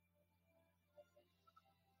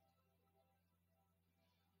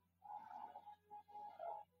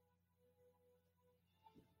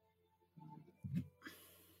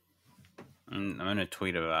 I'm gonna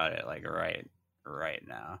tweet about it like right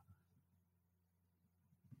now.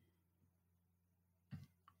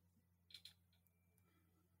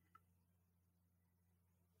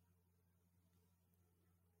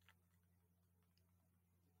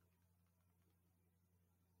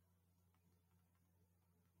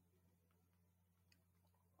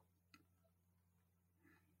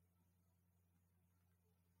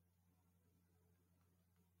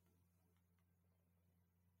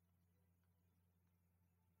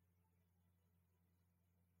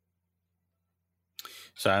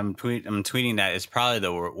 So I'm tweeting that it's probably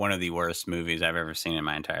one of the worst movies I've ever seen in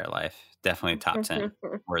my entire life. Definitely top 10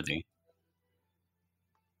 worthy.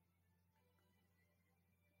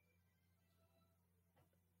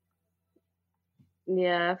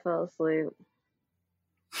 Yeah, I fell asleep.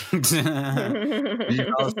 Did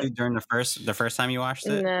you fall asleep during the first time you watched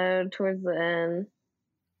it? No, towards the end.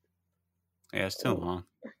 Yeah, it's too long.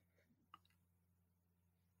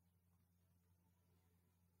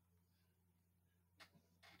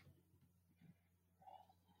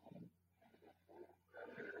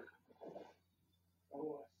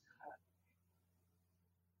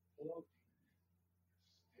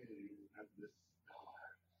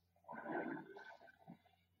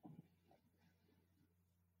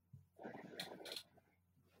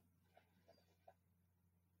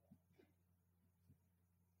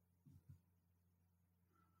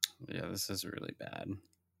 Yeah, this is really bad.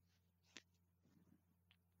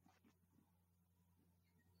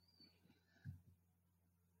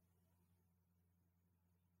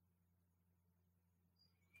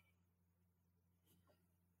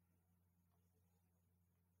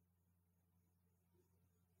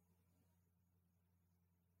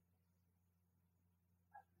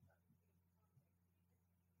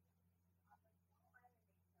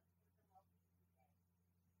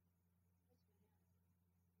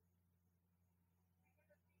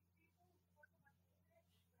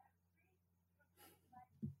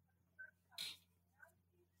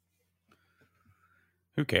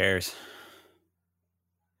 Who cares?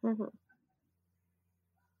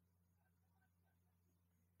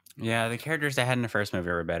 Yeah, the characters they had in the first movie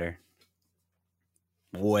were better.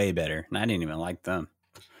 Way better. And I didn't even like them.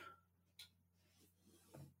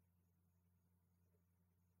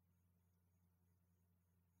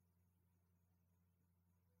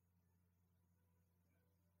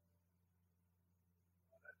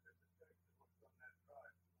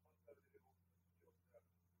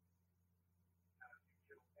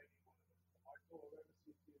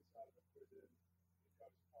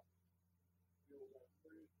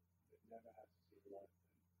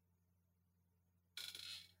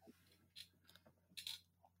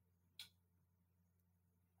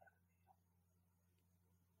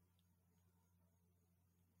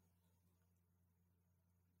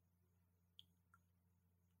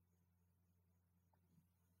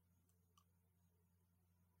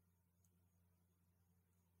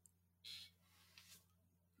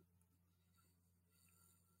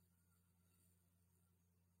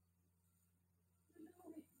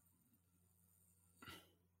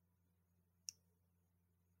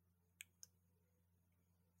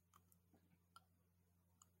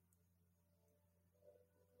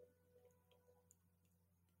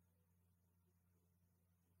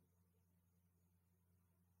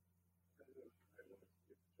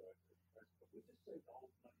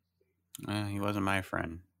 He wasn't my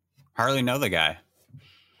friend. Hardly know the guy.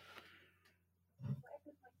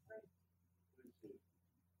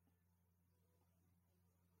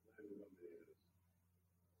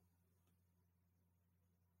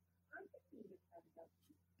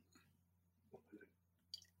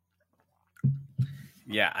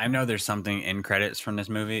 Yeah, I know there's something in credits from this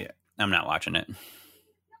movie. I'm not watching it.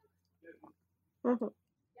 Mm-hmm.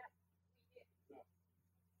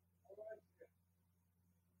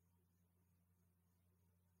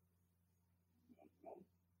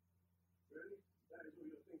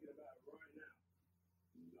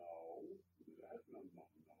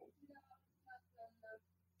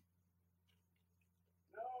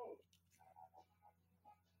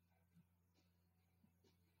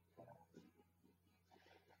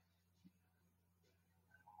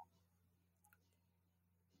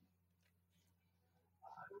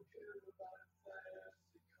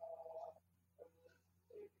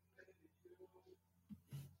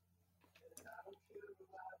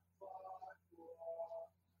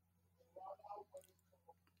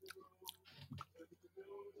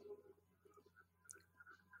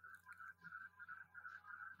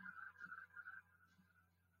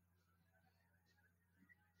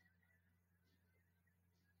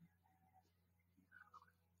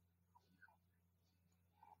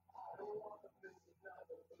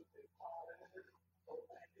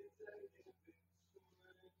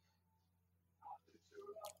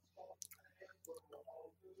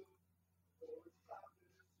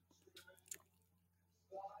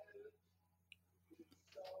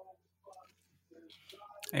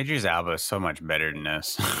 Idris Elba is so much better than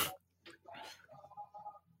this.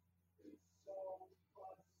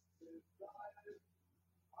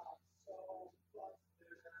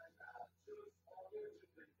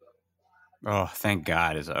 Oh, thank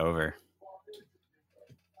God it's over.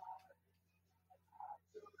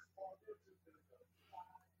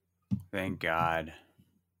 Thank God.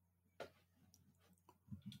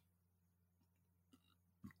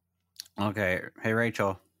 Okay. Hey,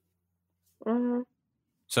 Rachel. Mm-hmm.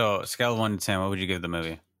 So, scale of 1 to 10, what would you give the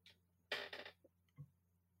movie?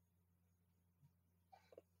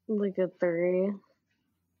 Like a 3.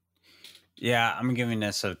 Yeah, I'm giving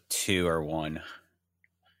this a 2 or 1.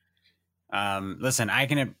 Listen, I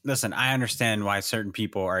understand why certain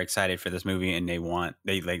people are excited for this movie and they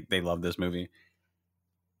love this movie.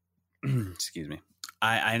 Excuse me.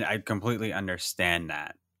 I completely understand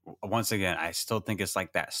that. Once again, I still think it's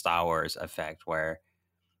like that Star Wars effect where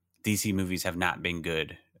DC movies have not been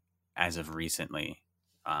good as of recently.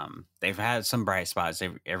 They've had some bright spots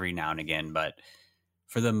every now and again, but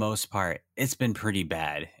for the most part, it's been pretty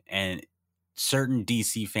bad. And certain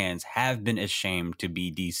DC fans have been ashamed to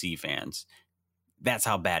be DC fans. That's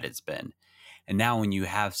how bad it's been. And now when you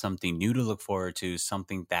have something new to look forward to,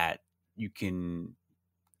 something that you can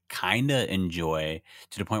kind of enjoy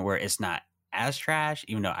to the point where it's not as trash,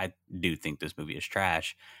 even though I do think this movie is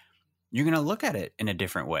trash, you're going to look at it in a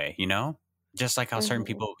different way, you know? Just like how certain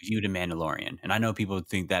people view The Mandalorian. And I know people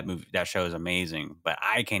think that show is amazing, but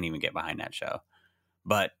I can't even get behind that show.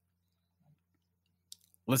 But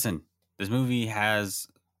listen, this movie has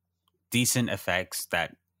decent effects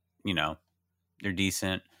that, you know, they're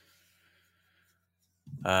decent.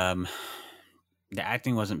 The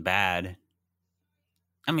acting wasn't bad.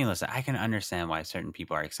 I mean, listen, I can understand why certain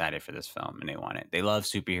people are excited for this film and they want it. They love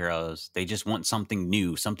superheroes. They just want something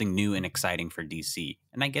new and exciting for DC.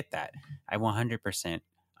 And I get that. I 100%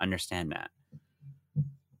 understand that.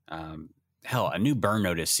 Hell, a new Burn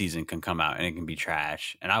Notice season can come out and it can be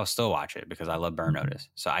trash. And I will still watch it because I love Burn Notice.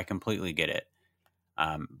 So I completely get it.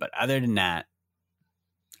 But other than that,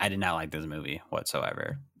 I did not like this movie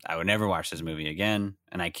whatsoever. I would never watch this movie again.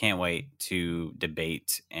 And I can't wait to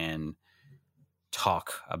debate and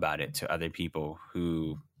talk about it to other people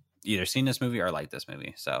who either seen this movie or like this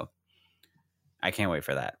movie. So I can't wait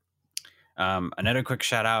for that. Another quick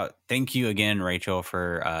shout out. Thank you again, Rachel,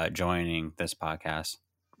 for joining this podcast.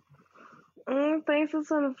 Thanks, it's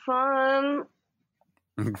been fun.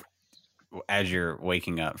 As you're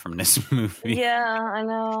waking up from this movie. Yeah, I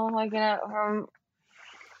know. Waking up from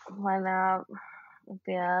my nap at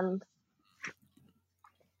the end.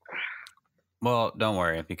 Well, don't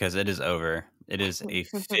worry because it is over. It is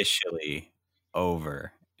officially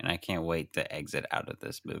over. And I can't wait to exit out of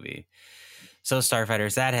this movie. So,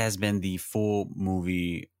 Starfighters, that has been the full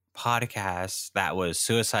movie podcast. That was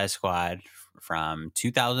Suicide Squad from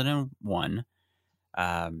 2001.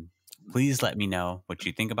 Please let me know what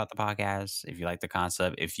you think about the podcast. If you like the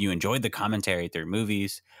concept, if you enjoyed the commentary through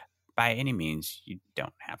movies, by any means, you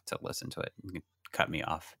don't have to listen to it. You can cut me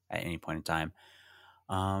off at any point in time.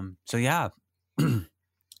 So, yeah.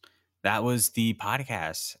 that was the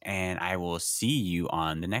podcast, and I will see you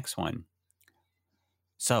on the next one.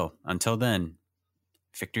 So until then,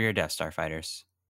 victory or death, Starfighters.